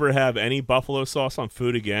rather never have any buffalo sauce on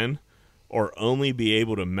food again or only be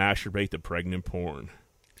able to masturbate to pregnant porn?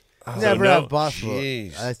 Never have buffalo.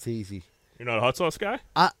 Jeez. That's easy. You're not a hot sauce guy?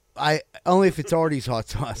 I only if it's Artie's hot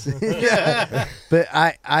sauce. But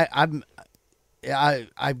I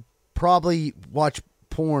probably watch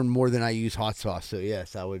porn more than I use hot sauce. So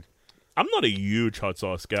yes, I would. I'm not a huge hot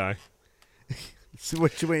sauce guy. So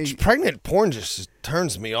what you mean? Pregnant porn just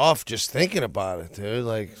turns me off just thinking about it, dude.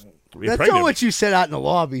 Like that's not what you said out in the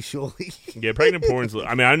lobby, surely. Yeah, pregnant porn's.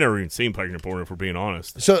 I mean, I've never even seen pregnant porn. If we're being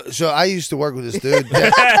honest. So I used to work with this dude.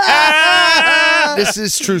 This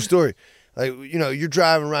is true story. Like you're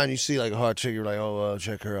driving around, you see like a hot chick, you're like, oh,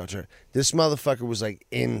 check her out. This motherfucker was like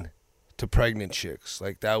in. To pregnant chicks,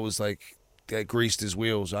 like that was like that greased his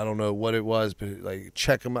wheels. I don't know what it was, but like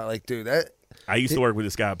check him out, like dude. I used to work with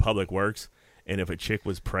this guy at Public Works, and if a chick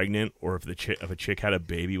was pregnant or if a chick had a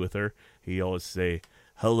baby with her, he always say,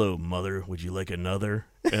 "Hello, mother. Would you like another?"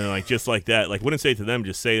 And like just like that, like wouldn't say it to them,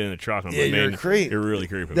 just say it in the truck. I'm like, you're man, a creep. You're really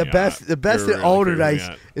creeping. The me best out. at older days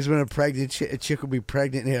is when a chick will be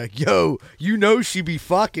pregnant, and they're like, "Yo, she be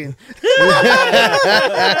fucking."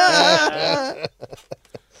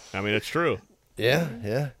 I mean, it's true. Yeah.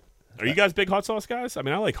 Are you guys big hot sauce guys? I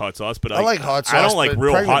mean, I like hot sauce, but I like hot sauce. I don't like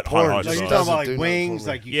real hot sauce. sauce. You're talking about like wings,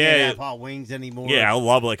 like you can't have hot wings anymore. Yeah, I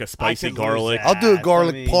love like a spicy garlic. I'll do a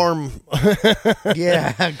garlic parm. Garlic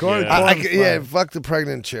parm. Yeah, fuck the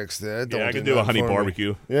pregnant chicks there. I can do a honey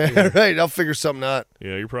barbecue. Yeah, right. I'll figure something out.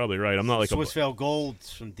 Yeah, you're probably right. I'm not like Swissvale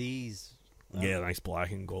Golds from D's. Yeah, nice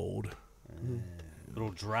black and gold.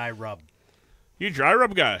 Little dry rub. You a dry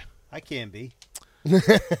rub guy? I can be.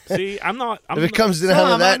 See, I'm not. If it comes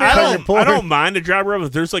down to that, I don't mind a dry rub.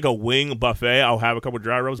 If there's like a wing buffet, I'll have a couple of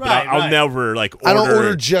dry rubs, but I'll never like. I don't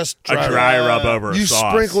order just a dry rub over. You a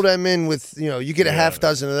sauce. sprinkle them in with you get a half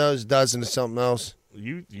dozen of those, a dozen of something else.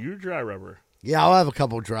 You're a dry rubber. Yeah, I'll have a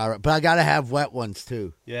couple dry rubs, but I gotta have wet ones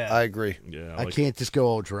too. Yeah, I agree. Yeah, I can't just go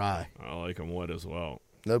all dry. I like them wet as well.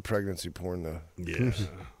 No pregnancy porn though. Yeah.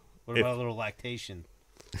 What about a little lactation?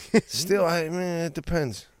 Still, it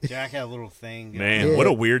depends. Jack had a little thing. Man, what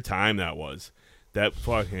a weird time that was. That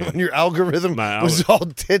fucking when your algorithm was all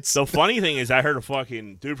tits. The funny thing is, I heard a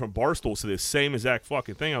fucking dude from Barstool say the same exact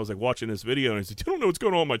fucking thing. I was like watching this video, and I said, "You don't know what's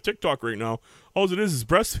going on my TikTok right now. All it is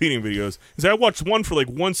breastfeeding videos." Because I watched one for like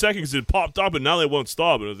 1 second because it popped up, and now they won't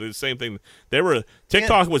stop. It was the same thing.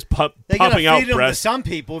 TikTok was popping out feed breast. To some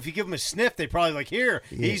people, if you give them a sniff, they probably like, "Here,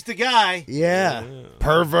 he's the guy." Yeah.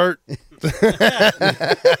 Pervert.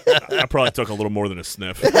 I probably took a little more than a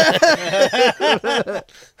sniff.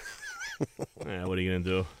 Yeah, what are you gonna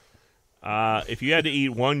do? If you had to eat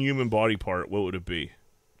one human body part, what would it be?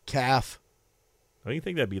 Calf. Don't you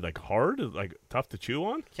think that'd be like hard, like tough to chew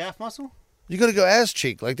on? Calf muscle? You gotta go ass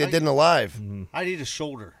cheek like they did in Alive. Mm-hmm. I'd eat a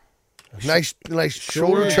shoulder. Nice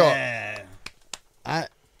shoulder chop. I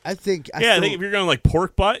think. I think if you're going like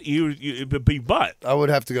pork butt, it would be butt. I would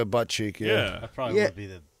have to go butt cheek. Yeah, that probably would be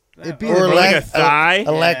the. Or like a thigh,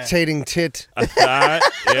 a lactating tit. A thigh,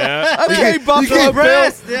 yeah. Okay, Buffalo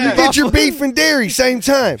breast. You get your beef and dairy same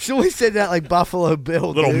time. Should we said that like Buffalo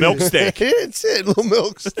Bill? Little milk steak. It's it, little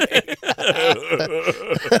milk steak.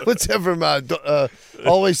 What's that from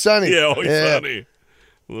Always Sunny? Yeah, Always Sunny.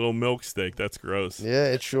 Little milk steak. That's gross. Yeah,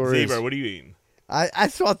 it sure is. Zebra, what are you eating? I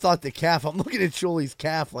thought the calf. I'm looking at Shuley's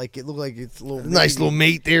calf like it looked like it's a little nice little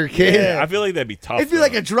meat there, kid. Yeah, I feel like that'd be tough. It'd be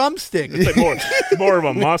like a drumstick. It's like more of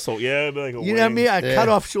a muscle. Yeah, it'd be like a you know what I mean? I cut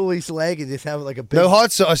off Shuley's leg and just have it like a big... No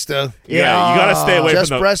hot sauce though. Yeah, you gotta stay away just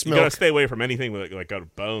from breast milk. You gotta stay away from anything with like a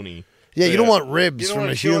bony. Yeah, you don't want ribs from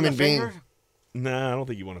a human being. Nah, I don't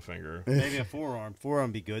think you want a finger. Maybe a forearm. Forearm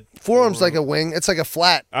would be good. Forearm's like a wing. It's like a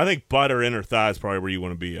flat. I think butt or inner thigh is probably where you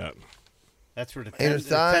want to be at. That's for the Inner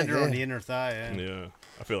thigh, tender yeah. on the inner thigh. Yeah. Yeah,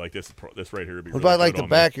 I feel like this right here would be. What really about like good the on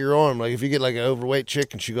back of your arm? Like if you get like an overweight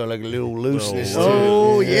chick and she got like a little looseness. to it.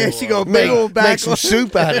 Oh yeah, she got big Make, old back. make some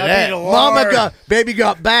soup out of that. Mama baby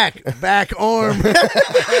got back arm.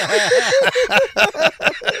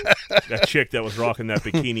 That chick that was rocking that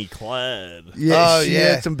bikini clad. Yeah, Oh, she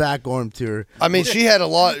yeah. had some back arm to her. I mean, she had a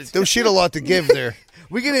lot. She had a lot to give there.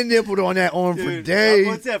 We get nibbled on that arm for Dude, days.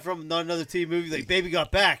 what's that from another teen movie? Like, baby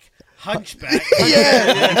got back. Hunchback.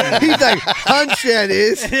 Yeah, he's like hunch that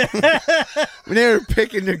is. When they were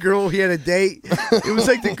picking the girl, he had a date. It was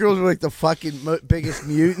like the girls were like the fucking biggest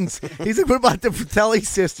mutants. He's like, what about the Fratelli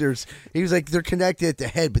sisters? He was like, they're connected at the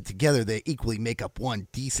head, but together they equally make up one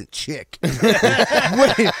decent chick.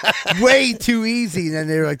 way too easy. And then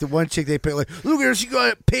they were like the one chick they picked, like, look at her, she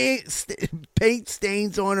got paint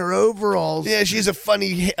stains on her overalls. Yeah, she has a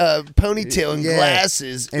funny ponytail and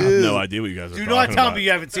glasses. And I have no idea what you guys are Do talking not tell about. me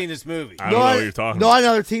you haven't seen this movie. I don't know what you're talking about. Not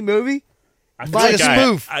another teen movie. I feel Like a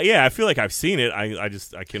spoof. I feel like I've seen it. I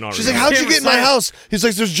cannot. She's like, remember. how'd you get in my house? He's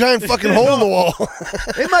like, there's a giant fucking hole in the wall.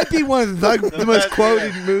 It might be one of the most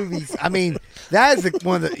quoted movies. I mean, that is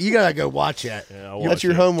one of the. You gotta go watch that. Yeah, I'll That's watch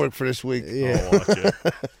your it. homework for this week. Yeah. I'll watch it.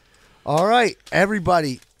 All right,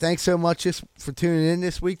 everybody. Thanks so much for tuning in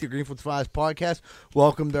this week to Greenfield's Finest Podcast.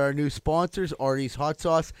 Welcome to our new sponsors, Artie's Hot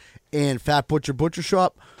Sauce and Fat Butcher Butcher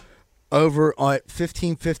Shop over at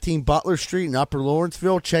 1515 Butler Street in Upper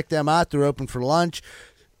Lawrenceville. Check them out. They're open for lunch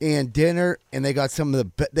and dinner, and they got some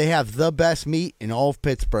of they have the best meat in all of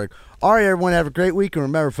Pittsburgh. All right, everyone, have a great week, and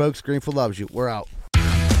remember, folks, Greenfield loves you. We're out.